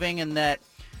Thanksgiving, and that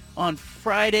on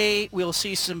Friday we'll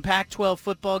see some Pac-12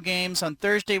 football games. On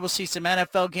Thursday we'll see some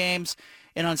NFL games.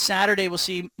 And on Saturday we'll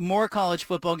see more college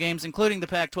football games, including the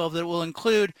Pac-12, that will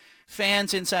include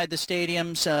fans inside the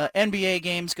stadiums, NBA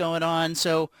games going on.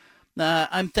 So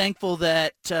I'm thankful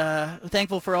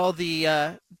for all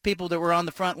the people that were on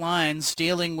the front lines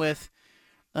dealing with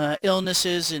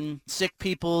illnesses and sick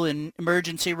people in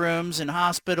emergency rooms and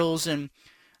hospitals, and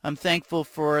I'm thankful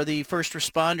for the first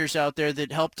responders out there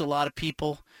that helped a lot of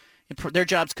people. Their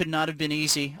jobs could not have been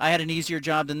easy. I had an easier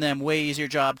job than them, way easier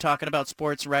job, talking about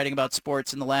sports and writing about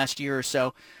sports in the last year or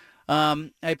so. I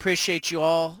appreciate you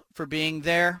all for being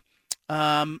there.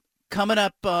 Coming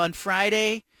up on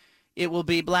Friday, it will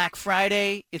be Black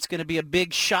Friday. It's going to be a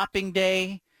big shopping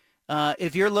day.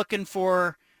 If you're looking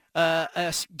for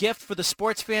gift for the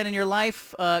sports fan in your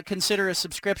life, consider a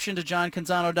subscription to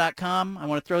JohnCanzano.com. I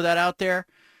want to throw that out there.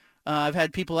 I've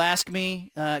had people ask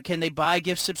me, can they buy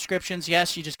gift subscriptions?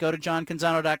 Yes, you just go to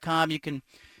JohnCanzano.com. You can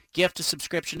gift a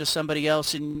subscription to somebody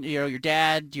else, and your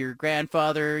dad, your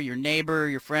grandfather, your neighbor,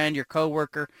 your friend, your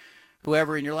coworker,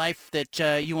 whoever in your life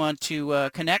that you want to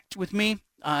connect with me.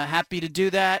 Happy to do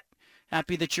that.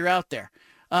 Happy that you're out there.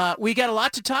 We got a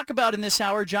lot to talk about in this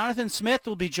hour. Jonathan Smith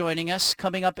will be joining us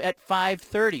coming up at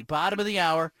 5:30. Bottom of the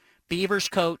hour, Beavers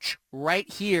coach right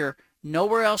here,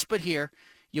 nowhere else but here.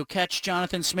 You'll catch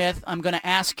Jonathan Smith. I'm going to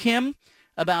ask him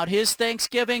about his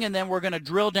Thanksgiving, and then we're going to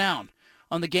drill down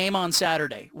on the game on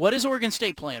Saturday. What is Oregon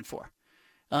State playing for?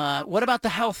 What about the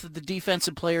health of the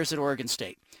defensive players at Oregon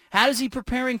State? How is he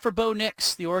preparing for Bo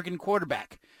Nix, the Oregon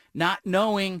quarterback, not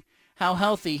knowing how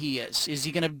healthy he is? Is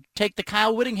he going to take the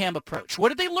Kyle Whittingham approach? What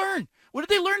did they learn? What did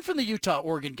they learn from the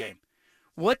Utah-Oregon game?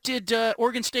 What did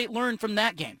Oregon State learn from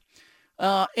that game?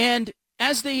 And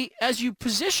as you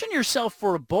position yourself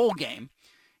for a bowl game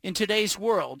in today's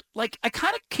world, like I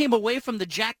kind of came away from the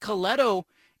Jack Coletto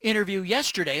interview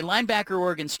yesterday, linebacker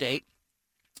Oregon State,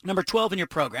 number 12 in your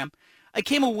program. I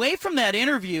came away from that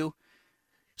interview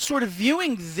sort of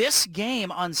viewing this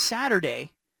game on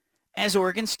Saturday as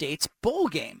Oregon State's bowl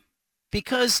game,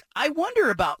 because I wonder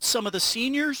about some of the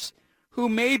seniors who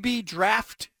may be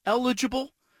draft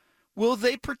eligible. Will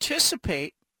they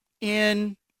participate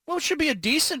in, well, it should be a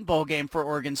decent bowl game for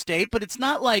Oregon State, but it's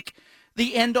not like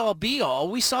the end-all be-all.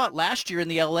 We saw it last year in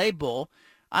the LA Bowl.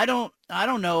 I don't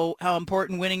know how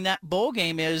important winning that bowl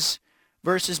game is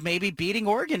versus maybe beating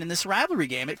Oregon in this rivalry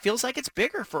game. It feels like it's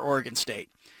bigger for Oregon State.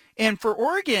 And for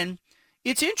Oregon,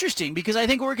 it's interesting because I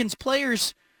think Oregon's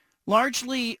players,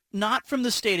 largely not from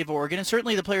the state of Oregon, and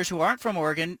certainly the players who aren't from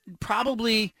Oregon,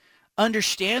 probably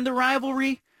understand the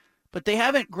rivalry, but they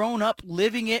haven't grown up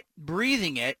living it,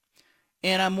 breathing it.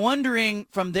 And I'm wondering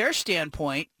from their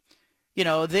standpoint,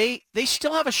 they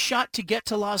still have a shot to get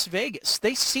to Las Vegas.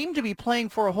 They seem to be playing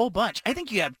for a whole bunch. I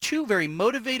think you have two very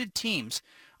motivated teams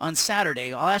on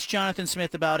Saturday. I'll ask Jonathan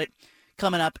Smith about it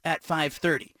coming up at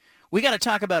 5:30. We got to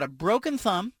talk about a broken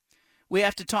thumb. We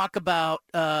have to talk about,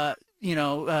 a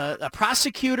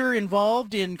prosecutor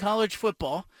involved in college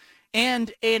football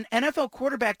and an NFL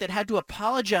quarterback that had to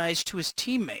apologize to his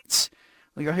teammates.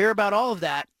 You'll hear about all of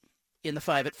that in the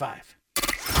 5 at 5.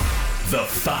 The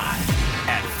 5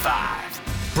 at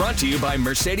 5. Brought to you by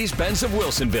Mercedes-Benz of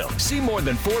Wilsonville. See more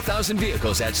than 4,000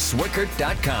 vehicles at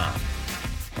Swickert.com.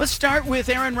 Let's start with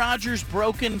Aaron Rodgers'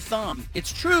 broken thumb.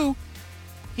 It's true.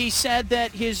 He said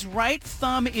that his right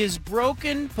thumb is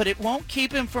broken, but it won't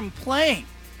keep him from playing.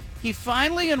 He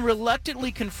finally and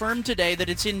reluctantly confirmed today that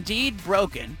it's indeed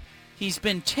broken. He's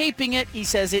been taping it. He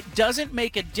says it doesn't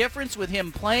make a difference with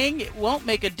him playing. It won't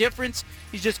make a difference.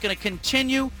 He's just going to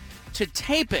continue to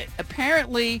tape it.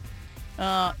 Apparently,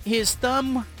 his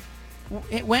thumb,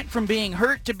 it went from being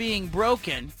hurt to being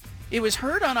broken. It was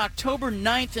hurt on October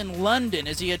 9th in London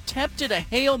as he attempted a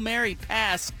Hail Mary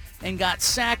pass and got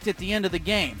sacked at the end of the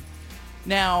game.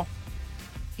 Now,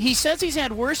 he says he's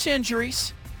had worse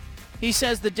injuries. He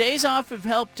says the days off have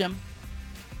helped him.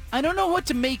 I don't know what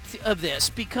to make of this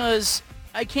because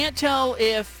I can't tell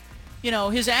if,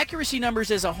 his accuracy numbers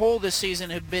as a whole this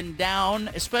season have been down,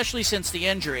 especially since the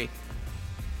injury.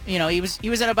 He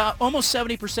was at about almost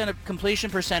 70% of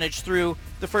completion percentage through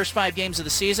the first 5 games of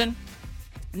the season.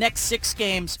 Next 6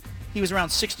 games, he was around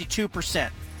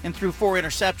 62% and threw 4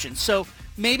 interceptions. So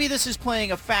maybe this is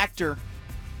playing a factor.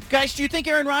 Guys, do you think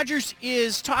Aaron Rodgers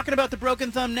is talking about the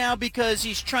broken thumb now because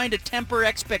he's trying to temper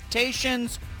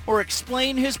expectations or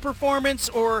explain his performance,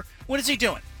 or what is he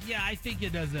doing? Yeah, I think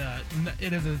it is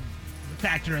a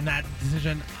factor in that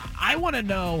decision. I want to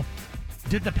know,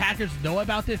 did the Packers know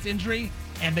about this injury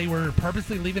and they were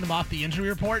purposely leaving him off the injury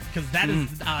report? Because that is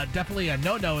definitely a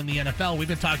no-no in the NFL. We've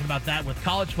been talking about that with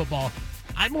college football.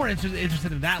 I'm more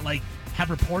interested in that. Like, have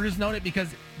reporters known it? Because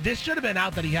this should have been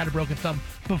out that he had a broken thumb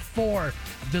before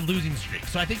the losing streak.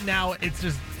 So I think now it's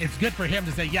good for him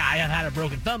to say, yeah, I have had a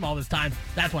broken thumb all this time.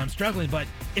 That's why I'm struggling. But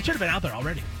it should have been out there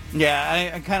already.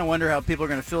 Yeah, I kind of wonder how people are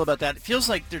going to feel about that. It feels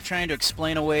like they're trying to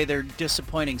explain away their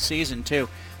disappointing season, too.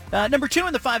 Number 2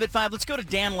 in the 5 at 5, let's go to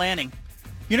Dan Lanning.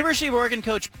 University of Oregon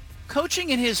coach,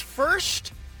 coaching in his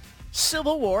first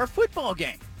Civil War football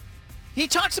game. He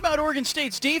talks about Oregon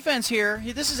State's defense here.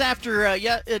 This is after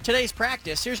today's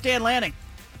practice. Here's Dan Lanning,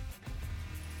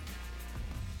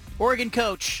 Oregon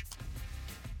coach,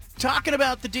 talking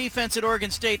about the defense at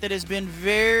Oregon State that has been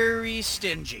very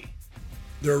stingy.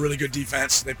 They're a really good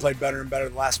defense. They played better and better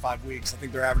the last 5 weeks. I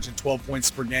think they're averaging 12 points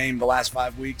per game the last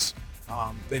 5 weeks.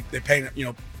 They paint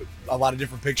a lot of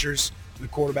different pictures. the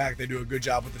quarterback. They do a good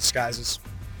job with the disguises.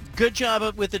 Good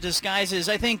job with the disguises.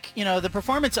 I think, the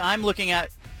performance I'm looking at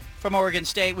from Oregon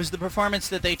State was the performance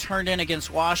that they turned in against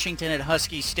Washington at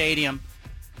Husky Stadium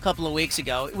a couple of weeks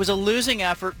ago. It was a losing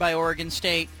effort by Oregon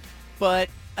State, but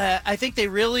I think they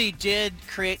really did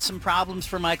create some problems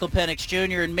for Michael Penix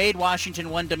Jr. and made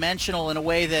Washington one-dimensional in a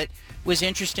way that was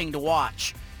interesting to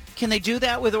watch. Can they do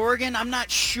that with Oregon? I'm not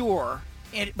sure,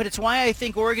 but it's why I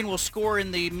think Oregon will score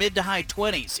in the mid to high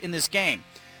 20s in this game.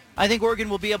 I think Oregon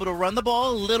will be able to run the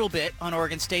ball a little bit on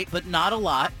Oregon State, but not a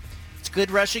lot. It's good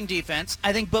rushing defense.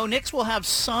 I think Bo Nix will have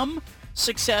some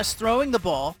success throwing the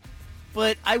ball,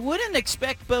 but I wouldn't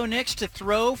expect Bo Nix to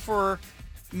throw for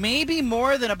maybe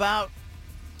more than about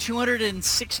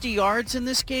 260 yards in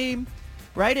this game,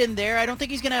 right in there. I don't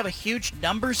think he's going to have a huge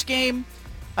numbers game.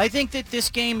 I think that this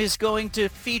game is going to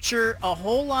feature a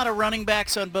whole lot of running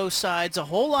backs on both sides, a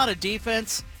whole lot of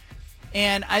defense,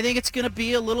 and I think it's going to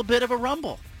be a little bit of a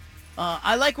rumble.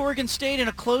 I like Oregon State in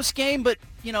a close game, but,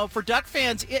 for Duck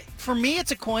fans, for me,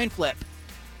 it's a coin flip.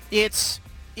 It's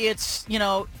going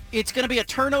to be a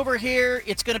turnover here.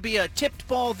 It's going to be a tipped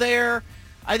ball there.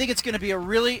 I think it's going to be a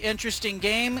really interesting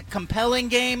game, compelling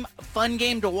game, fun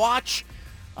game to watch.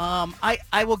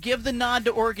 I will give the nod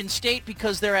to Oregon State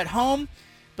because they're at home.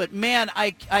 But, man,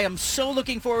 I am so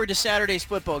looking forward to Saturday's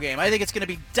football game. I think it's going to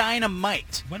be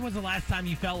dynamite. When was the last time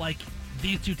you felt like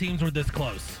these two teams were this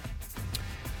close?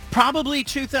 Probably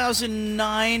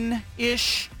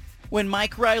 2009-ish when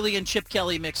Mike Riley and Chip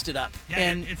Kelly mixed it up. Yeah,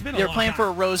 and it's been a they're long playing time. for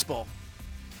a Rose Bowl.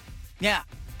 Yeah.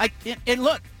 And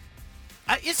look,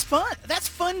 it's fun. That's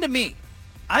fun to me.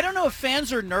 I don't know if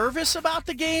fans are nervous about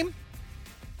the game,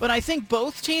 but I think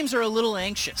both teams are a little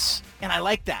anxious, and I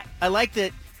like that. I like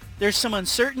that there's some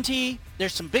uncertainty.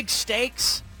 There's some big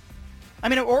stakes. I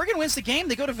mean, if Oregon wins the game,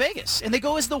 they go to Vegas, and they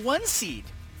go as the 1 seed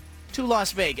to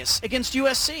Las Vegas against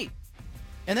USC.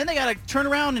 And then they got to turn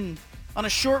around and, on a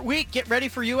short week, get ready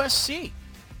for USC.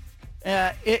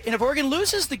 And if Oregon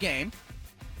loses the game,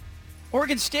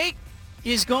 Oregon State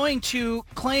is going to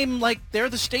claim like they're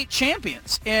the state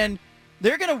champions. And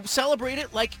they're going to celebrate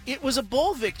it like it was a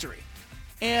bowl victory.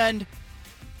 And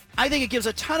I think it gives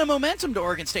a ton of momentum to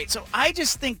Oregon State. So I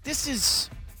just think this is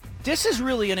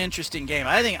really an interesting game.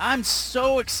 I'm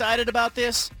so excited about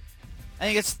this. I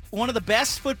think it's one of the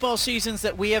best football seasons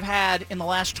that we have had in the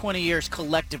last 20 years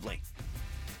collectively.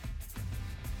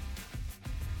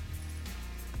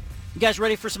 You guys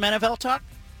ready for some NFL talk?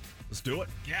 Let's do it.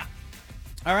 Yeah.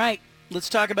 All right. Let's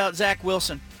talk about Zach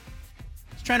Wilson.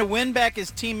 He's trying to win back his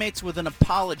teammates with an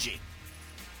apology.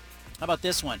 How about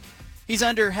this one? He's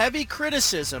under heavy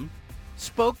criticism,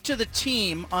 spoke to the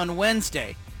team on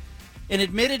Wednesday, and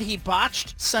admitted he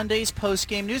botched Sunday's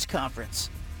post-game news conference.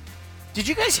 Did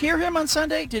you guys hear him on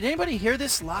Sunday? Did anybody hear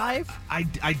this live? I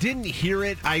didn't hear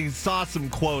it. I saw some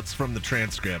quotes from the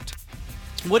transcript.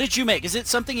 What did you make? Is it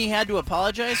something he had to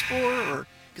apologize for? Or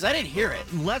because I didn't hear it.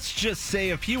 Let's just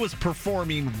say if he was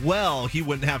performing well, he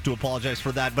wouldn't have to apologize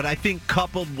for that. But I think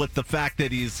coupled with the fact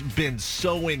that he's been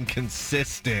so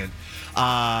inconsistent,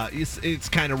 it's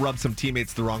kind of rubbed some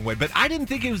teammates the wrong way. But I didn't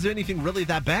think it was anything really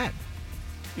that bad.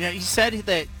 Yeah, he said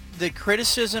that the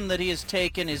criticism that he has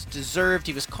taken is deserved.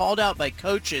 He was called out by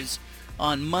coaches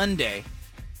on Monday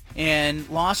and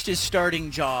lost his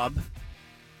starting job.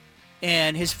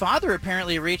 And his father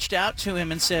apparently reached out to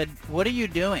him and said, "What are you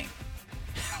doing?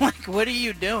 What are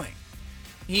you doing?"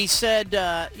 He said,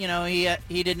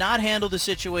 he did not handle the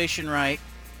situation right.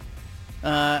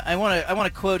 I want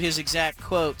to quote his exact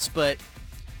quotes, but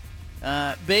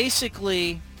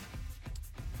basically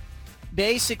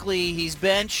he's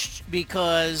benched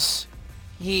because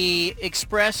he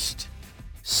expressed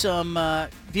some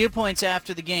viewpoints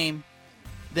after the game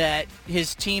that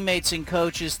his teammates and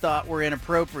coaches thought were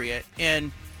inappropriate.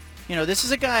 And, this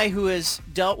is a guy who has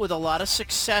dealt with a lot of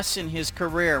success in his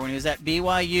career. When he was at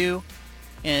BYU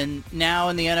and now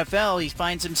in the NFL, he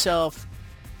finds himself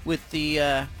with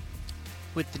the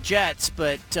Jets.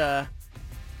 But, I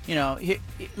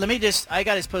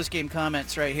got his post-game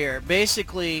comments right here. He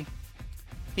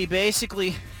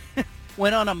basically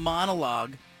went on a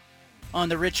monologue on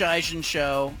the Rich Eisen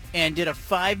show and did a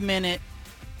 5-minute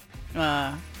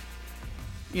rant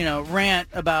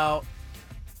about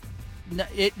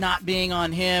it not being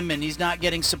on him and he's not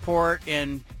getting support.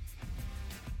 And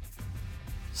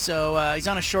so he's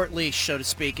on a short leash, so to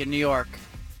speak, in New York.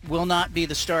 Will not be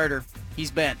the starter. He's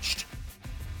benched.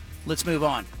 Let's move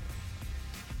on.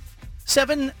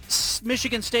 7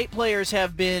 Michigan State players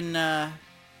have been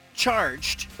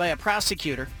charged by a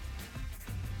prosecutor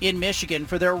in Michigan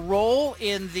for their role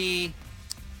in the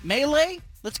melee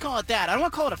Let's call it that. I don't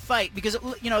want to call it a fight because,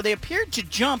 they appeared to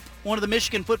jump one of the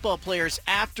Michigan football players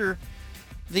after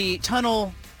the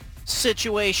tunnel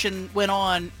situation went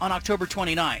on October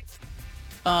 29th.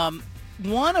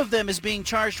 One of them is being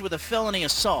charged with a felony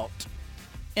assault.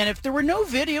 And if there were no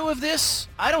video of this,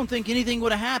 I don't think anything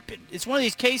would have happened. It's one of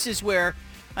these cases where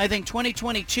I think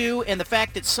 2022 and the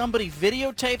fact that somebody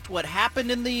videotaped what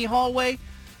happened in the hallway,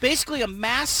 basically a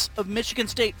mass of Michigan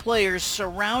State players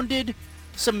surrounded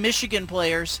some Michigan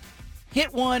players,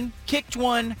 hit one, kicked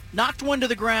one, knocked one to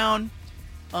the ground.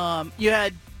 You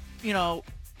had,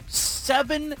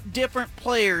 7 different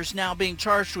players now being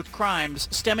charged with crimes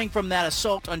stemming from that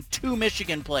assault on 2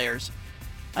 Michigan players.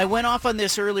 I went off on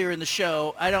this earlier in the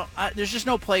show. There's just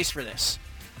no place for this.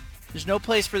 There's no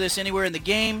place for this anywhere in the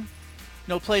game.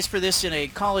 No place for this in a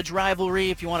college rivalry,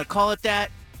 if you want to call it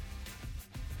that.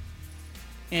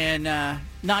 And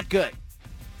not good.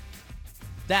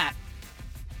 That,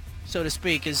 so to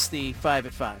speak, is the 5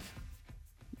 at 5.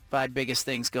 5 biggest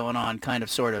things going on, kind of,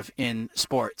 sort of, in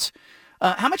sports.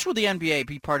 How much will the NBA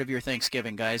be part of your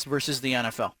Thanksgiving, guys, versus the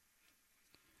NFL?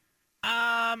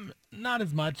 Not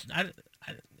as much.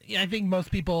 I think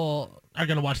most people are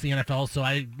going to watch the NFL, so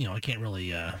I can't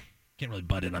really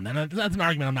butt in on that. That's an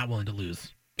argument I'm not willing to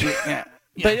lose. Yeah.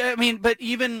 But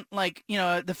even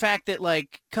the fact that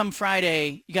come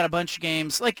Friday you got a bunch of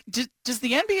games. Does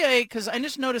the NBA? Because I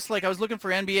just noticed I was looking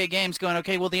for NBA games, going,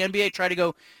 okay, will the NBA try to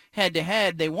go head to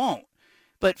head? They won't.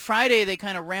 But Friday they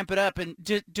kind of ramp it up, and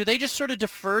do they just sort of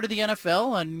defer to the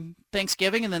NFL on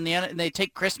Thanksgiving, and then they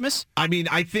take Christmas? I mean,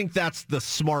 I think that's the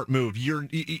smart move.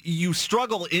 You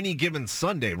struggle any given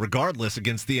Sunday, regardless,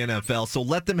 against the NFL. So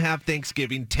let them have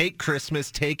Thanksgiving, take Christmas,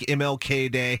 take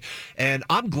MLK Day, and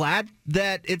I'm glad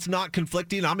that it's not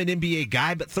conflicting. I'm an NBA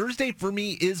guy, but Thursday for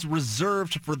me is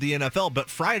reserved for the NFL. But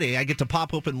Friday, I get to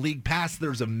pop open League Pass.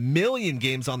 There's a million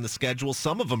games on the schedule,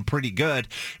 some of them pretty good,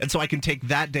 and so I can take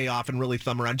that day off and really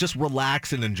thumb around, just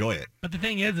relax and enjoy it. But the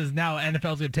thing is now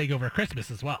NFL's going to take over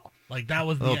Christmas as well. That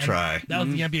was the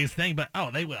NBA's thing, but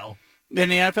they will. Then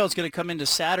the NFL is going to come into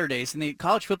Saturdays, and the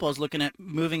college football is looking at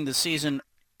moving the season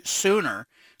sooner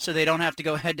so they don't have to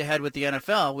go head to head with the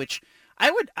NFL, which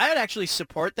I would actually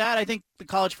support that. I think the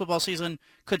college football season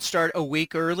could start a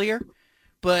week earlier,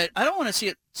 but I don't want to see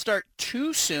it start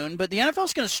too soon. But the NFL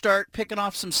is going to start picking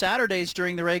off some Saturdays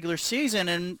during the regular season,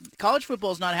 and college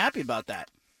football is not happy about that.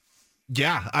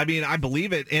 Yeah, I mean, I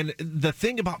believe it. And the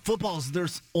thing about football is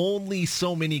there's only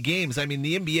so many games. I mean,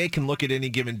 the NBA can look at any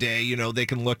given day. They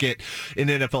can look at an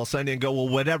NFL Sunday and go, well,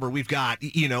 whatever. We've got,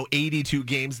 82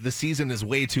 games. The season is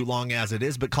way too long as it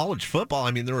is. But college football,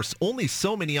 I mean, there's only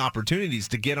so many opportunities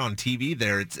to get on TV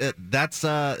there. That's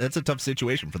a tough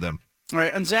situation for them. All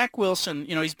right, and Zach Wilson,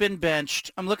 he's been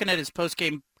benched. I'm looking at his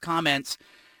post-game comments.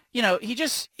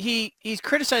 He's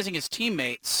criticizing his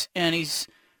teammates, and he's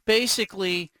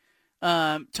basically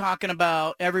talking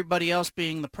about everybody else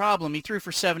being the problem. He threw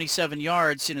for 77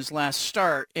 yards in his last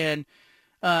start. And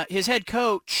his head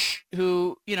coach,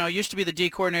 who, used to be the D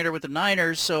coordinator with the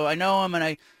Niners, so I know him and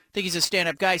I think he's a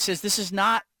stand-up guy, says this is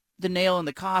not the nail in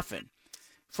the coffin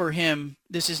for him.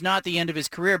 This is not the end of his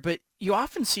career. But you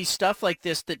often see stuff like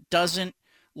this that doesn't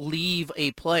leave a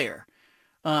player.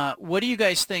 What do you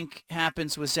guys think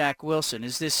happens with Zach Wilson?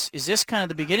 Is this kind of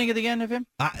the beginning of the end of him?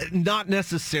 Not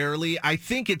necessarily. I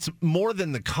think it's more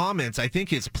than the comments. I think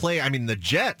his play. I mean, the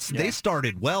Jets, they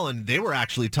started well, and they were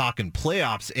actually talking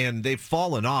playoffs, and they've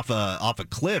fallen off a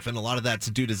cliff, and a lot of that's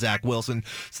due to Zach Wilson.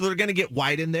 So they're going to get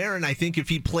White in there, and I think if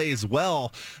he plays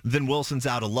well, then Wilson's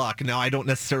out of luck. Now, I don't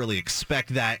necessarily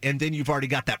expect that, and then you've already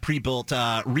got that pre-built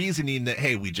reasoning that,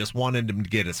 hey, we just wanted him to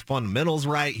get his fundamentals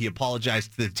right. He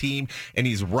apologized to the team, and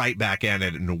he's right back at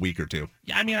it in a week or two.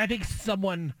 Yeah, I mean, I think some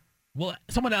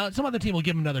other team will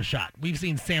give him another shot. We've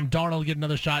seen Sam Darnold get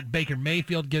another shot, Baker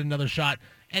Mayfield get another shot,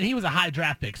 and he was a high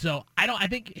draft pick. So I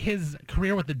think his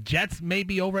career with the Jets may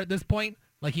be over at this point.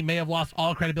 He may have lost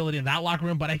all credibility in that locker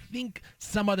room, but I think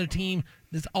some other team,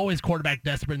 there's always quarterback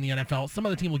desperate in the NFL. Some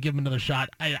other team will give him another shot.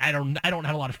 I don't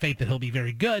have a lot of faith that he'll be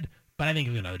very good, but I think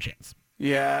he'll get another chance.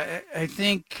 Yeah, I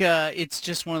think it's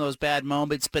just one of those bad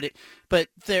moments. But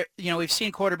there, we've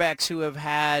seen quarterbacks who have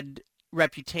had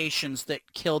reputations that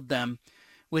killed them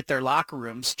with their locker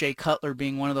rooms. Jay Cutler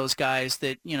being one of those guys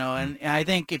that and I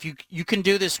think if you can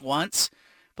do this once,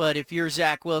 but if you're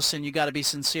Zach Wilson, you got to be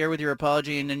sincere with your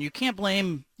apology, and then you can't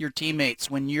blame your teammates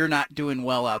when you're not doing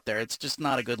well out there. It's just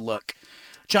not a good look.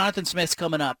 Jonathan Smith's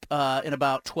coming up in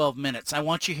about 12 minutes. I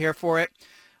want you here for it.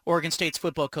 Oregon State's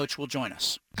football coach will join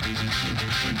us.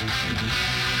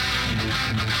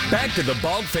 Back to the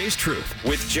Bald-Faced Truth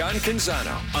with John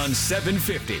Canzano on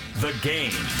 750 The Game.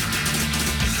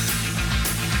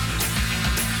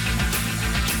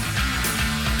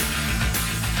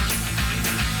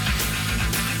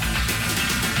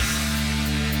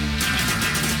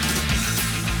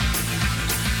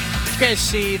 guys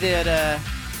see that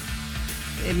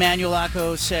Emmanuel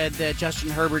Acco said that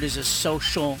Justin Herbert is a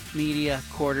social media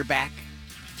quarterback?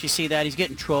 Did you see that? He's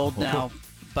getting trolled now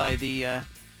by the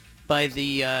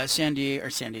San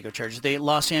Diego Chargers. The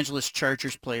Los Angeles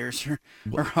Chargers players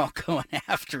are all going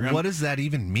after him. What does that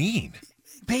even mean?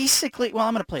 Basically, well,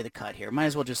 I'm going to play the cut here. Might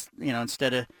as well just,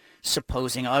 instead of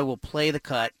supposing, I will play the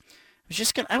cut.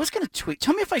 I was going to tweet.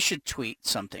 Tell me if I should tweet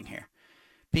something here,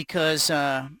 because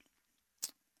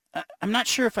I'm not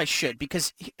sure if I should.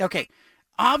 Because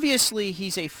obviously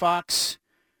he's a Fox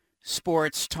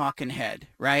Sports talking head,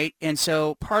 right? And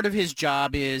so part of his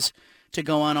job is to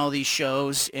go on all these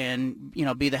shows and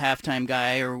be the halftime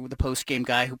guy or the post game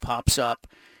guy who pops up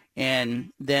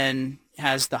and then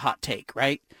has the hot take,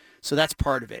 right? So that's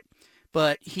part of it.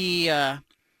 But here's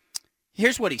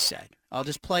what he said. I'll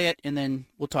just play it, and then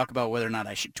we'll talk about whether or not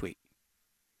I should tweet.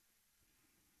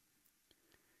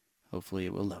 Hopefully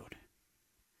it will load.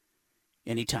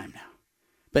 Anytime now.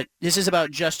 But this is about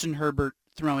Justin Herbert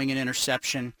throwing an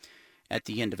interception at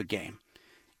the end of a game,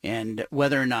 and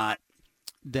whether or not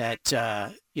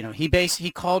that,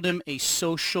 he called him a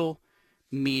social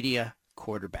media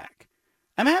quarterback.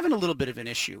 I'm having a little bit of an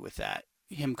issue with that.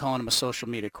 Him calling him a social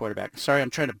media quarterback. Sorry, I'm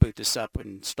trying to boot this up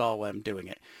and install while I'm doing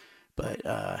it, but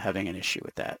having an issue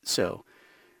with that. So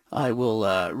I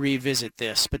will revisit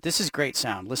this, but this is great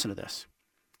sound. Listen to this.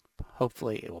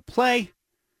 Hopefully it will play.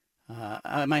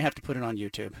 I might have to put it on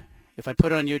YouTube. If I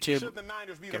put it on YouTube... Should the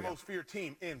Niners be the most feared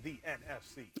team in the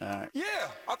NFC? Yeah.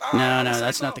 No,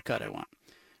 that's not the cut I want.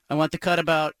 I want the cut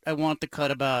about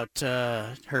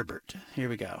Herbert. Here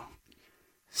we go.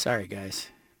 Sorry, guys.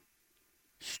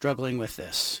 Struggling with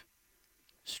this.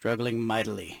 Struggling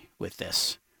mightily with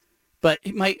this. But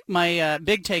my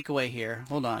big takeaway here,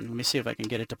 hold on, let me see if I can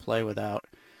get it to play without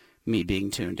me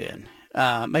being tuned in.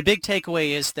 My big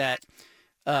takeaway is that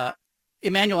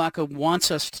Emmanuel Acco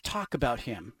wants us to talk about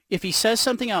him. If he says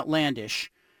something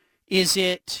outlandish,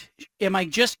 am I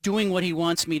just doing what he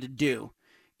wants me to do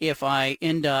if I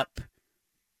end up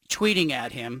tweeting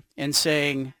at him and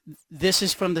saying, this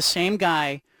is from the same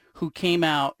guy who came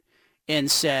out and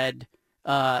said,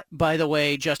 by the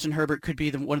way, Justin Herbert could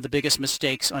be one of the biggest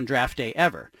mistakes on draft day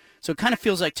ever. So it kind of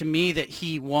feels like to me that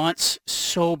he wants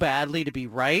so badly to be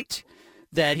right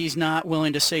that he's not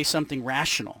willing to say something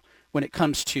rational when it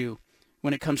comes to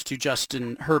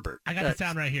Justin Herbert. I got the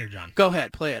sound right here, John. Go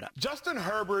ahead, play it up. Justin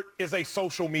Herbert is a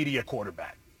social media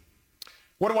quarterback.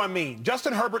 What do I mean?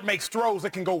 Justin Herbert makes throws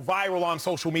that can go viral on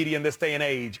social media in this day and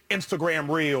age. Instagram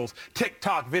Reels,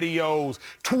 TikTok videos,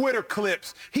 Twitter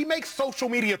clips. He makes social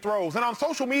media throws. And on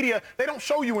social media, they don't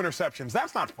show you interceptions.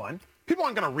 That's not fun. People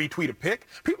aren't going to retweet a pick.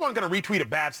 People aren't going to retweet a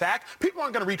bad sack. People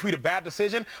aren't going to retweet a bad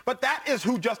decision. But that is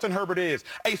who Justin Herbert is,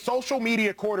 a social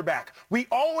media quarterback. We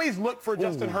always look for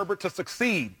Justin Herbert to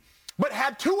succeed. But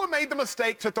had Tua made the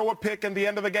mistake to throw a pick in the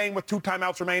end of the game with 2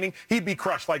 timeouts remaining, he'd be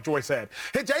crushed, like Joy said.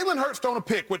 Had Jalen Hurts thrown a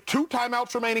pick with 2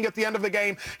 timeouts remaining at the end of the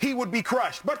game, he would be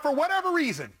crushed. But for whatever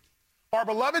reason, our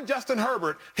beloved Justin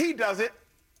Herbert, he does it,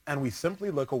 and we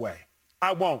simply look away.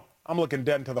 I won't. I'm looking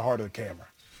dead into the heart of the camera.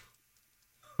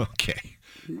 Okay.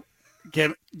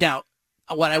 Now,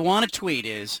 what I want to tweet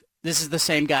is, this is the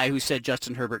same guy who said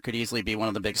Justin Herbert could easily be one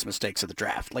of the biggest mistakes of the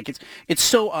draft. Like, it's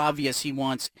so obvious he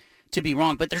wants to be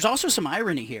wrong, but there's also some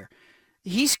irony here.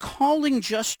 He's calling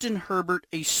Justin Herbert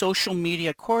a social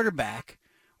media quarterback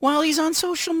while he's on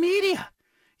social media.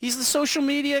 He's the social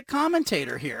media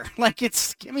commentator here. Like,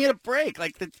 give me a break.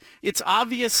 Like, it's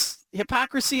obvious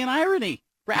hypocrisy and irony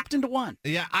wrapped into one.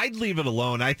 Yeah, I'd leave it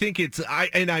alone. I think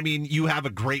I mean, you have a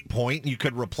great point. You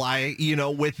could reply,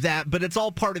 with that, but it's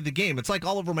all part of the game. It's like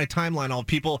all over my timeline, all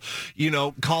people,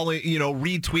 calling,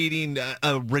 retweeting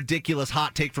a ridiculous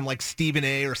hot take from like Stephen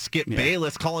A. or Skip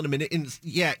Bayless, calling him an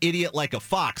idiot like a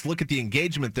fox. Look at the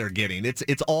engagement they're getting.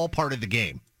 It's all part of the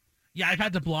game. Yeah, I've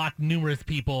had to block numerous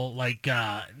people like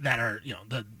that are,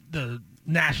 the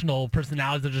national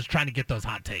personalities that are just trying to get those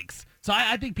hot takes. So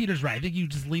I think Peter's right. I think you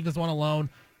just leave this one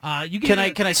alone. Can I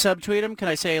subtweet him? Can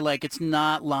I say, like, it's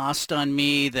not lost on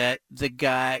me that the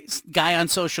guy on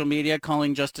social media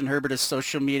calling Justin Herbert a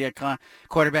social media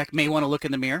quarterback may want to look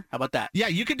in the mirror? How about that? Yeah,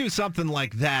 you could do something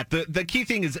like that. The key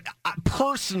thing is,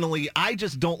 personally, I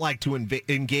just don't like to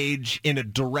engage in a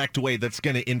direct way that's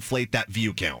going to inflate that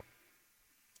view count.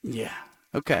 Yeah.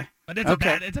 Okay. But it's a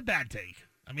bad take.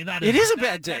 I mean, it is a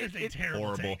bad take. That is a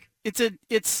terrible take.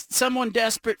 It's someone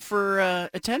desperate for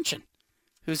attention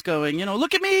who's going,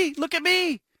 look at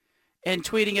me, and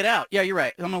tweeting it out. Yeah, you're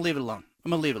right. I'm gonna leave it alone.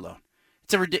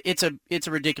 It's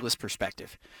a ridiculous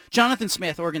perspective. Jonathan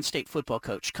Smith, Oregon State football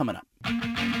coach, coming up.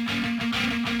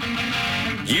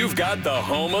 You've got the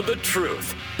home of the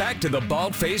truth. Back to the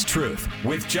Bald-Faced Truth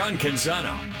with John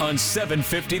Canzano on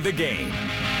 750 The Game.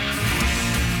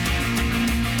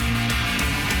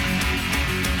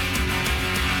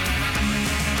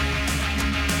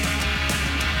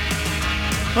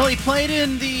 Well, he played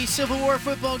in the Civil War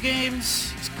football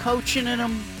games. He's coaching in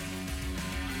them.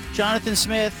 Jonathan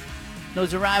Smith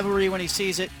knows a rivalry when he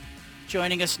sees it.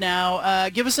 Joining us now.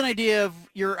 Give us an idea of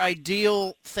your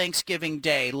ideal Thanksgiving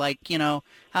day. Like,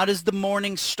 how does the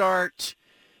morning start?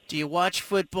 Do you watch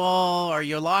football? Are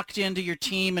you locked into your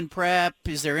team and prep?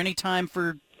 Is there any time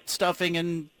for stuffing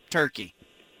and turkey?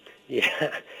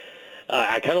 Yeah,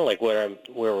 I kind of like where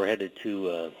we're headed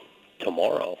to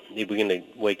tomorrow. We're going to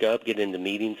wake up, get into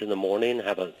meetings in the morning,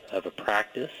 have a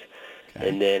practice,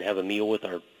 and then have a meal with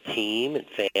our team and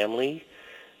family.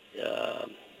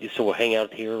 So we'll hang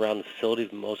out here around the facility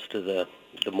most of the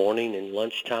morning and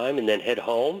lunchtime, and then head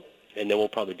home, and then we'll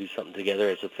probably do something together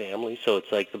as a family. So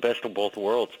it's like the best of both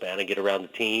worlds, man. I get around the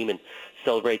team and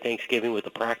celebrate Thanksgiving with the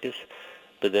practice,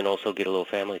 but then also get a little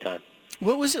family time.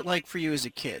 What was it like for you as a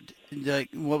kid?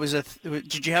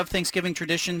 Did you have Thanksgiving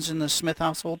traditions in the Smith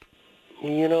household?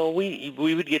 We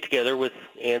would get together with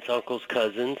aunts, uncles,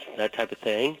 cousins, that type of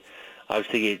thing.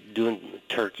 Obviously doing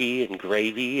turkey and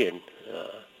gravy and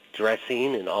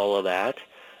dressing and all of that.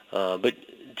 But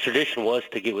tradition was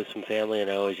to get with some family, and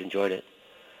I always enjoyed it.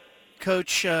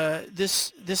 Coach,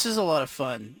 this is a lot of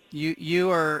fun.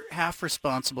 You are half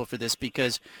responsible for this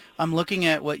because I'm looking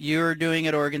at what you're doing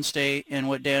at Oregon State and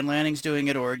what Dan Lanning's doing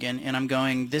at Oregon, and I'm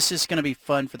going, this is going to be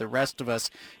fun for the rest of us.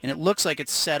 And it looks like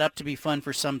it's set up to be fun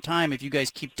for some time if you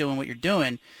guys keep doing what you're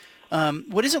doing.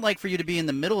 What is it like for you to be in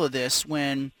the middle of this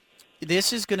when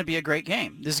this is going to be a great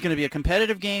game? This is going to be a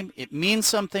competitive game. It means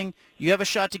something. You have a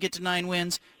shot to get to 9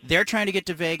 wins. They're trying to get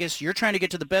to Vegas. You're trying to get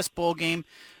to the best bowl game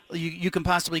you can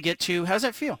possibly get to. How's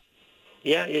that feel?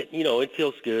 Yeah, it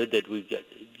feels good that we've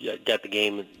got the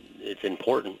game. It's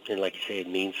important, and like you say, it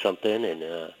means something. And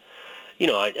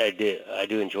I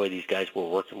do enjoy these guys we're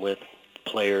working with,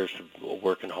 players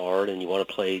working hard, and you want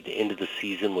to play the end of the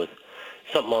season with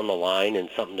something on the line and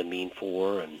something to mean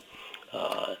for. And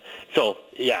so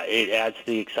it adds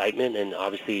the excitement. And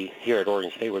obviously here at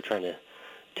Oregon State, we're trying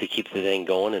to keep the thing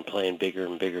going and playing bigger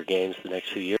and bigger games the next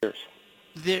few years.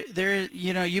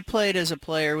 You played as a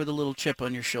player with a little chip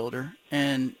on your shoulder,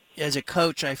 and as a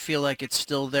coach, I feel like it's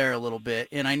still there a little bit.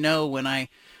 And I know when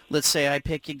let's say I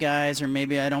pick you guys, or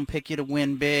maybe I don't pick you to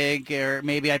win big, or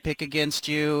maybe I pick against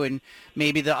you, and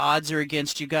maybe the odds are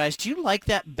against you guys. Do you like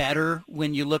that better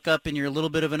when you look up and you're a little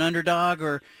bit of an underdog,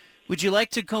 or would you like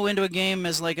to go into a game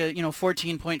as like a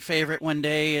 14-point favorite one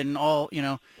day and all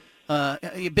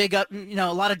big up,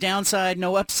 a lot of downside,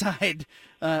 no upside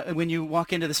when you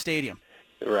walk into the stadium?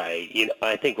 Right.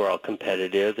 I think we're all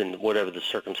competitive, and whatever the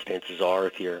circumstances are,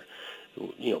 if you're,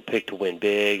 picked to win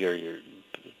big or you're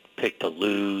picked to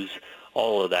lose,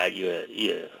 all of that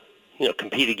you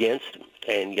compete against,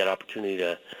 and you got opportunity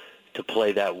to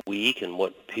play that week and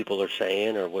what people are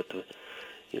saying or what the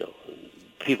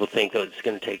people think that it's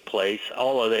going to take place.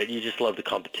 All of that, you just love the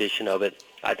competition of it.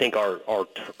 I think our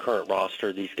current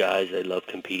roster, these guys, they love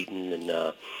competing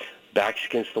and backs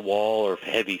against the wall or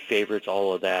heavy favorites,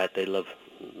 all of that. They love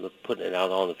putting it out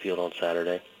on the field on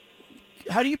Saturday.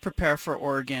 How do you prepare for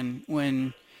Oregon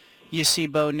when you see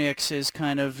Bo Nix as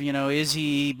kind of, is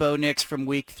he Bo Nix from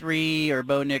week 3 or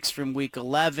Bo Nix from week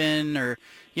 11 or,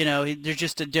 there's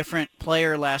just a different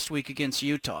player last week against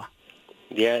Utah?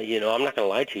 Yeah, I'm not going to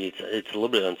lie to you. It's a little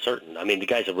bit uncertain. I mean, the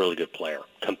guy's a really good player,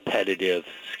 competitive,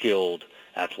 skilled,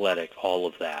 athletic, all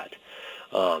of that.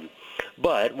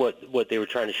 But what they were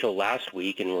trying to show last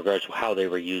week in regards to how they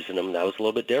were using him, that was a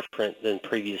little bit different than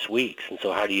previous weeks. And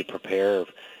so how do you prepare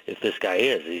if this guy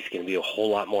he's going to be a whole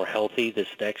lot more healthy this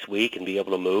next week and be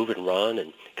able to move and run?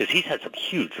 And because he's had some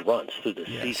huge runs through the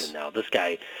season now. This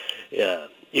guy,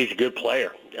 he's a good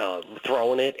player,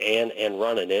 throwing it and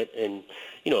running it. And,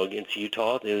 against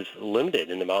Utah, it was limited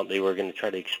in the amount they were going to try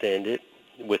to extend it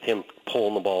with him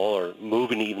pulling the ball or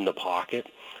moving even the pocket.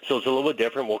 So it's a little bit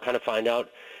different. We'll kind of find out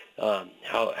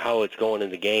how it's going in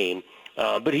the game.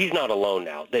 But he's not alone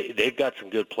now. They've got some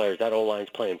good players. That O-line's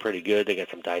playing pretty good. They got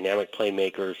some dynamic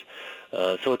playmakers.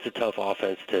 So it's a tough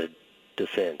offense to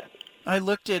defend. I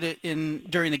looked at it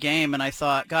during the game, and I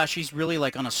thought, gosh, he's really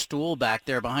like on a stool back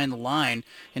there behind the line,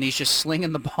 and he's just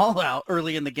slinging the ball out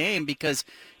early in the game because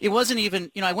it wasn't even,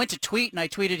 I went to tweet, and I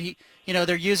tweeted,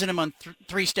 they're using him on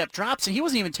 3-step drops, and he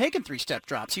wasn't even taking 3-step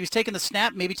drops. He was taking the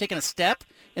snap, maybe taking a step,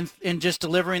 and just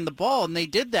delivering the ball, and they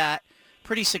did that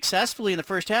pretty successfully in the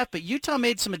first half, but Utah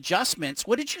made some adjustments.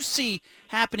 What did you see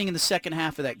happening in the second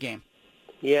half of that game?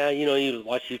 Yeah, you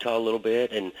watched Utah a little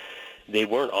bit, and they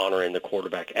weren't honoring the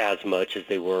quarterback as much as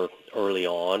they were early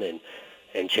on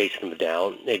and chasing them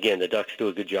down. Again, the Ducks do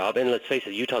a good job. And let's face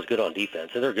it, Utah's good on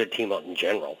defense, and they're a good team out in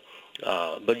general.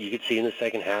 But you could see in the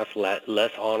second half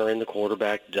less honoring the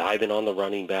quarterback, diving on the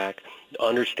running back,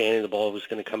 understanding the ball was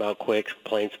going to come out quick,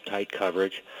 playing some tight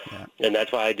coverage. Yeah. And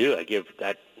that's why I give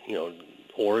that,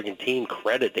 Oregon team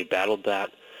credit. They battled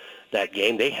that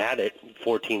game. They had it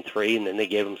 14-3, and then they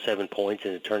gave them 7 points,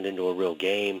 and it turned into a real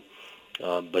game.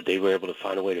 But they were able to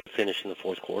find a way to finish in the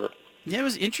fourth quarter. Yeah, it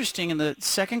was interesting in the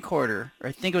second quarter, or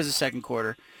I think it was the second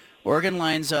quarter. Oregon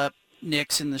lines up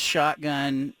Nix in the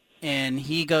shotgun, and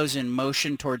he goes in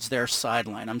motion towards their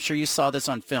sideline. I'm sure you saw this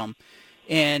on film.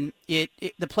 And the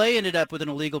play ended up with an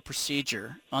illegal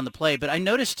procedure on the play, but I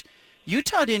noticed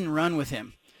Utah didn't run with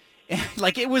him.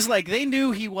 Like, it was like they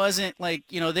knew he wasn't, like,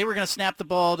 they were going to snap the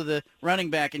ball to the running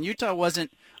back, and Utah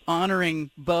wasn't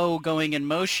honoring Bo going in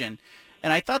motion.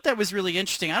 And I thought that was really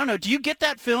interesting. I don't know, do you get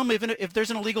that film? Even if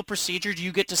there's an illegal procedure, do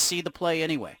you get to see the play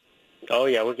anyway? Oh,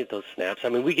 yeah, we get those snaps. I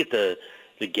mean, we get the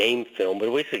game film,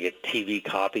 but we also get TV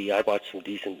copy. I watch some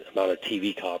decent amount of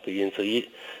TV copy, and so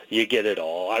you get it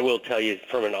all. I will tell you,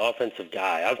 from an offensive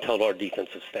guy, I've told our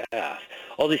defensive staff,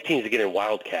 all these teams are getting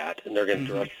Wildcat, and they're going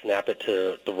to direct snap it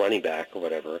to the running back or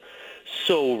whatever.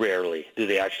 So rarely do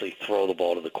they actually throw the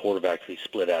ball to the quarterback if he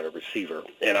split out a receiver.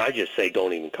 And I just say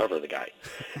don't even cover the guy.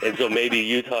 And so maybe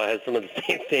Utah has some of the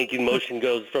same thinking. Motion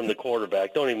goes from the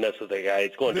quarterback. Don't even mess with the guy.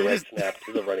 It's going direct snap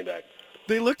to the running back.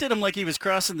 They looked at him like he was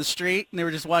crossing the street, and they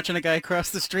were just watching a guy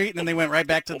cross the street, and then they went right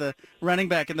back to the running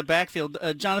back in the backfield.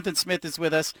 Jonathan Smith is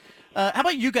with us. How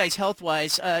about you guys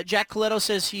health-wise? Jack Coletto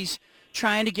says he's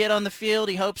trying to get on the field.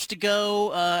 He hopes to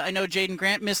go. I know Jaden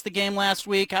Grant missed the game last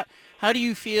week. How do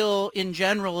you feel in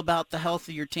general about the health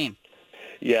of your team?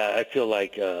 Yeah, I feel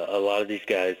like a lot of these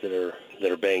guys that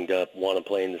are banged up want to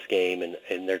play in this game,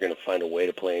 and they're going to find a way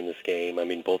to play in this game. I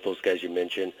mean, both those guys you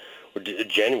mentioned were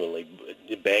genuinely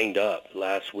banged up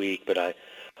last week, but I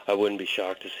wouldn't be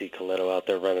shocked to see Coletto out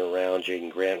there running around,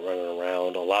 Jaden Grant running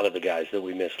around. A lot of the guys that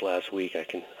we missed last week,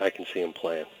 I can see them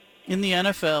playing. In the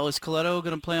NFL, is Coletto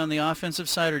going to play on the offensive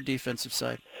side or defensive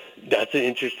side? That's an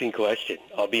interesting question.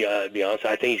 I'll be honest.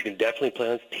 I think he's going to definitely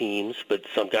play on teams, but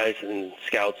some guys and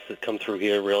scouts that come through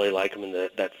here really like him in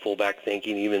that fullback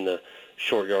thinking, even the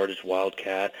short yardage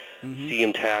Wildcat. See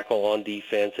him tackle on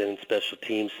defense and in special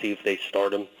teams, see if they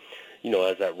start him,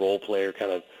 as that role player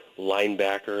kind of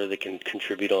linebacker that can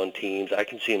contribute on teams. I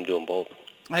can see him doing both.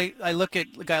 I look at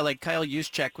a guy like Kyle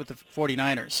Juszczyk with the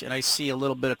 49ers, and I see a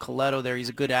little bit of Coletto there. He's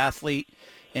a good athlete,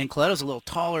 and Coletto's a little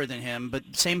taller than him, but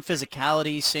same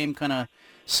physicality, same kind of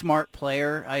smart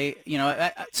player.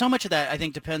 So much of that, I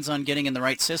think, depends on getting in the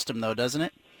right system, though, doesn't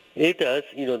it? It does,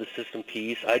 the system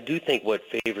piece. I do think what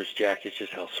favors Jack is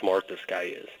just how smart this guy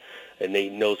is, and he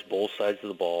knows both sides of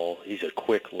the ball. He's a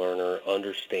quick learner,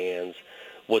 understands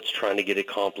what's trying to get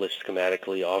accomplished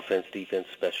schematically, offense, defense,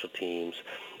 special teams.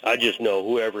 I just know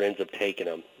whoever ends up taking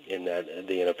him in that,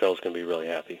 the NFL is going to be really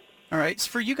happy. All right.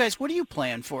 So for you guys, what are you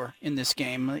playing for in this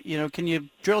game? Can you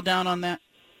drill down on that?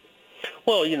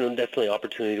 Well, definitely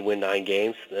opportunity to win 9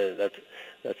 games. That's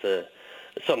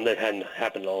something that hadn't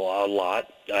happened a lot.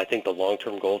 I think the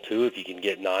long-term goal, too, if you can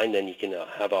get 9, then you can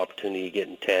have opportunity of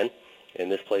getting 10.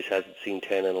 And this place hasn't seen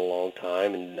 10 in a long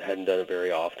time and hadn't done it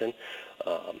very often.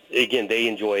 Again, they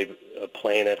enjoy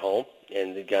playing at home,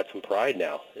 and they've got some pride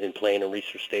now in playing in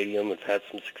Reser Stadium. We've had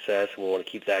some success, and we want to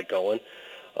keep that going.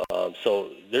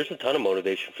 So there's a ton of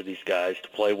motivation for these guys to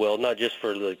play well, not just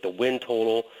for the win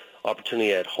total,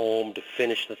 opportunity at home, to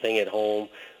finish the thing at home.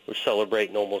 We're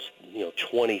celebrating almost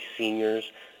 20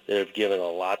 seniors that have given a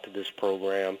lot to this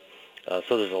program.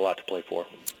 So there's a lot to play for.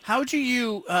 How do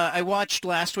you I watched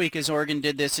last week as Oregon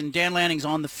did this, and Dan Lanning's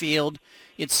on the field.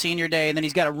 It's senior day, and then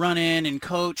he's got to run in and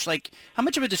coach. Like, how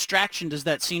much of a distraction does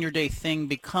that senior day thing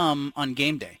become on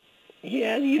game day?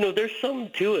 Yeah, there's some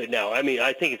to it now. I mean,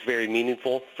 I think it's very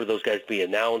meaningful for those guys to be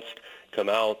announced, come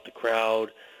out, the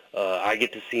crowd. I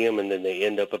get to see them, and then they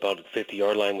end up about the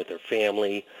 50-yard line with their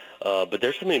family. But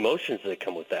there's some emotions that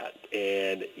come with that.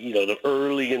 And, the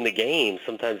early in the game,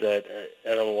 sometimes that,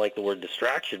 I don't like the word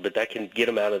distraction, but that can get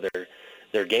them out of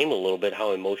their game a little bit,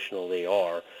 how emotional they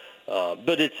are.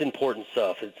 But it's important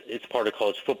stuff. It's part of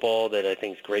college football that I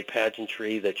think is great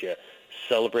pageantry, that you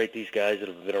celebrate these guys that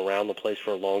have been around the place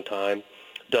for a long time,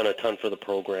 done a ton for the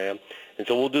program. And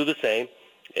so we'll do the same.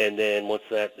 And then once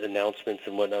that announcements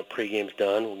and whatnot, pregame's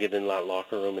done, we'll get in that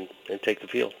locker room and take the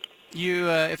field. You,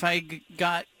 if I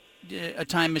got a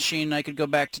time machine, I could go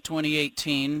back to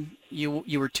 2018. You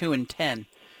were 2-10.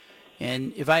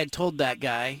 And if I had told that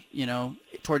guy,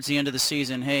 towards the end of the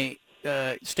season, hey,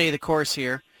 stay the course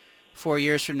here, 4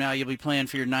 years from now, you'll be playing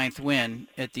for your 9th win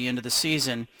at the end of the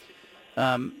season.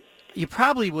 You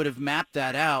probably would have mapped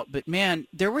that out, but man,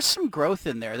 there was some growth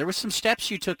in there. There was some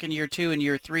steps you took in year 2 and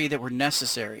year 3 that were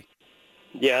necessary.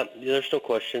 Yeah, there's no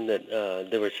question that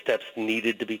there were steps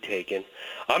needed to be taken.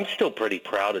 I'm still pretty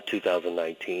proud of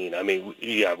 2019. I mean,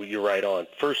 yeah, you're right on.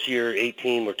 First year,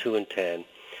 18, we're 2-10,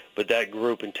 but that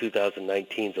group in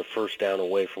 2019 is a first down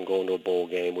away from going to a bowl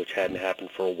game, which hadn't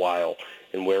happened for a while,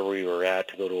 and where we were at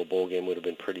to go to a bowl game would have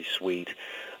been pretty sweet.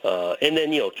 And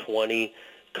then, 20,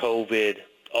 COVID,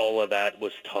 all of that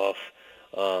was tough.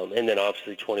 And then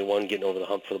obviously 21 getting over the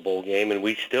hump for the bowl game, and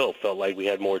we still felt like we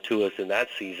had more to us in that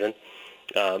season.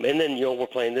 And then, we're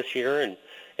playing this year, and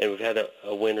we've had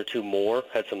a win or two more,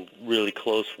 had some really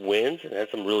close wins, and had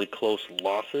some really close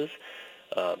losses.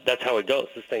 That's how it goes.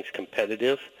 This thing's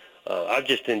competitive. I've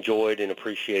just enjoyed and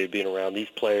appreciated being around these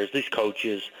players, these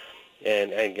coaches,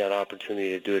 and got an opportunity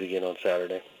to do it again on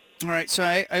Saturday. All right, so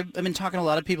I've been talking to a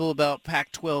lot of people about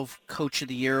Pac-12 Coach of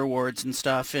the Year awards and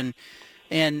stuff, and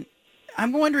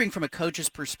I'm wondering from a coach's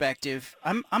perspective,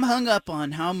 I'm hung up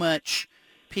on how much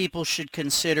people should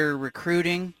consider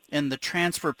recruiting and the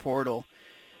transfer portal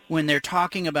when they're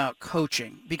talking about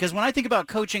coaching. Because when I think about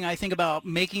coaching, I think about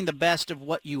making the best of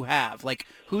what you have, like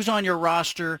who's on your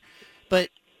roster, but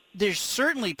there's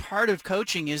certainly part of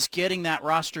coaching is getting that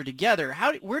roster together.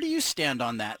 Where do you stand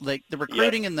on that, like the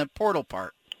recruiting and the portal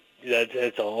part?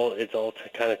 It's all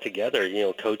kind of together,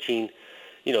 coaching,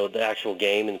 the actual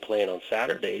game and playing on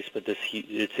Saturdays, but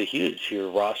it's a huge,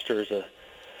 your roster is a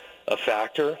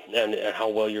factor, and how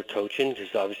well you're coaching,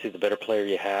 because obviously the better player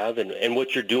you have, and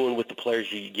what you're doing with the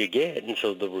players you get, and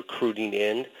so the recruiting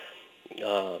end,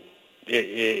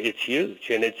 it's huge,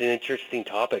 and it's an interesting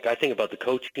topic. I think about the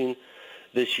coaching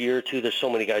this year, too. There's so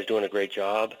many guys doing a great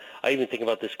job. I even think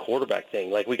about this quarterback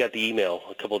thing. Like, we got the email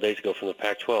a couple of days ago from the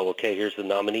Pac-12. Okay, here's the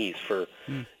nominees for,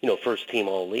 first team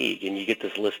all-league. And you get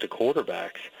this list of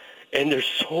quarterbacks. And there's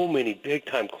so many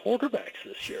big-time quarterbacks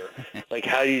this year. Like,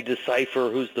 how do you decipher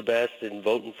who's the best and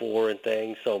voting for and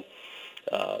things? So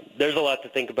there's a lot to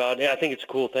think about. Yeah, I think it's a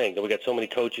cool thing that we got so many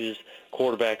coaches,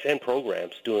 quarterbacks, and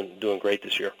programs doing great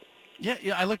this year. Yeah,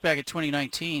 I look back at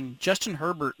 2019. Justin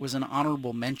Herbert was an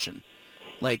honorable mention.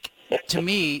 Like, to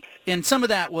me, and some of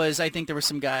that was, I think there were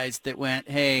some guys that went,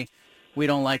 hey, we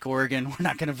don't like Oregon. We're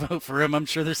not going to vote for him. I'm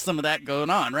sure there's some of that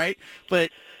going on, right? But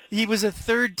he was a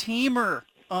third-teamer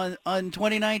on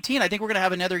 2019. I think we're going to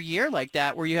have another year like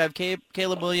that where you have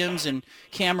Caleb Williams and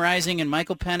Cam Rising and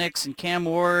Michael Penix and Cam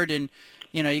Ward, and,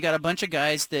 you got a bunch of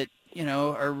guys that,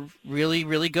 are really,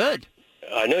 really good.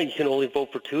 I know you can only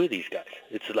vote for 2 of these guys.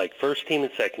 It's like first team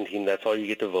and second team. That's all you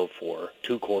get to vote for,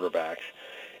 2 quarterbacks.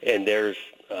 And there's,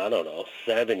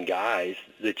 7 guys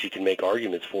that you can make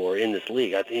arguments for in this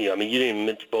league. You didn't even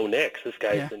mention Bo Nix. This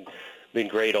guy's been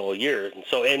great all year.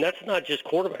 And that's not just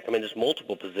quarterback. there's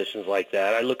multiple positions like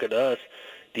that. I look at us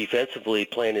defensively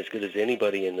playing as good as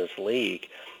anybody in this league.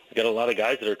 We've got a lot of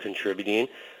guys that are contributing,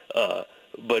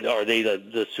 but are they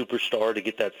the superstar to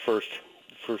get that first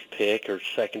pick or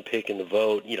second pick in the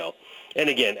vote? And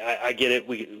again, I get it.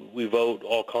 We vote,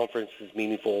 all conference is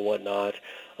meaningful and whatnot,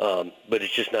 but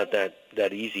it's just not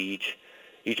that easy.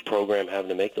 Each program having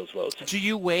to make those votes. Do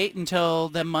you wait until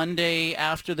the Monday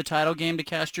after the title game to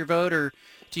cast your vote, or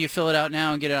do you fill it out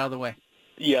now and get it out of the way?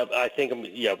 Yeah, I think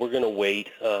we're going to wait.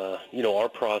 Our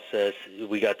process,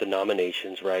 we got the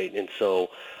nominations, right? And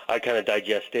so I kind of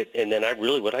digest it, and then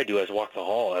what I do is walk the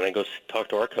hall, and I go talk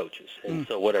to our coaches. And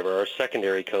so our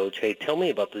secondary coach, hey, tell me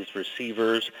about these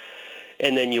receivers.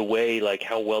 And then you weigh, like,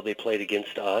 how well they played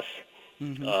against us.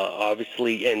 Mm-hmm.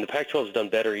 Obviously, and the Pac-12 has done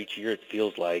better each year, it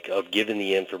feels like, of giving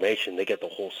the information. They get the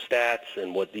whole stats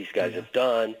and what these guys have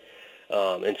done,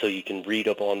 and so you can read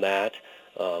up on that.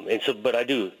 But I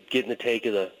do get in the take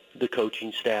of the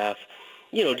coaching staff.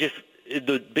 Just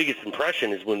the biggest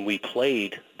impression is when we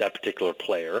played that particular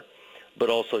player,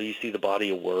 but also you see the body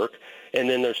of work. And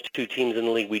then there's 2 teams in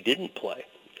the league we didn't play.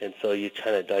 And so you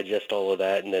kind of digest all of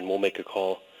that, and then we'll make a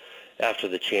call after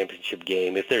the championship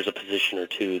game if there's a position or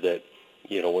 2 that,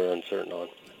 we're uncertain on.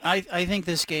 I think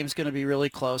this game's going to be really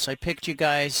close. I picked you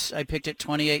guys. I picked it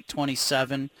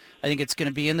 28-27. I think it's going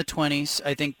to be in the 20s.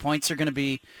 I think points are going to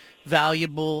be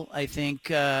valuable. I think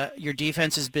your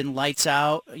defense has been lights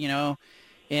out,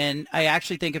 and I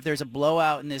actually think if there's a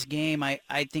blowout in this game, I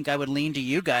think I would lean to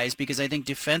you guys because I think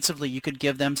defensively you could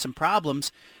give them some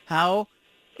problems. How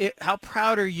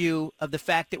proud are you of the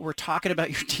fact that we're talking about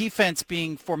your defense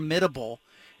being formidable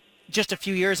just a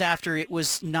few years after it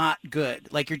was not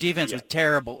good? Like, your defense was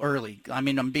terrible early.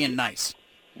 I'm being nice.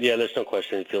 Yeah, there's no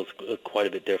question. It feels quite a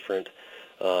bit different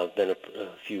than a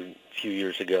few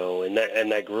years ago. And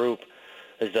that group,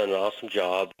 has done an awesome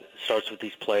job. It starts with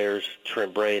these players,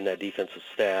 Trent Bray and that defensive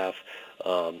staff.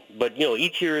 But,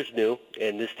 each year is new,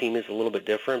 and this team is a little bit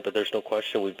different, but there's no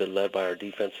question we've been led by our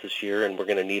defense this year, and we're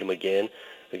going to need them again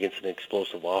against an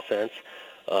explosive offense.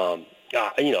 I'm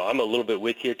a little bit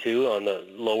with you, too, on the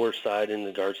lower side in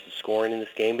regards to scoring in this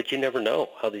game, but you never know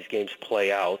how these games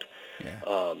play out.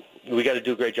 Yeah. We got to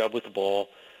do a great job with the ball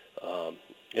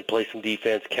and play some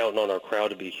defense, counting on our crowd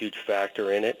to be a huge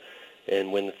factor in it,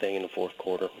 and win the thing in the fourth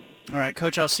quarter. All right,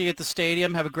 Coach, I'll see you at the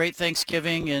stadium. Have a great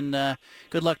Thanksgiving, and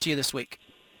good luck to you this week.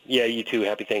 Yeah, you too.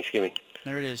 Happy Thanksgiving.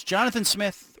 There it is. Jonathan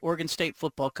Smith, Oregon State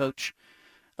football coach.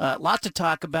 A lot to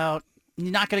talk about.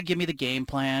 He's not going to give me the game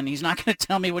plan. He's not going to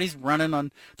tell me what he's running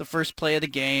on the first play of the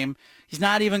game. He's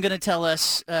not even going to tell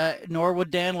us, nor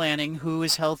would Dan Lanning, who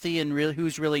is healthy and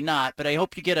who's really not. But I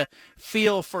hope you get a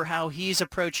feel for how he's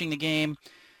approaching the game,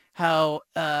 how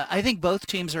I think both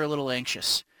teams are a little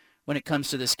anxious when it comes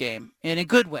to this game, in a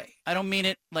good way. I don't mean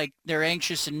it like they're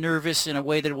anxious and nervous in a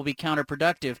way that will be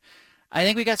counterproductive. I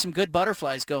think we got some good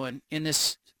butterflies going in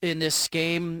this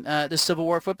game, this Civil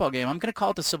War football game. I'm going to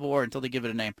call it the Civil War until they give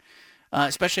it a name,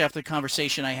 especially after the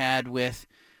conversation I had with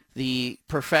the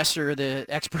professor, the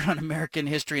expert on American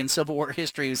history and Civil War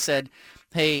history, who said,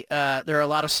 hey, there are a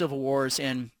lot of civil wars,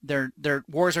 and their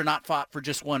wars are not fought for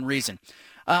just one reason.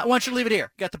 I want you to leave it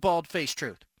here. Got the bald-faced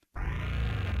truth.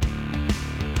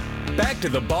 Back to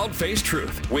the Bald-Faced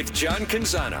Truth with John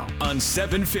Canzano on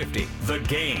 750 The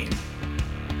Game.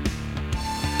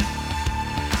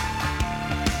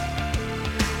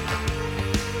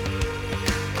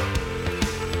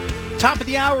 Top of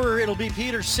the hour, it'll be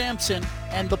Peter Sampson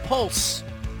and The Pulse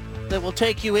that will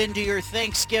take you into your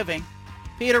Thanksgiving.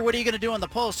 Peter, what are you going to do on The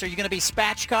Pulse? Are you going to be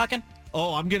spatchcocking?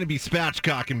 Oh, I'm going to be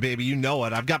spatchcocking, baby. You know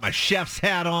it. I've got my chef's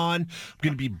hat on. I'm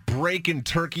going to be breaking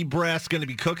turkey breasts. Going to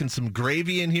be cooking some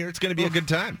gravy in here. It's going to be a good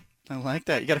time. I like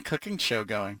that. You got a cooking show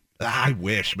going. I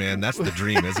wish, man. That's the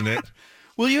dream, isn't it?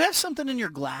 Will you have something in your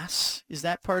glass? Is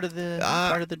that part of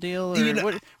the deal?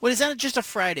 Or what is that just a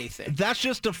Friday thing? That's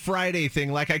just a Friday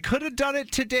thing. Like, I could have done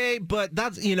it today, but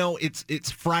that's,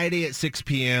 it's Friday at 6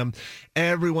 p.m.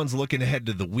 Everyone's looking ahead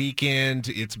to the weekend.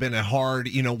 It's been a hard,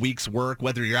 week's work,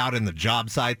 whether you're out in the job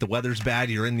site, the weather's bad,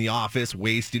 you're in the office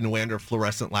wasting away under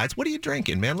fluorescent lights. What are you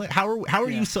drinking, man? How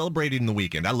are you celebrating the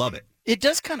weekend? I love it. It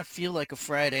does kind of feel like a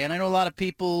Friday, and I know a lot of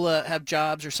people have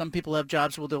jobs, or some people have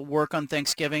jobs where they'll work on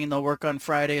Thanksgiving and they'll work on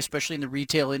Friday, especially in the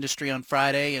retail industry on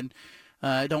Friday, and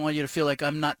I don't want you to feel like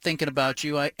I'm not thinking about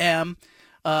you. I am.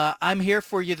 I'm here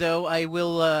for you, though. I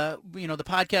will, the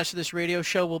podcast of this radio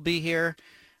show will be here.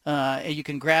 You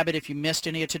can grab it if you missed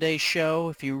any of today's show.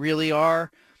 If you really are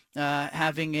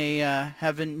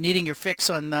needing your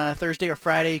fix on Thursday or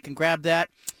Friday, you can grab that.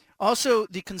 Also,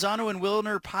 the Canzano and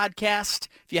Wilner podcast.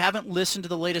 If you haven't listened to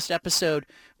the latest episode,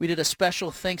 we did a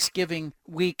special Thanksgiving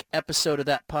week episode of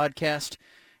that podcast.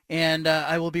 And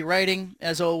I will be writing,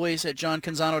 as always, at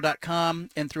johncanzano.com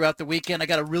and throughout the weekend. I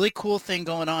got a really cool thing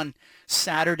going on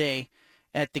Saturday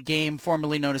at the game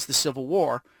formerly known as the Civil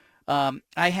War. I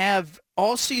have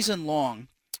all season long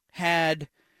had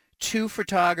two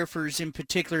photographers in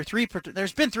particular.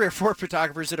 There's been 3 or 4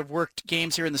 photographers that have worked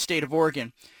games here in the state of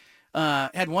Oregon.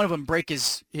 Had one of them break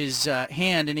his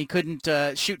hand, and he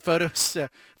couldn't shoot photos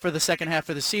for the second half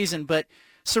of the season. But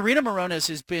Serena Morones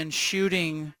has been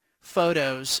shooting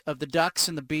photos of the Ducks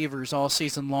and the Beavers all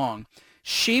season long.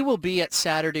 She will be at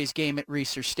Saturday's game at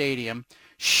Reser Stadium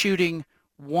shooting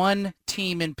one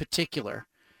team in particular.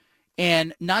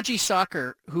 And Najee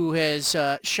Soccer, who has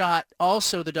shot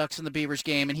also the Ducks and the Beavers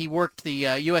game, and he worked the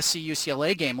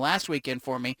USC-UCLA game last weekend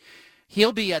for me,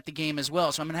 he'll be at the game as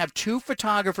well. So I'm going to have 2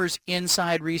 photographers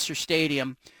inside Reser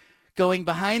Stadium going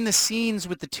behind the scenes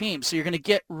with the team. So you're going to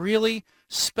get really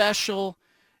special,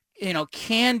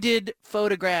 candid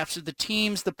photographs of the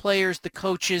teams, the players, the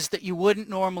coaches that you wouldn't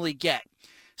normally get.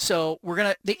 So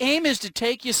the aim is to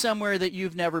take you somewhere that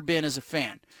you've never been as a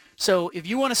fan. So if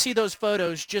you want to see those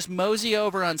photos, just mosey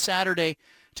over on Saturday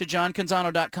to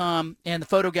johncanzano.com, and the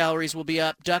photo galleries will be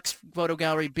up. Ducks photo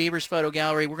gallery, Beavers photo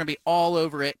gallery. We're going to be all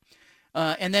over it.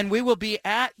 And then we will be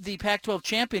at the Pac-12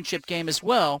 championship game as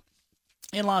well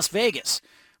in Las Vegas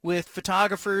with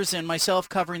photographers and myself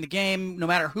covering the game no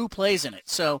matter who plays in it.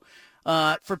 So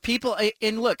for people,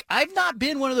 and look, I've not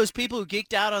been one of those people who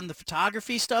geeked out on the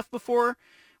photography stuff before.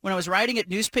 When I was writing at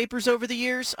newspapers over the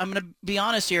years, I'm going to be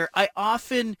honest here, I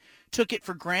often took it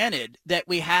for granted that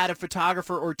we had a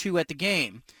photographer or 2 at the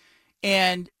game.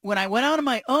 And when I went out on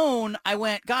my own, I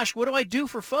went, gosh, what do I do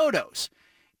for photos?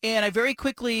 And I very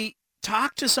quickly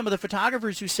talked to some of the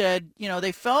photographers who said,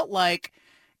 they felt like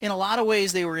in a lot of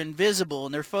ways they were invisible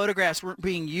and their photographs weren't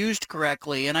being used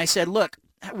correctly. And I said, look,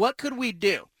 what could we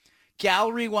do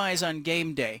gallery-wise on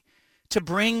game day to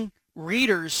bring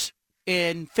readers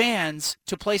and fans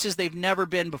to places they've never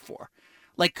been before?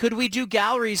 Like, could we do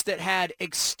galleries that had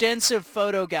extensive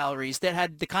photo galleries that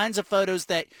had the kinds of photos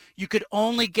that you could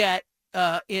only get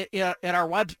at our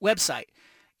website?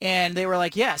 And they were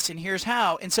like, yes, and here's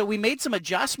how. And so we made some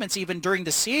adjustments even during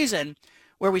the season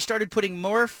where we started putting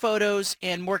more photos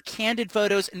and more candid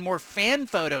photos and more fan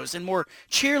photos and more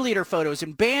cheerleader photos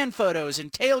and band photos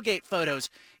and tailgate photos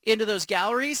into those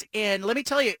galleries. And let me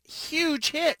tell you, huge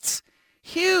hits.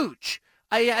 Huge.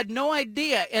 I had no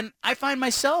idea. And I find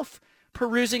myself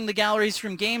perusing the galleries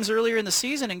from games earlier in the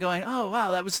season and going, oh,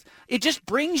 wow, it just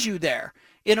brings you there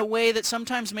in a way that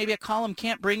sometimes maybe a column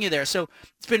can't bring you there. So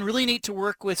it's been really neat to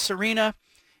work with Serena.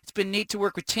 It's been neat to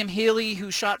work with Tim Healy, who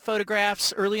shot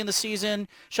photographs early in the season,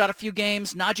 shot a few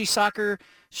games. Najee Soccer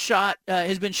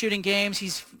has been shooting games.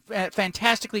 He's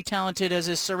fantastically talented, as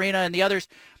is Serena and the others.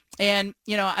 And,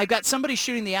 I've got somebody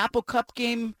shooting the Apple Cup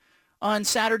game on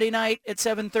Saturday night at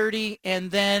 7:30.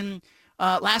 And then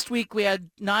last week we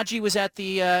had Najee was at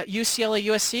the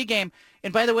UCLA-USC game.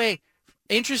 And by the way,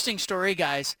 interesting story,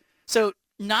 guys. So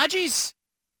Najee's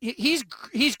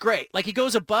he's great. Like, he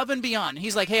goes above and beyond.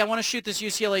 He's like, hey, I want to shoot this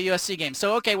UCLA-USC game.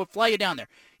 So, okay, we'll fly you down there.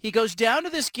 He goes down to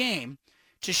this game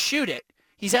to shoot it.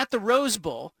 He's at the Rose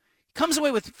Bowl. Comes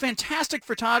away with fantastic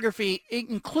photography,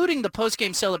 including the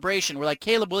post-game celebration where, like,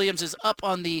 Caleb Williams is up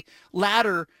on the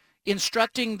ladder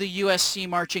instructing the USC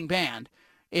marching band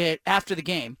after the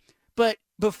game. But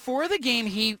before the game,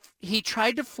 he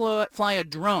tried to fly a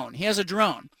drone. He has a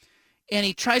drone. And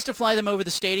he tries to fly them over the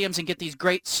stadiums and get these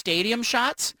great stadium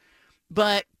shots.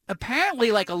 But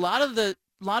apparently, like, a lot of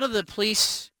the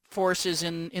police forces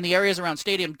in the areas around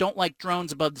stadium don't like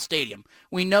drones above the stadium.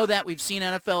 We know that. We've seen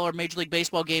NFL or Major League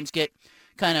Baseball games get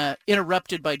kind of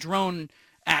interrupted by drone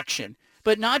action.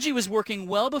 But Najee was working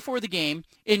well before the game,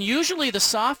 and usually the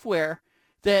software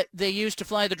that they use to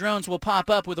fly the drones will pop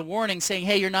up with a warning saying,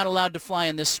 hey, you're not allowed to fly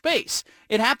in this space.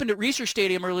 It happened at Reser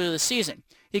Stadium earlier this season.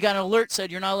 He got an alert,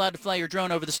 said, you're not allowed to fly your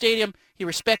drone over the stadium. He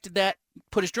respected that,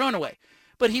 put his drone away.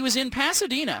 But he was in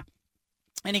Pasadena,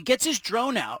 and he gets his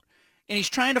drone out, and he's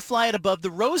trying to fly it above the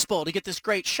Rose Bowl to get this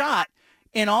great shot.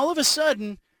 And all of a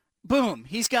sudden, boom,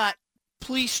 he's got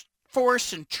police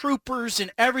force and troopers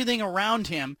and everything around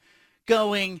him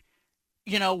going,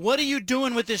 what are you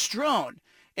doing with this drone?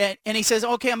 And he says,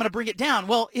 okay, I'm going to bring it down.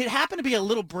 Well, it happened to be a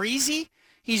little breezy.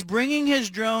 He's bringing his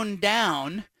drone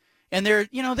down, and they're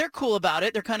cool about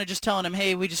it. They're kind of just telling him,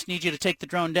 hey, we just need you to take the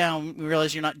drone down. We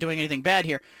realize you're not doing anything bad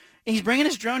here. And he's bringing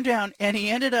his drone down, and he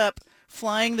ended up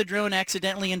flying the drone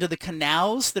accidentally into the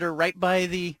canals that are right by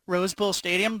the Rose Bowl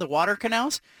Stadium, the water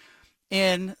canals.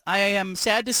 And I am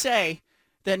sad to say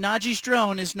that Najee's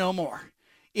drone is no more.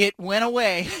 It went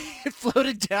away. It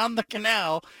floated down the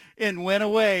canal and went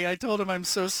away. I told him, I'm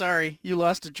so sorry you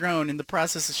lost a drone in the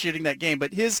process of shooting that game.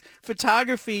 But his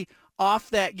photography off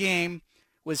that game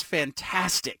was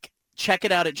fantastic. Check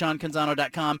it out at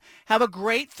johncanzano.com. Have a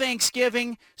great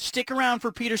Thanksgiving. Stick around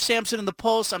for Peter Sampson and the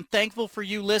Pulse. I'm thankful for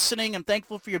you listening. I'm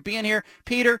thankful for you being here.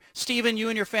 Peter, Stephen, you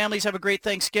and your families have a great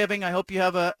Thanksgiving. I hope you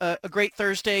have a great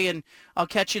Thursday, and I'll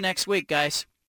catch you next week, guys.